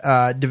A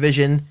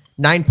division,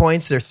 9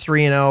 points. They're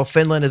 3-0.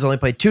 Finland has only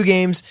played 2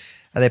 games.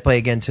 They play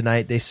again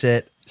tonight. They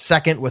sit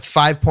second with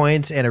 5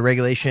 points and a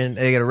regulation.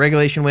 They get a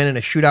regulation win and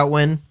a shootout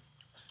win.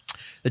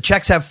 The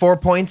Czechs have 4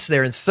 points.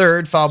 They're in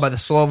third, followed by the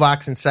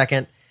Slovaks in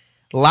second.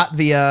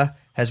 Latvia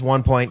has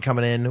 1 point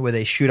coming in with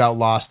a shootout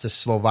loss to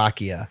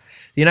Slovakia.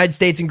 The United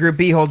States in Group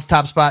B holds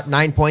top spot,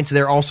 9 points.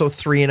 They're also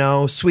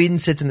 3-0. Sweden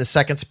sits in the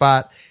second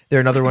spot. They're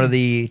another one of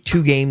the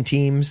 2-game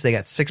teams. They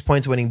got 6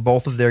 points, winning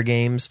both of their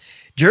games.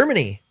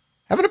 Germany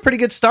having a pretty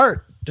good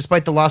start,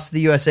 despite the loss to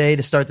the USA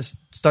to start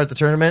the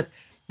tournament.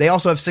 They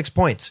also have 6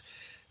 points.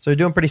 So they're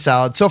doing pretty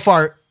solid. So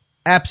far,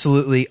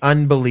 absolutely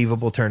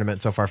unbelievable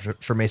tournament so far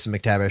for Mason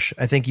McTavish.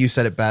 I think you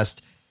said it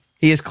best.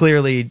 He is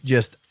clearly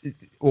just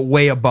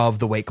way above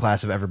the weight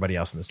class of everybody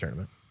else in this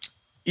tournament.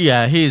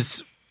 Yeah,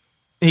 he's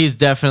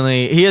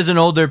definitely, he is an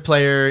older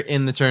player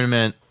in the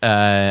tournament.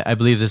 I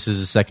believe this is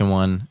his second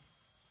one,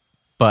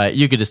 but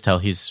you could just tell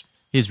he's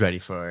ready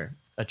for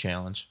a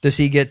challenge. Does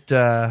he get,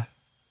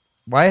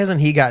 why hasn't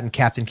he gotten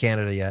Captain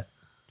Canada yet?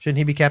 Shouldn't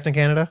he be Captain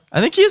Canada?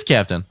 I think he is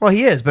captain. Well,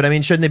 he is, but I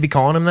mean, shouldn't they be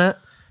calling him that?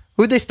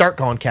 Who'd they start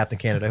calling Captain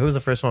Canada? Who was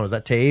the first one? Was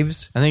that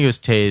Taves? I think it was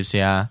Taves,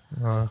 yeah.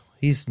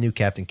 He's new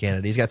Captain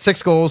Canada. He's got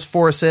 6 goals,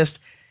 4 assists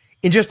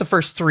in just the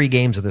first 3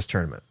 games of this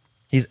tournament.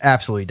 He's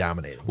absolutely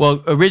dominating.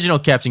 Well, original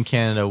Captain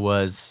Canada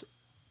was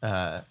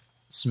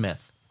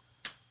Smith.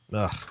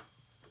 Ugh.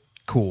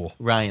 Cool.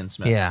 Ryan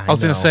Smith. Yeah. I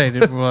was going to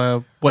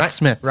say, what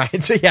Smith?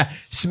 Ryan. So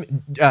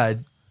yeah.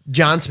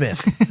 John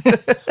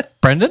Smith.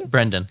 Brendan?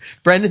 Brendan.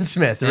 Brendan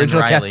Smith, And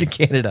original Riley.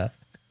 Captain Canada.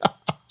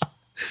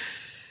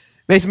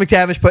 Mason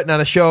McTavish putting on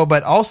a show,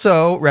 but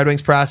also Red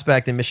Wings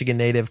prospect and Michigan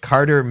native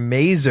Carter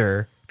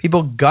Mazer.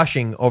 People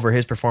gushing over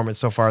his performance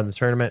so far in the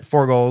tournament.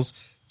 4 goals,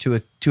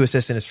 2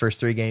 assists in his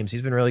first 3 games.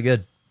 He's been really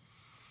good.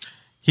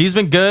 He's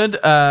been good.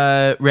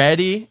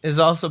 Raddy has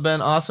also been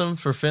awesome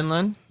for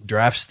Finland.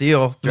 Draft day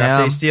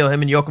steal.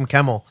 Him and Joachim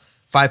Kemmel,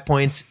 5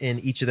 points in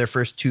each of their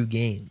first 2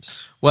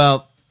 games.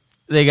 Well,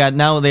 they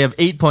have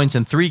 8 points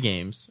in 3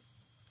 games.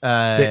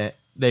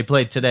 They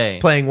played today.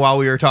 Playing while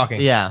we were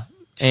talking. Yeah.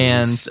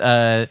 And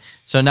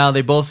so now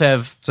they both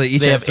have So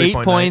each they have have 8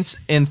 3.9. points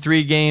in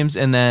 3 games,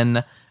 and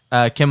then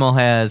Kimmel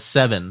has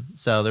 7.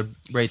 So they're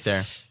right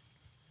there.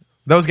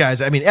 Those guys,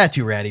 I mean,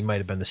 Atu Ratty might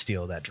have been the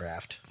steal of that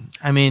draft.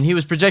 I mean, he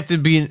was projected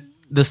to be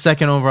the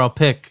 2nd overall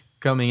pick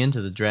coming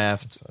into the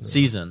draft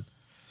season,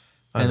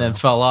 and then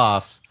fell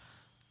off.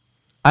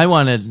 I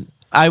wanted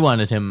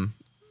him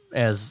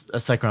as a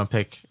 2nd round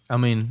pick. I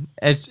mean,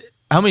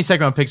 how many 2nd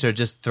round picks are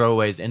just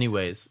throwaways,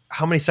 anyways?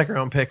 How many 2nd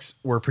round picks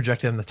were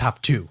projected in the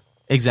top 2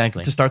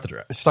 Exactly. to start the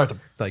draft?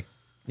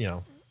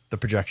 The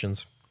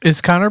projections.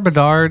 Is Connor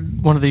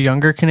Bedard one of the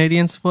younger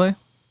Canadians to play?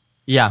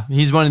 Yeah,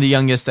 he's one of the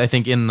youngest, I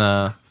think, in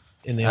the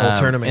whole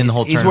tournament. in the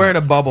whole He's tournament. wearing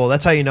a bubble.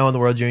 That's how you know in the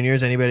World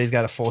Juniors, anybody's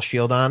got a full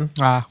shield on,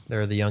 Ah,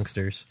 they're the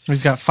youngsters.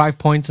 he's got 5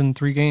 points in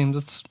 3 games.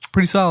 That's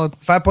pretty solid.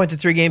 5 points in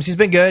 3 games. He's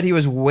been good. He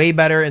was way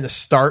better in the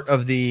start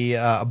of the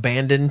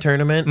abandoned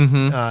tournament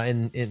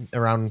in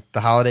around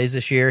the holidays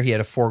this year. He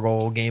had a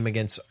 4-goal game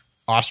against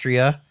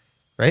Austria,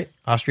 right?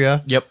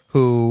 Austria. Yep.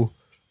 Who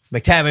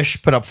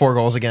McTavish put up 4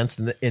 goals against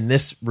in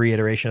this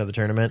reiteration of the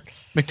tournament.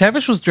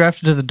 McTavish was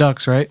drafted to the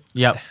Ducks, right?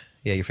 Yep.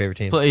 Yeah, your favorite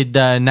team. Played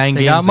 9 They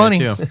games got money.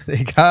 there, too.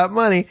 They got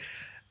money.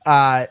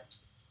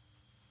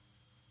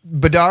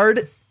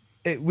 Bedard,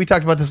 we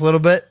talked about this a little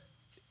bit.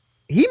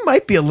 He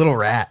might be a little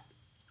rat.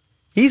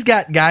 He's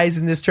got guys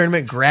in this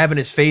tournament grabbing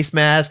his face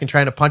mask and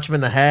trying to punch him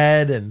in the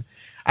head. And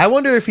I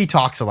wonder if he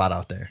talks a lot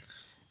out there.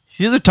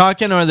 He's either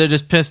talking or they're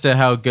just pissed at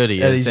how good he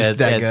That is. he's just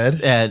that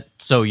good? At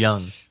so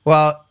young.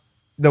 Well,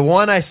 the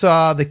one I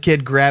saw the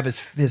kid grab his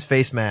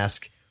face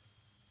mask,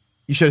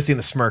 you should have seen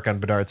the smirk on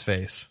Bedard's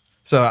face.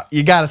 So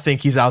you got to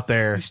think he's out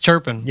there. He's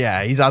chirping.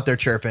 Yeah, he's out there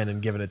chirping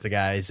and giving it to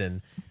guys,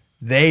 and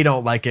they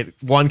don't like it.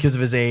 1, because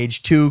of his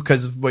age. 2,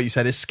 because of what you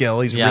said, his skill.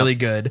 He's really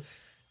good.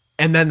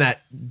 And then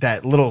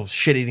that little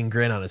shit-eating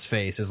grin on his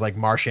face is like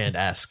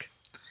Marchand-esque.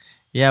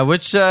 Yeah,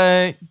 which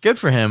good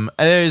for him.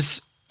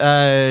 There's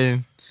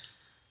When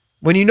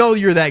you know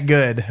you're that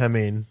good, I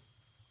mean,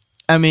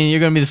 you're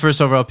going to be the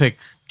 1st overall pick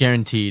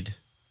guaranteed.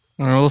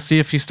 We'll see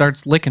if he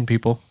starts licking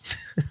people.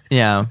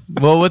 Yeah.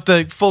 Well, with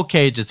the full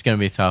cage, it's going to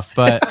be tough.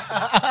 But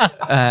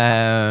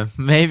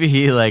maybe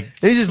he he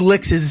just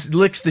licks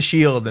the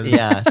shield. And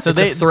yeah. So it's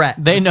a threat.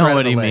 They It's a know threat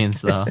what of he the leg.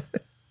 means, though.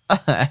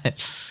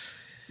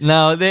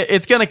 No,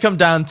 it's going to come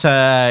down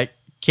to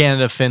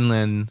Canada,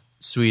 Finland,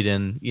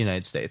 Sweden,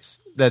 United States.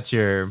 That's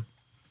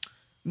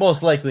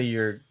most likely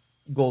your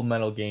gold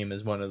medal game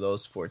is one of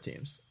those 4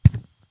 teams.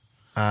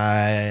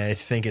 I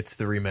think it's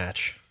the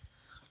rematch.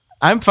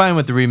 I'm fine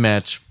with the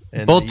rematch.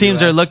 And Both the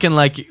teams are US. looking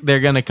like they're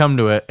going to come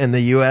to it. And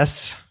the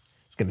U.S.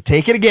 is going to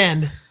take it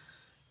again.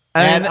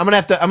 I And mean, I'm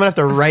gonna have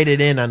to write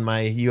it in on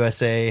my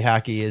USA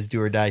Hockey is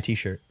do or die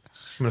T-shirt.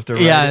 I'm gonna have to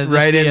just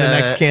write in be the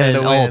next Canada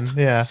an win. alt.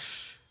 Yeah,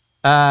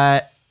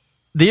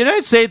 The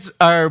United States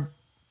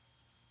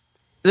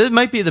this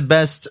might be the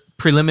best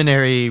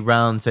preliminary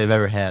rounds they've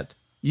ever had.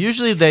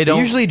 Usually they they don't.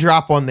 usually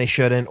drop one they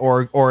shouldn't,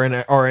 or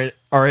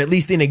at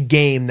least in a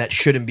game that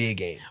shouldn't be a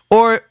game.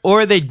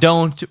 or they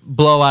don't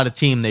blow out a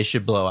team they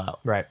should blow out.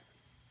 Right.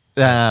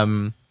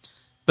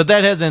 But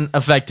that hasn't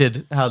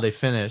affected how they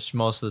finish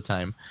most of the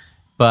time.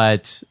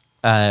 But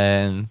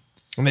And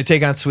they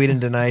take on Sweden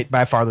tonight.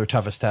 By far their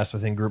toughest test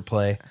within group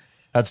play.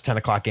 That's a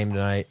 10:00 game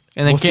tonight.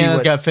 and then We'll see Canada's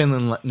what- got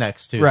Finland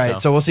next too. right.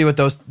 So we'll see what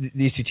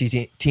these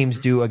 2 teams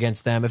do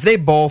against them. If they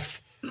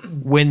both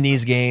win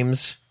these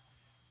games,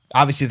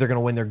 obviously they're going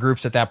to win their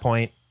groups at that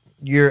point.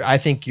 I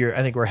think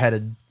we're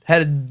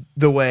headed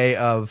the way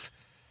of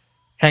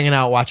hanging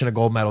out watching a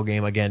gold medal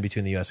game again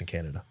between the U.S. and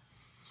Canada.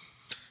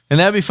 and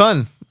that'd be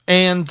fun.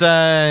 And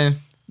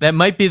that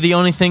might be the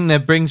only thing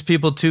that brings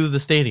people to the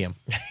stadium.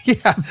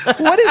 Yeah.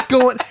 What is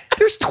going?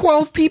 There's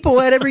 12 people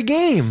at every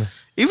game.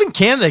 Even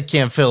Canada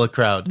can't fill a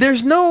crowd.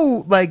 There's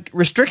no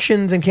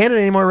restrictions in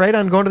Canada anymore, right?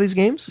 On going to these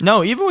games.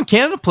 No, even when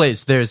Canada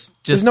plays, there's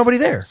nobody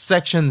there.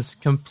 Sections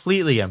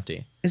completely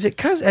empty. Is it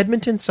because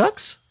Edmonton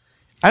sucks?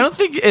 I don't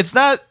think it's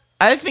not.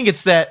 I think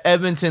it's that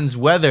Edmonton's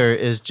weather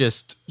is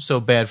just so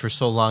bad for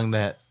so long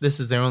that this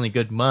is their only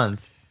good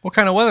month. What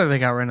kind of weather they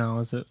got right now?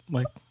 Is it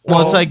like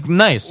Well, it's like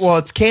nice. Well,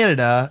 it's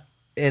Canada,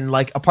 in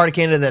like a part of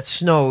Canada that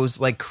snows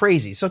like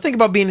crazy. So think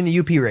about being in the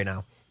UP right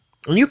now.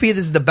 In UP, this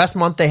is the best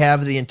month they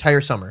have the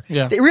entire summer.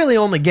 Yeah. They really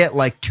only get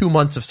like 2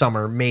 months of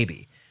summer,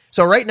 maybe.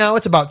 So right now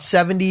it's about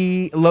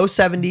 70, low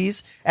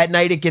 70s. At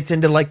night it gets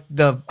into like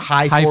the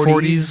high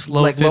 40s,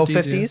 low like 50s, low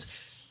 50s.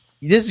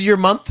 This is your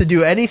month to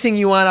do anything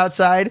you want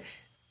outside.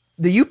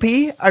 The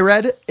UP, I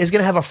read, is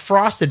going to have a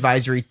frost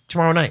advisory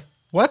tomorrow night.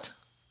 What?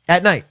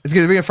 At night. It's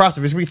going to be a frost.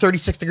 It's going to be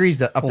 36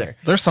 degrees up there.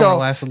 their summer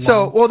lasted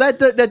long. Well, that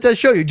does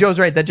show you. Joe's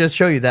right. That does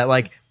show you that,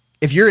 like,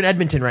 if you're in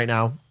Edmonton right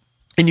now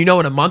and you know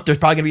in a month there's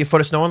probably going to be a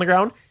foot of snow on the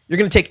ground, you're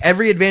going to take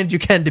every advantage you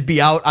can to be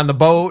out on the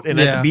boat and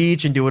at the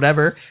beach and do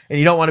whatever. And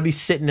you don't want to be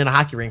sitting in a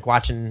hockey rink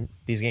watching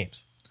these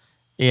games.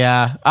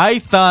 Yeah, I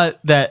thought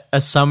that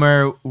a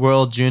summer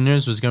World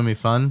Juniors was going to be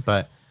fun,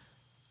 but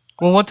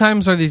Well, what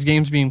times are these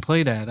games being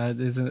played at?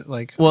 Isn't it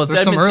like Well, it's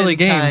there's some Edmonton early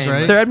games, time.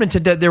 right? They're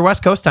Edmonton. They're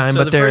West Coast time, so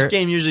but the they're first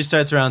game usually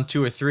starts around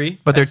 2 or 3.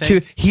 but they're I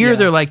think. two here. Yeah.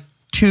 They're like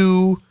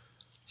 2,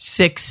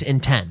 6,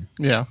 and 10.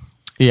 Yeah.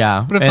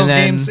 Yeah, But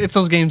if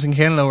those games in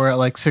Canada were at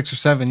like 6 or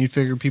 7, you'd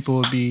figure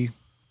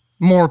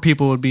more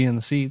people would be in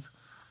the seats.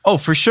 oh,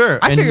 for sure.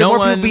 I and figured no more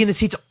one, people be in the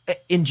seats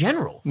in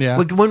general. Yeah.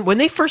 Like when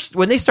they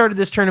started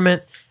this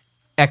tournament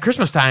at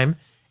Christmas time,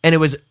 and it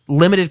was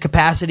limited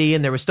capacity,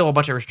 and there was still a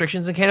bunch of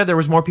restrictions in Canada, there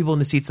was more people in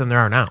the seats than there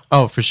are now.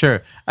 Oh, for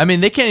sure. I mean,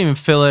 they can't even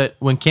fill it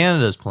when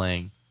Canada's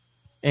playing,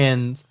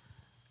 and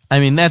I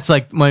mean that's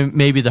like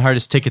maybe the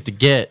hardest ticket to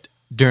get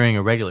during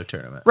a regular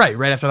tournament. Right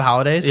after the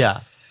holidays.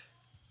 Yeah.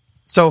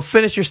 So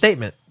finish your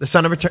statement. The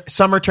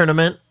summer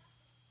tournament,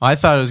 I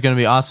thought it was going to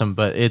be awesome,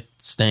 but it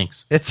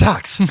stinks. it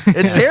sucks.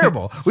 It's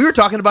terrible. We were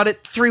talking about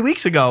it 3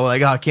 weeks ago.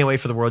 Like, oh, I can't wait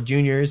for the World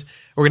Juniors.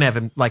 We're gonna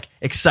have like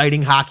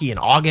exciting hockey in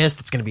August.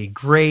 It's gonna be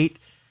great.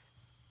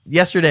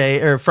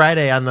 Yesterday or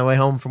Friday on the way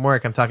home from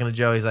work, I'm talking to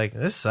Joe. He's like,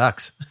 "This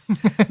sucks."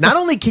 Not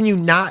only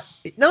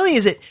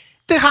is it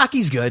the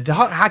hockey's good. The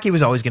hockey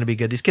was always going to be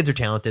good. These kids are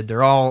talented.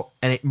 They're all,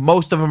 and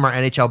most of them are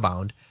NHL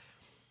bound.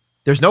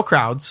 There's no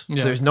crowds. Yeah.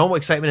 So there's no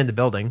excitement in the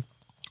building.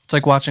 It's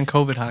like watching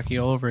COVID hockey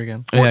all over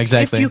again. Yeah,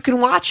 exactly. If you can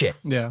watch it.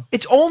 Yeah.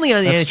 It's only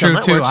on the That's NHL true,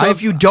 network. too. So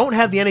if you don't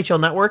have the NHL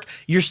network,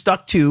 you're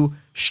stuck to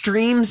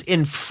streams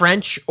in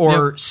French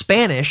or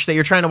Spanish that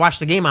you're trying to watch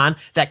the game on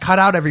that cut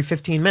out every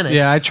 15 minutes.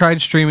 Yeah, I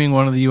tried streaming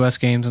one of the U.S.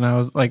 games, and I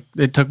was like,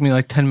 it took me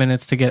like 10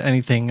 minutes to get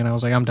anything, and I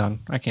was like, I'm done.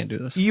 I can't do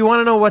this. You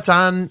want to know what's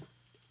on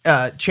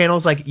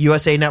channels like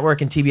USA Network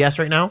and TBS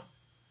right now?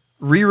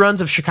 Reruns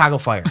of Chicago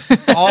Fire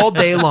all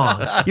day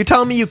long. You're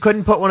telling me you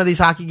couldn't put one of these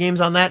hockey games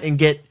on that and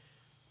get...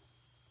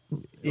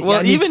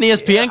 Well, even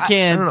ESPN I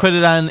can don't know. put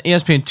it on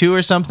ESPN2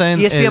 or something.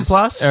 ESPN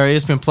Plus? Or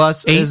ESPN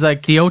Plus is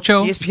like... the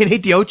Ocho. ESPN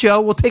 8 the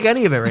Ocho. We'll take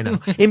any of it right now.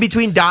 In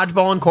between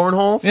dodgeball and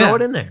cornhole, throw Yeah.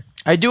 it in there.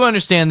 I do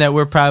understand that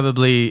we're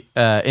probably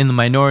in the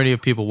minority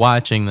of people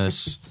watching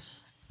this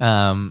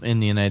in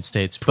the United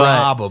States.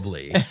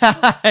 Probably.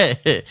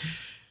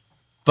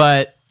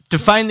 But to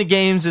find the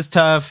games is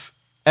tough.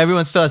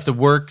 Everyone still has to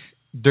work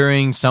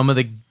during some of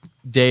the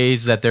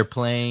days that they're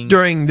playing.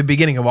 During the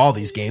beginning of all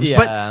these games.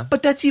 Yeah.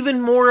 But that's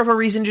even more of a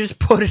reason to just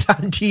put it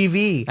on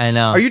TV. I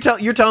know. Are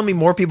you're telling me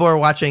more people are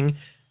watching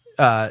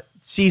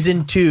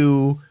season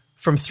 2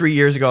 from 3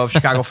 years ago of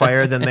Chicago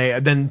Fire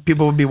than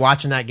people would be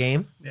watching that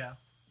game? Yeah.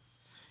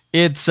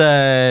 It's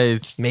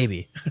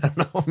Maybe. I don't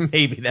know.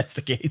 Maybe that's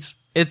the case.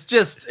 it's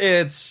just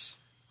It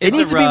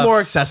needs to be rough- more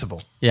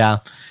accessible. Yeah,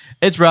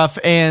 it's rough,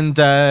 and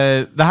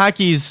the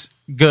hockey's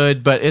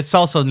good, but it's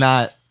also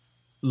not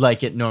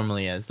like it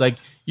normally is. Like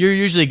you're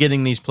usually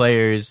getting these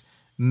players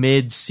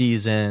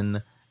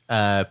mid-season,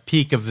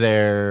 peak of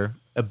their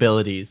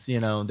abilities. You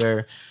know,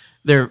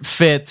 they're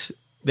fit.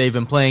 They've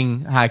been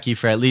playing hockey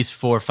for at least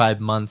 4 or 5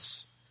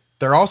 months.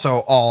 They're also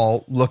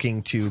all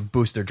looking to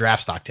boost their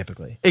draft stock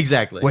typically,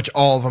 Exactly. which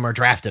all of them are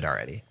drafted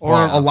already. Or-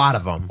 Or a lot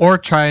of them. Or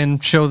try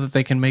and show that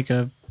they can make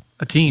a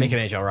team. Make an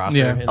NHL roster.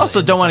 Yeah. in the- also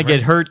in the don't want to summer.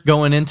 get hurt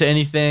going into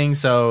anything.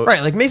 So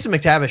Right, like Mason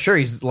McTavish, sure,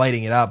 he's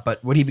lighting it up,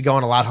 but would he be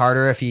going a lot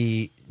harder if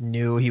he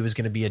knew he was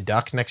going to be a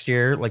Duck next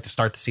year, like to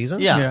start the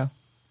season? Yeah. Yeah.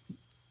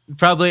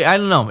 probably, I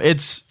don't know.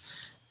 It's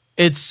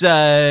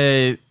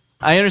I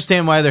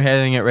understand why they're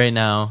having it right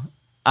now.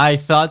 I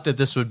thought that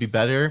this would be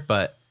better,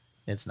 but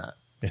it's not.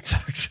 It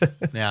sucks.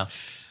 Yeah.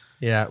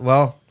 Yeah,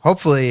 well,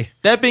 hopefully.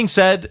 That being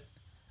said,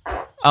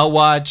 I'll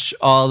watch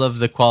all of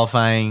the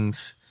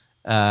qualifyings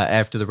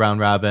after the round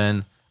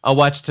robin. I'll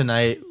watch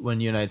tonight when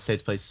the United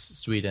States plays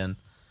Sweden.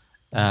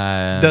 Do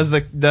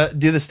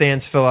the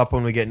stands fill up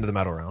when we get into the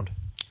medal round?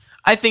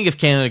 I think if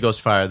Canada goes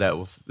far,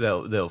 they'll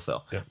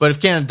fill. Yeah. But if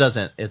Canada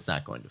doesn't, it's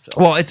not going to fill.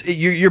 Well,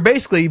 you're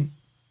basically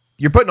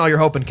you're putting all your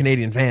hope in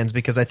Canadian fans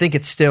because I think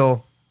it's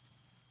still,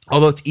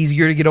 although it's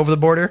easier to get over the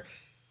border,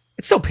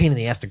 it's still a pain in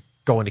the ass to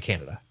go into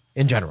Canada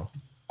in general.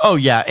 Oh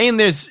yeah, and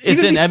it's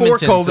Even in before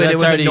Edmonton. COVID, so it that's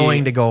was already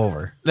annoying to go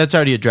over. That's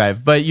already a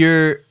drive. But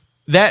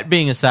that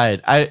being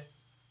aside,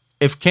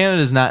 if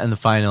Canada's not in the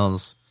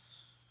finals,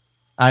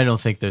 I don't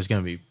think there's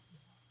going to be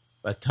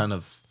a ton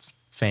of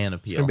fan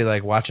appeal. It's gonna be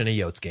like watching a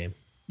Yotes game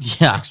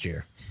yeah, next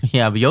year.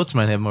 yeah, but Yotes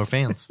might have more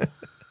fans.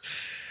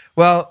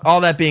 Well,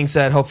 all that being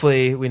said,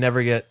 hopefully we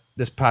never get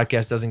this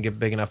podcast doesn't get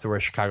big enough to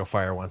where Chicago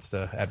Fire wants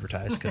to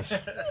advertise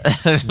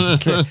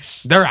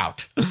because they're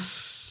out. Oh,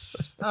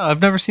 I've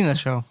never seen that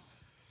show.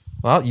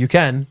 Well, you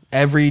can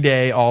every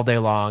day, all day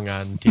long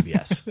on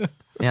TBS.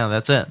 Yeah,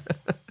 that's it.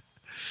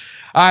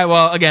 All right.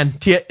 Well, again,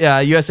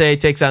 USA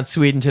takes on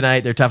Sweden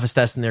tonight. Their toughest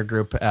test in their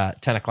group,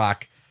 10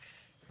 o'clock.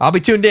 I'll be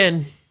tuned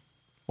in,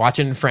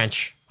 watching in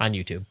French on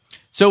YouTube.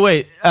 So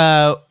wait,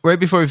 right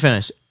before we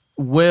finish,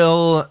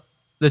 will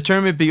the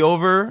tournament be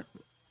over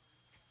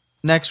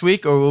next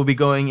week, or will we be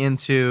going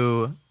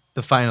into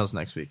the finals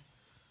next week?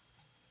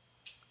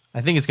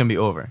 I think it's going to be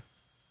over.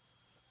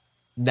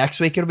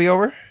 Next week it'll be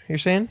over, you're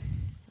saying?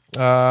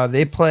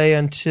 They play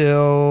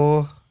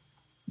until...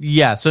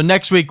 Yeah, so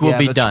next week we'll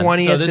be the done.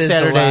 20th So this is the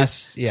Saturday's,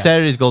 last- yeah.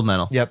 Saturday's gold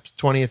medal. Yep,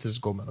 20th is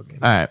gold medal game.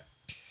 All right.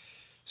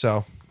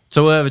 So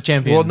So we'll have a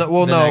champion. we'll the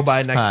know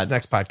by pod.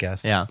 next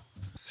podcast. Yeah.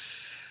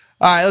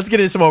 All right, let's get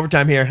into some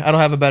overtime here. I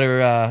don't have a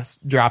better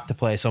drop to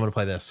play, so I'm going to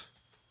play this.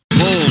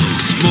 Holy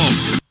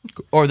smoke.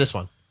 Or this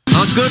one.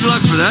 Well, good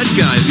luck for that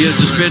guy if he has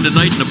to spend a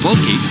night in the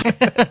pokey.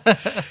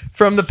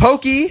 From the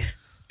pokey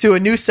to a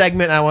new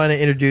segment I want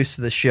to introduce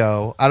to the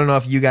show. I don't know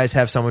if you guys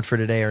have someone for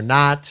today or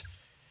not.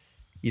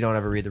 You don't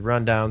ever read the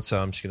rundown, so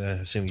I'm just going to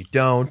assume you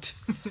don't.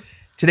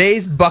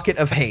 Today's bucket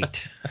of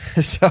hate.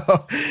 So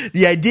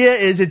the idea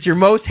is it's your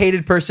most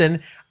hated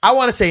person. I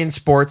want to say in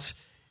sports.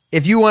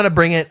 If you want to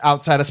bring it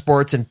outside of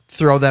sports and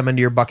throw them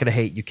into your bucket of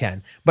hate, you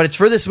can. But it's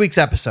for this week's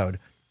episode.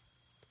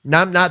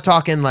 Now, I'm not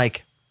talking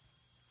like,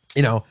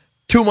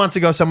 2 months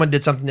ago someone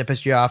did something that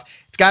pissed you off.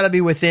 It's got to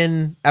be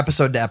within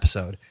episode to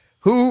episode.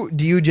 Who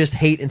do you just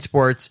hate in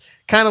sports?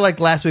 Kind of like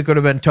last week would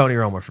have been Tony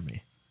Romo for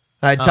me.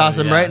 I'd toss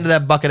him right into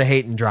that bucket of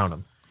hate and drown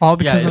him.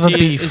 All Yeah, because is of the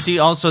he, beef. is he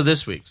also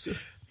this week's?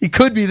 He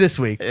could be this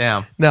week.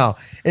 Yeah. No.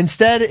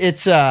 Instead,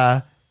 it's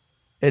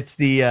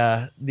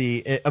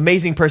the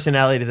amazing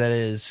personality that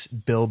is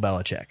Bill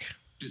Belichick.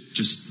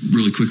 Just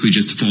really quickly,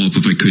 just to follow up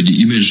if I could,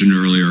 you mentioned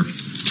earlier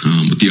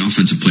with the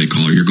offensive play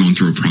caller, you're going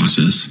through a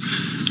process.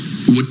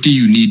 What do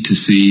you need to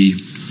see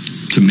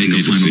to make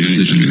a final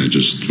decision?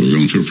 We're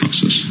going through a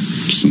process.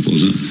 Simple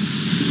as that.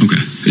 Okay.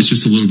 It's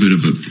just a little bit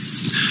of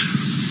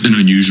an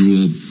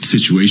unusual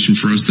situation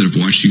for us that have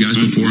watched you guys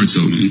before. And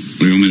so, what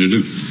do you want me to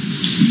do?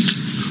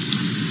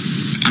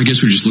 I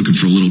guess we're just looking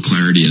for a little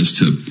clarity as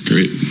to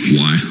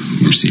why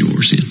we're seeing what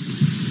we're seeing.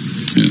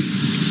 Yeah.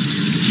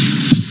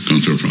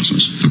 Going through a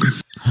process. Okay.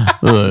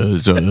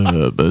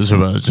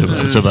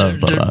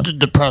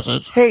 The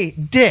process. Hey,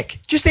 Dick,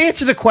 just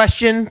answer the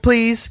question,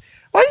 please.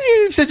 Why is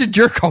he such a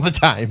jerk all the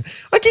time?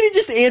 Why can't he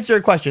just answer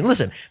a question?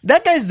 Listen,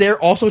 that guy's there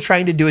also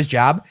trying to do his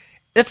job.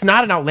 It's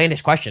not an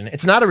outlandish question.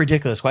 It's not a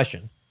ridiculous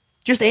question.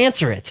 Just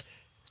answer it.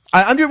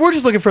 We're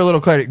just looking for a little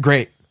clarity.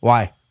 Great.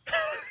 Why?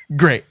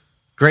 Great.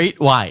 Great.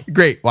 Why?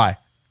 Great. Why?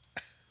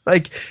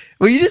 Like,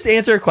 will you just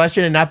answer a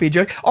question and not be a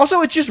jerk? Also,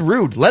 it's just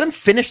rude. Let him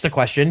finish the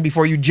question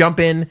before you jump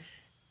in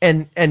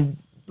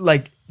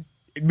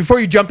before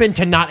you jump in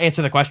to not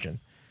answer the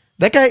question.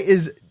 That guy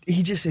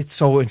it's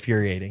so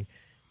infuriating.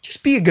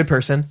 Just be a good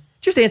person.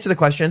 Just answer the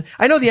question.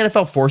 I know the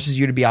NFL forces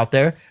you to be out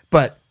there,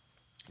 but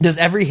does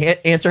every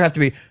answer have to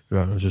be,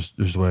 this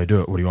is the way I do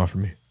it. What do you want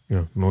from me?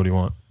 What do you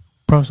want?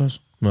 Process.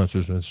 No,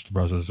 that's the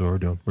process that we're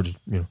doing. We're just,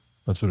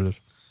 that's what it is.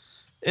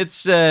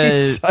 It's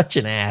He's such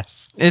an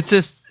ass.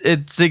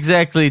 it's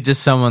exactly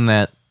just someone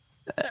that,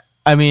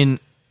 I mean,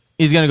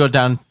 he's going to go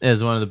down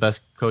as one of the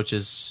best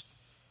coaches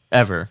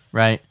ever,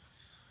 right?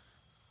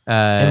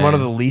 And one of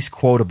the least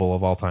quotable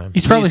of all time.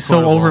 He's probably so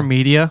quotable. over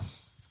media.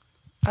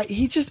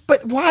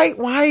 But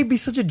why be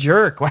such a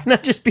jerk? Why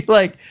not just be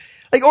like,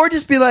 or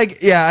just be like,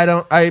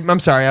 yeah, I'm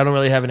sorry. I don't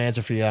really have an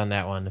answer for you on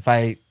that one. If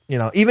I,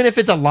 even if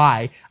it's a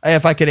lie,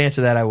 if I could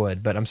answer that, I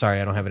would, but I'm sorry.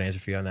 I don't have an answer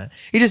for you on that.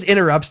 He just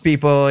interrupts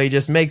people. He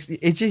just makes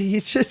it.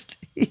 He's just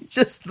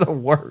the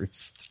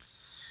worst.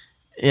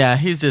 Yeah,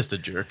 he's just a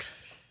jerk.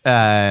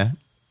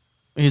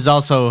 He's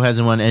also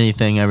hasn't won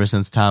anything ever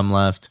since Tom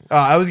left.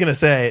 I was going to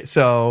say,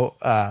 so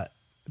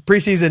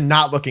preseason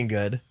not looking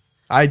good.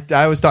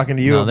 I was talking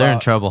to you about. They're in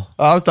trouble.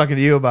 I was talking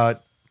to you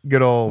about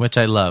good old, which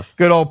I love.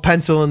 Good old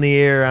pencil in the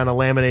air on a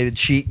laminated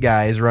sheet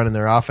guys running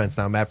their offense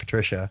now, Matt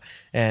Patricia.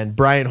 And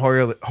Brian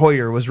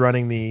Hoyer was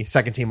running the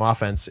second team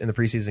offense in the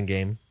preseason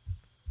game.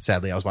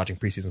 Sadly, I was watching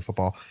preseason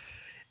football.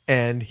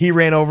 And he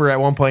ran over at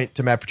one point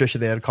to Matt Patricia.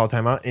 They had to call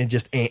timeout and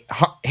just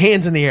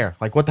hands in the air.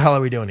 Like, what the hell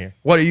are we doing here?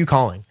 What are you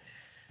calling?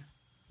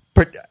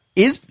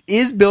 Is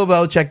Bill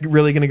Belichick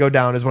really going to go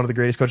down as one of the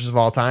greatest coaches of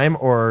all time?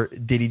 Or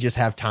did he just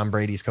have Tom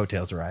Brady's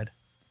coattails to ride?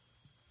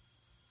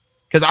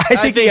 Because I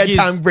think he had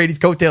Tom Brady's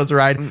coattails to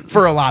ride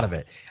for a lot of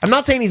it. I'm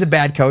not saying he's a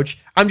bad coach.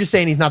 I'm just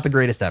saying he's not the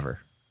greatest ever.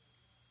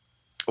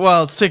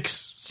 Well,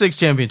 six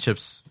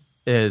championships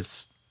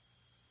is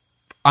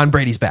on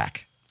Brady's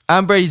back.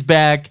 On Brady's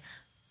back,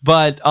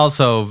 but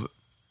also,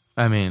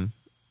 I mean,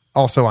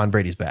 also on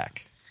Brady's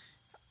back.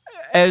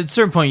 At a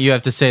certain point, you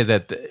have to say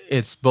that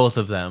it's both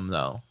of them,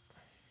 though.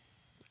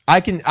 I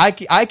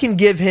can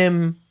give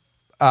him,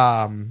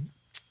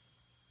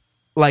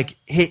 like,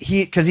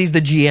 he, because he's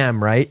the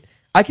GM, right?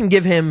 I can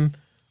give him,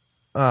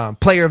 50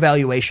 player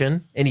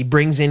evaluation, and he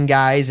brings in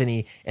guys,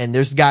 and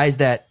there's guys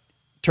that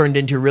turned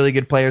into really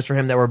good players for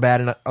him that were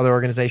bad in other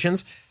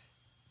organizations.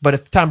 But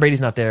if Tom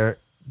Brady's not there,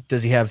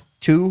 does he have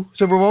 2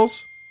 Super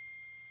Bowls?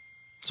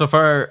 So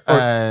far,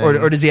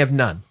 or does he have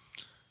none?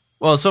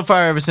 Well, so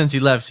far, ever since he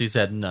left, he's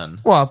had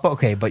none. Well,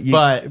 okay, but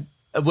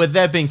with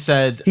that being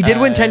said, he did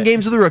win 10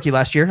 games with the rookie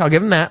last year. I'll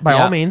give him that by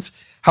all means.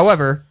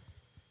 However,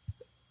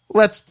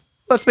 let's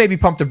maybe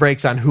pump the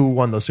brakes on who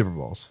won those Super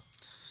Bowls.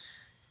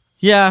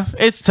 Yeah,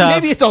 it's tough.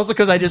 Maybe it's also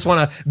because I just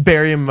want to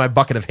bury him in my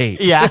bucket of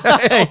hate. Yeah.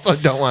 I also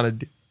don't want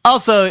to.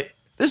 Also,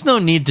 there's no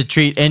need to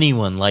treat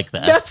anyone like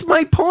that. That's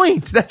my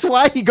point. That's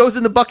why he goes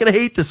in the bucket of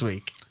hate this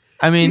week.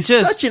 I mean, he's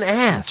such an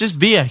ass. Just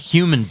be a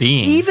human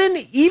being.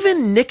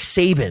 Even Nick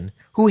Saban,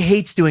 who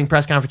hates doing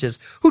press conferences,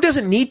 who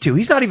doesn't need to.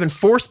 He's not even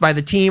forced by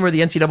the team or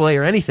the NCAA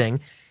or anything.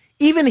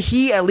 Even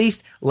he at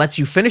least lets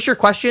you finish your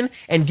question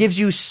and gives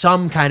you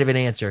some kind of an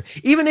answer.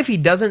 Even if he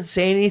doesn't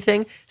say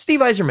anything, Steve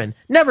Yzerman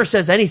never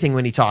says anything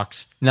when he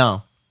talks.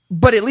 No.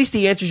 But at least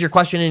he answers your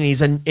question and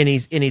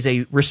he's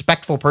a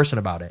respectful person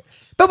about it.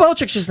 Bill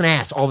Belichick's just an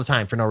ass all the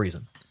time for no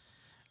reason.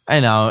 I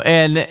know.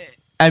 And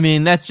I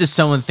mean, that's just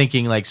someone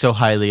thinking like so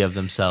highly of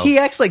themselves. He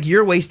acts like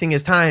you're wasting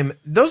his time.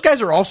 Those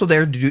guys are also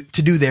there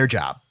to do their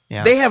job.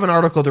 Yeah. They have an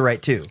article to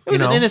write too. It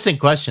was an innocent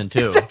question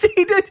too.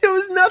 It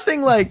was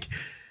nothing like...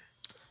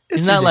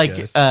 He's not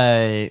ridiculous.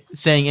 Like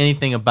saying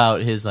anything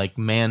about his like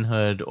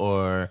manhood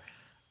or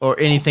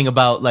anything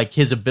about like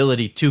his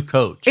ability to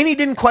coach. And he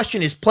didn't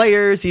question his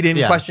players. He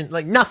didn't question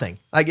like nothing.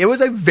 Like it was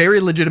a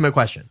very legitimate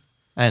question.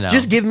 I know.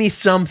 Just give me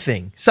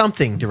something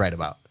to write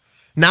about.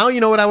 Now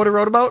you know what I would have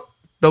wrote about?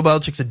 Bill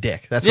Belichick's a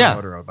dick. That's what I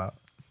would have wrote about.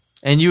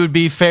 And you would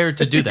be fair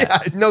to do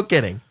that. Yeah, no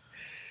kidding.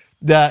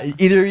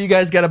 Either of you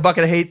guys got a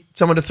bucket of hate,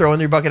 someone to throw in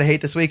your bucket of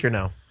hate this week or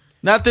no?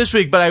 Not this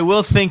week, but I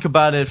will think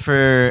about it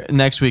for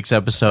next week's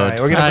episode.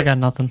 All right, I got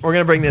nothing. We're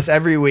going to bring this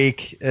every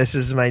week. This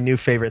is my new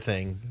favorite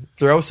thing.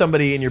 Throw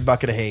somebody in your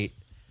bucket of hate.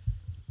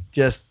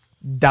 Just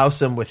douse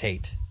them with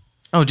hate.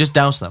 Oh, just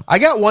douse them. I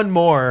got one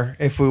more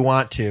if we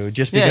want to,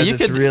 just because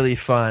it's could... really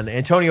fun.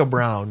 Antonio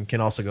Brown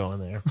can also go in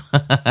there.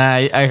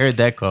 I heard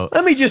that quote.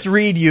 Let me just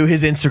read you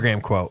his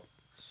Instagram quote.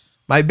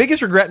 My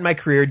biggest regret in my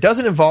career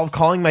doesn't involve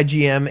calling my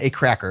GM a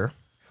cracker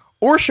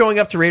or showing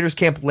up to Raiders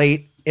camp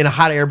late in a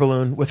hot air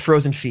balloon with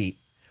frozen feet,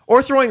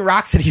 or throwing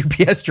rocks at a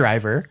UPS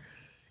driver.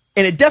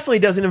 And it definitely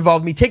doesn't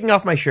involve me taking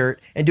off my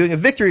shirt and doing a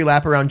victory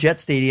lap around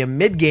Jet Stadium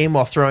mid-game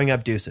while throwing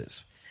up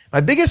deuces.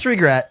 My biggest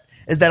regret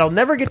is that I'll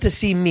never get to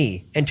see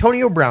me,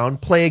 Antonio Brown,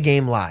 play a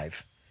game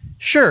live.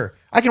 Sure,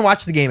 I can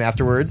watch the game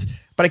afterwards,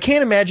 but I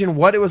can't imagine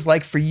what it was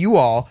like for you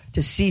all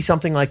to see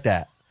something like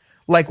that.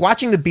 Like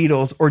watching the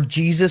Beatles or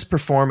Jesus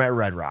perform at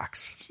Red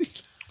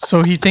Rocks.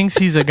 So he thinks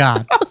he's a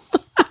god.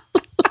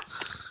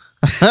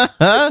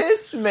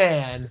 This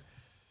man,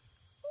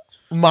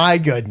 my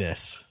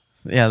goodness.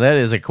 Yeah, that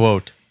is a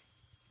quote.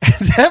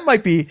 That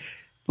might be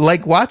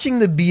like watching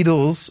the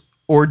Beatles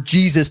or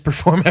Jesus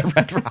perform at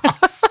Red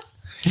Rocks.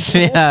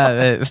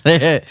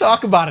 Yeah.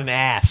 Talk about an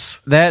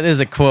ass. That is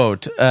a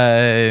quote.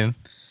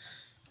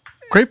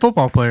 Great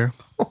football player.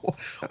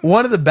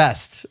 One of the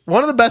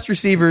best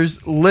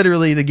receivers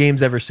literally the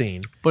game's ever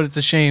seen. But it's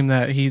a shame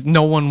that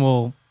no one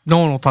will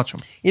touch him.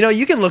 You know,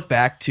 you can look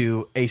back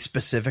to a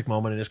specific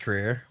moment in his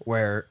career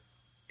where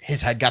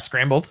his head got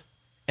scrambled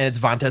and it's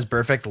Vontaze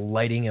Burfict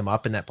lighting him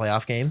up in that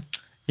playoff game,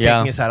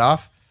 taking his head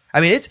off. I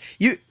mean,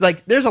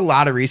 there's a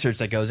lot of research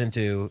that goes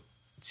into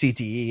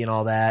CTE and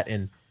all that.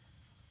 And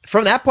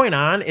from that point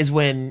on is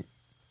when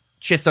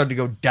shit started to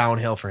go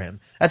downhill for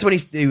him. That's when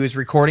he was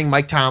recording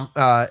Mike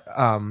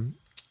Tomlinson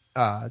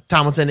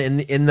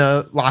in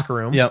the locker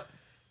room. Yep.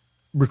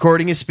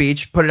 Recording his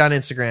speech, put it on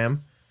Instagram.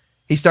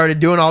 He started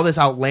doing all this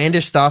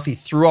outlandish stuff. He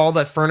threw all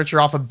that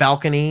furniture off a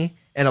balcony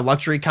in a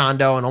luxury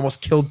condo and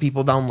almost killed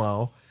people down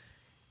low.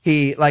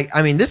 This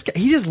guy,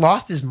 he just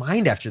lost his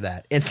mind after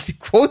that. And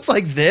quotes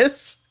like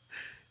this,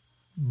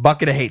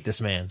 bucket of hate, this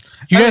man.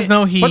 You guys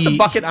know he put the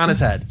bucket on his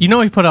head. You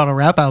know he put out a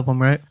rap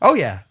album, right? Oh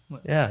yeah.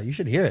 Yeah, you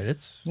should hear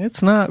it.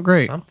 It's not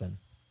great. Something.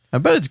 I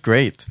bet it's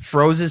great.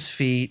 Froze his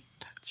feet.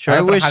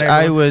 I wish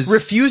I was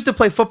refused to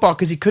play football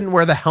because he couldn't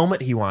wear the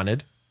helmet he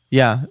wanted.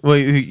 Yeah, well,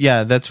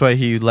 yeah, that's why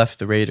he left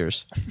the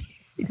Raiders.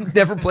 He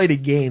never played a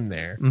game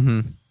there.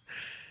 Mm-hmm.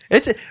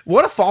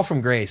 What a fall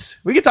from grace.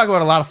 We could talk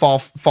about a lot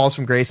of falls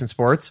from grace in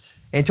sports.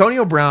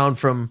 Antonio Brown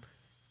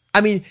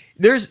I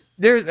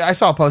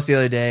saw a post the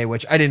other day,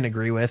 which I didn't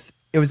agree with.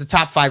 It was the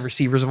top 5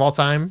 receivers of all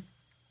time.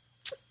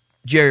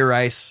 Jerry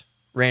Rice,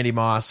 Randy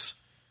Moss,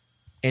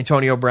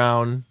 Antonio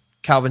Brown,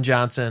 Calvin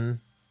Johnson.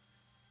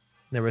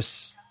 There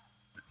was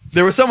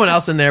someone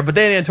else in there, but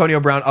they had Antonio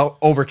Brown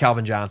over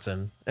Calvin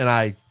Johnson.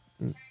 And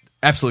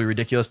absolutely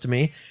ridiculous to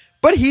me.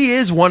 But he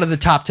is one of the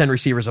top 10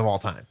 receivers of all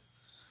time.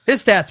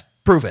 His stats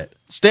prove it.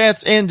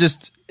 Stats and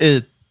just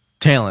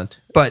talent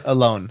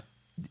alone.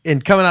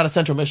 And coming out of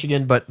Central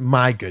Michigan, but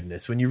my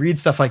goodness, when you read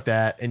stuff like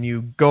that and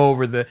you go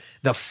over the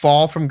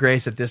fall from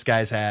grace that this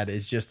guy's had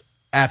is just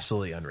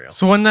absolutely unreal.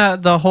 So when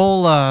the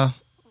whole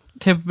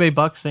Tampa Bay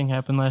Bucks thing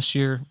happened last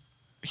year,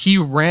 he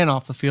ran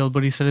off the field,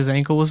 but he said his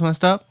ankle was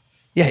messed up.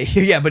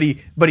 Yeah, but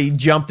he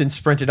jumped and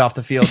sprinted off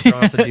the field,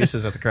 throwing up the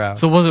deuces at the crowd.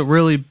 So was it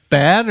really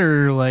bad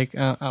or like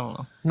I don't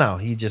know? No,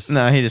 he just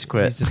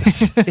quit.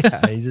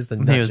 He's just a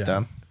nut He was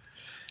job.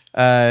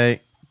 dumb.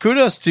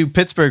 Kudos to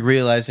Pittsburgh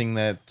realizing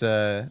that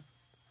that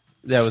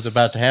was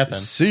about to happen.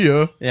 See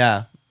ya.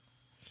 Yeah,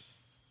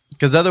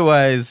 because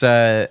otherwise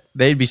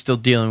they'd be still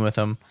dealing with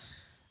him.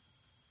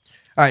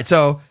 All right,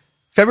 so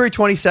February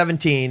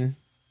 2017.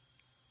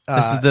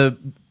 This is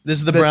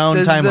the Brown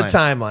timeline. This is the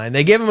timeline.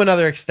 They give him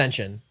another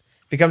extension.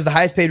 Becomes the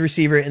highest paid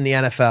receiver in the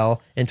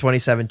NFL in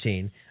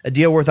 2017. A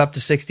deal worth up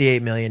to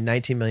 $68 million,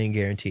 $19 million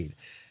guaranteed.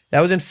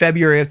 That was in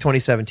February of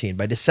 2017.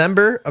 By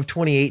December of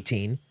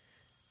 2018,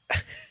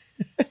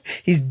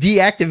 he's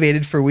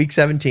deactivated for Week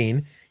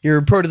 17. He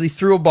reportedly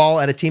threw a ball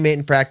at a teammate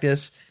in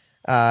practice,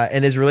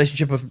 and his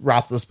relationship with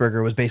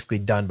Roethlisberger was basically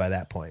done by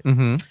that point.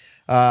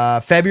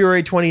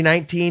 February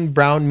 2019,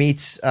 Brown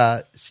meets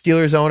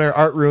Steelers owner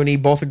Art Rooney.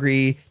 Both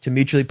agree to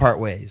mutually part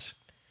ways.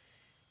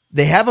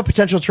 They have a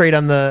potential trade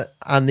on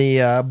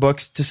the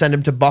books to send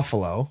him to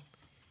Buffalo.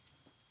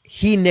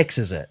 He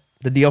nixes it.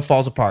 The deal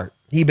falls apart.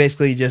 He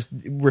basically just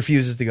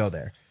refuses to go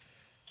there.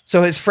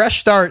 So his fresh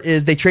start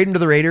is they trade him to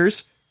the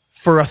Raiders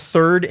for a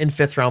 3rd and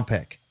 5th round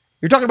pick.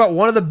 You're talking about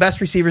one of the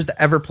best receivers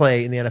to ever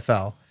play in the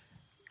NFL.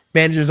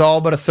 Manages all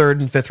but a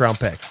 3rd and 5th round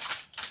pick.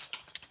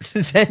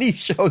 Then he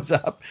shows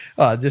up.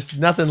 Just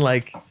nothing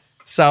like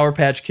Sour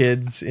Patch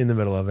Kids in the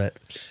middle of it.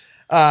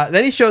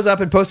 Then he shows up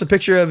and posts a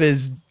picture of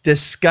his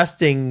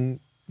disgusting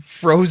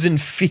frozen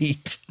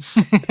feet.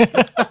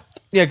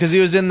 Yeah, because he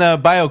was in the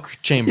bio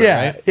chamber,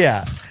 right?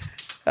 Yeah.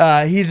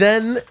 He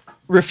then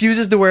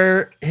refuses to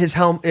wear his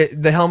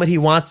the helmet he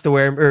wants to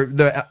wear, or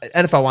the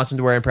NFL wants him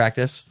to wear in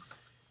practice.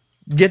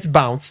 Gets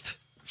bounced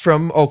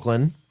from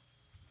Oakland.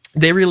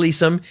 They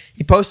release him.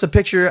 He posts a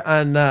picture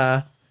on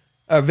a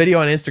video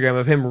on Instagram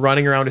of him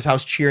running around his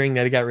house cheering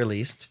that he got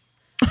released.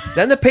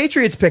 Then the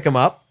Patriots pick him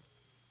up.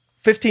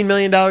 $15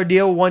 million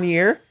deal, 1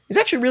 year. He's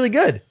actually really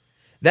good.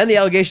 Then the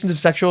allegations of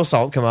sexual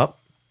assault come up.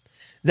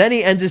 Then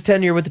he ends his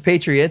tenure with the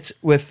Patriots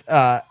with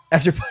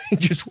after playing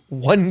just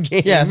one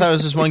game. Yeah, I thought it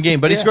was just one game,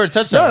 but he scored a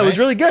touchdown. No, it was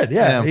really good.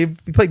 Yeah. He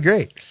played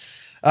great.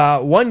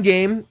 One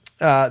game.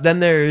 Then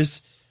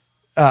there's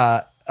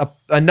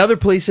another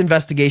police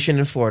investigation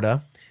in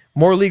Florida.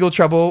 More legal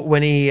trouble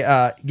when he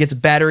gets a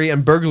battery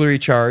and burglary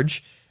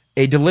charge.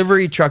 A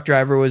delivery truck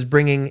driver was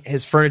bringing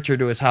his furniture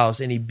to his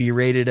house, and he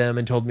berated him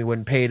and told him he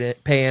wouldn't pay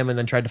him, and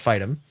then tried to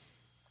fight him.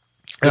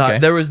 Okay.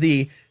 There was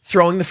the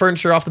throwing the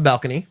furniture off the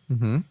balcony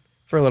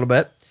for a little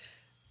bit.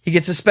 He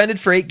gets suspended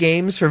for 8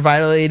 games for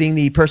violating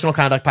the personal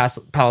conduct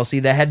policy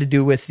that had to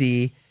do with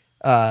the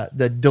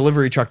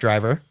delivery truck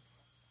driver.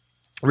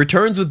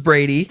 Returns with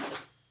Brady,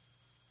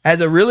 has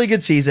a really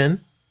good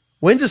season,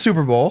 wins a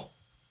Super Bowl.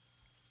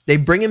 They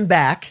bring him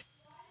back.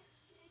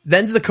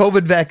 Then's the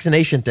COVID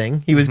vaccination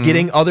thing. He was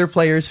getting other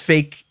players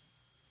fake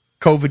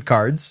COVID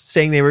cards,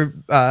 saying they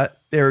had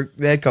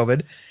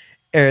COVID,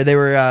 or they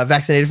were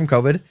vaccinated from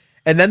COVID.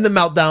 And then the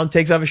meltdown,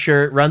 takes off his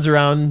shirt, runs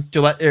around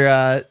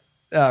the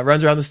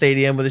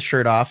stadium with his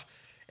shirt off,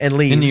 and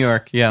leaves in New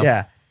York.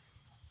 Yeah.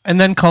 And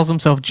then calls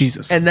himself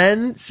Jesus. And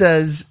then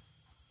says,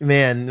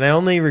 "Man, my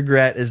only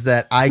regret is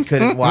that I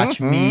couldn't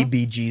watch me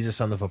be Jesus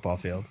on the football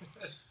field."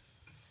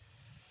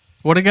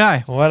 What a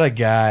guy. What a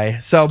guy.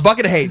 So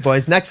Bucket of Hate,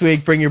 boys. Next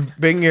week, bring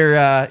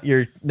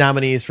your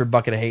nominees for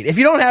Bucket of Hate. If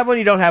you don't have one,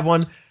 you don't have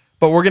one,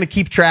 but we're going to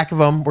keep track of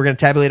them. We're going to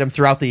tabulate them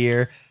throughout the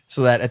year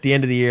so that at the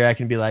end of the year, I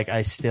can be like,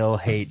 I still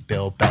hate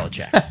Bill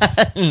Belichick.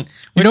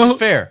 Which is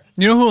fair.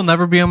 You know who will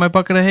never be on my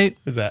bucket of hate?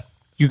 Who's that?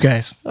 You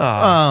guys.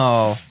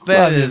 Oh,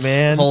 that Love you, is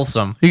man.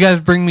 wholesome. You guys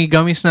bring me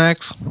gummy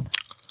snacks.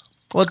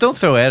 Well, don't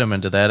throw Adam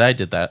into that. I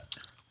did that.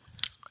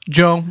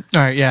 Joe, all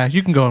right, yeah,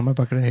 you can go on my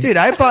bucket of hate. Dude,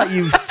 I bought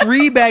you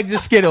 3 bags of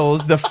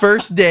Skittles the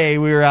first day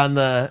we were on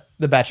the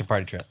bachelor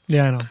party trip.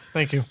 Yeah, I know.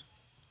 Thank you.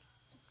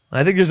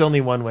 I think there's only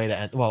one way to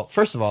end. Well,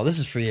 first of all, this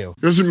is for you.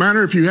 Doesn't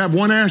matter if you have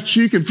 1 ass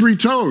cheek and 3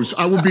 toes.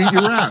 I will beat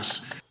your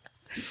ass.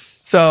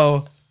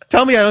 So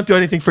tell me I don't do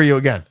anything for you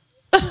again.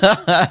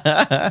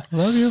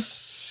 Love you.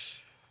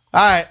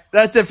 All right,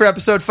 that's it for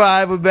episode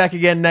 5. We'll be back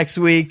again next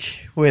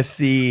week with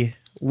the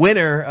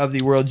winner of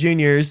the World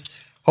Juniors.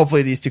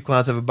 Hopefully these 2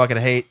 clowns have a bucket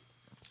of hate.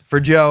 For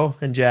Joe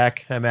and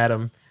Jack, I'm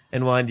Adam,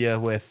 and we'll end you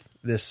with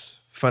this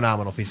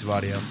phenomenal piece of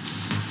audio.